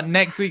let us know what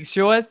next week's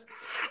show is?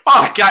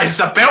 Oh,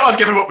 guys, I bet on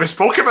given what we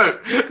spoke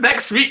about.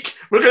 Next week,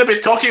 we're going to be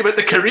talking about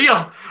the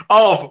career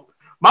of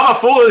Mama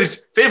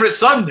Foley's favourite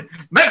son,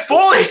 Mick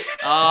Foley.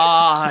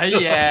 Ah,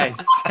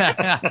 yes.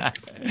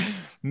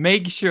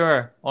 Make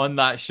sure on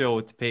that show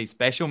to pay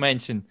special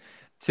mention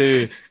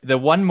to the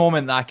one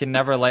moment that I can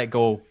never let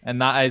go, and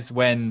that is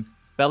when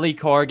Billy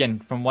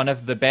Corgan from one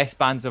of the best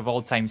bands of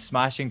all time,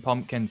 Smashing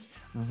Pumpkins,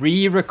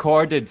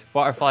 re-recorded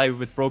Butterfly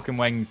with Broken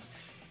Wings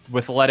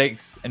with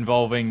lyrics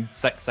involving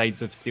 6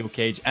 sides of steel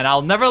cage, and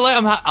I'll never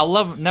let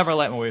him. Never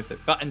let him away with it.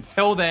 But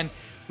until then,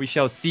 we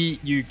shall see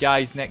you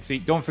guys next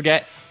week. Don't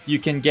forget, you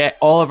can get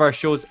all of our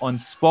shows on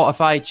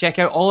Spotify. Check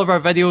out all of our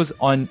videos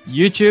on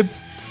YouTube,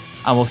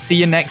 and we'll see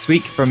you next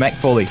week for Mick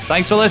Foley.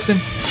 Thanks for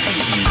listening.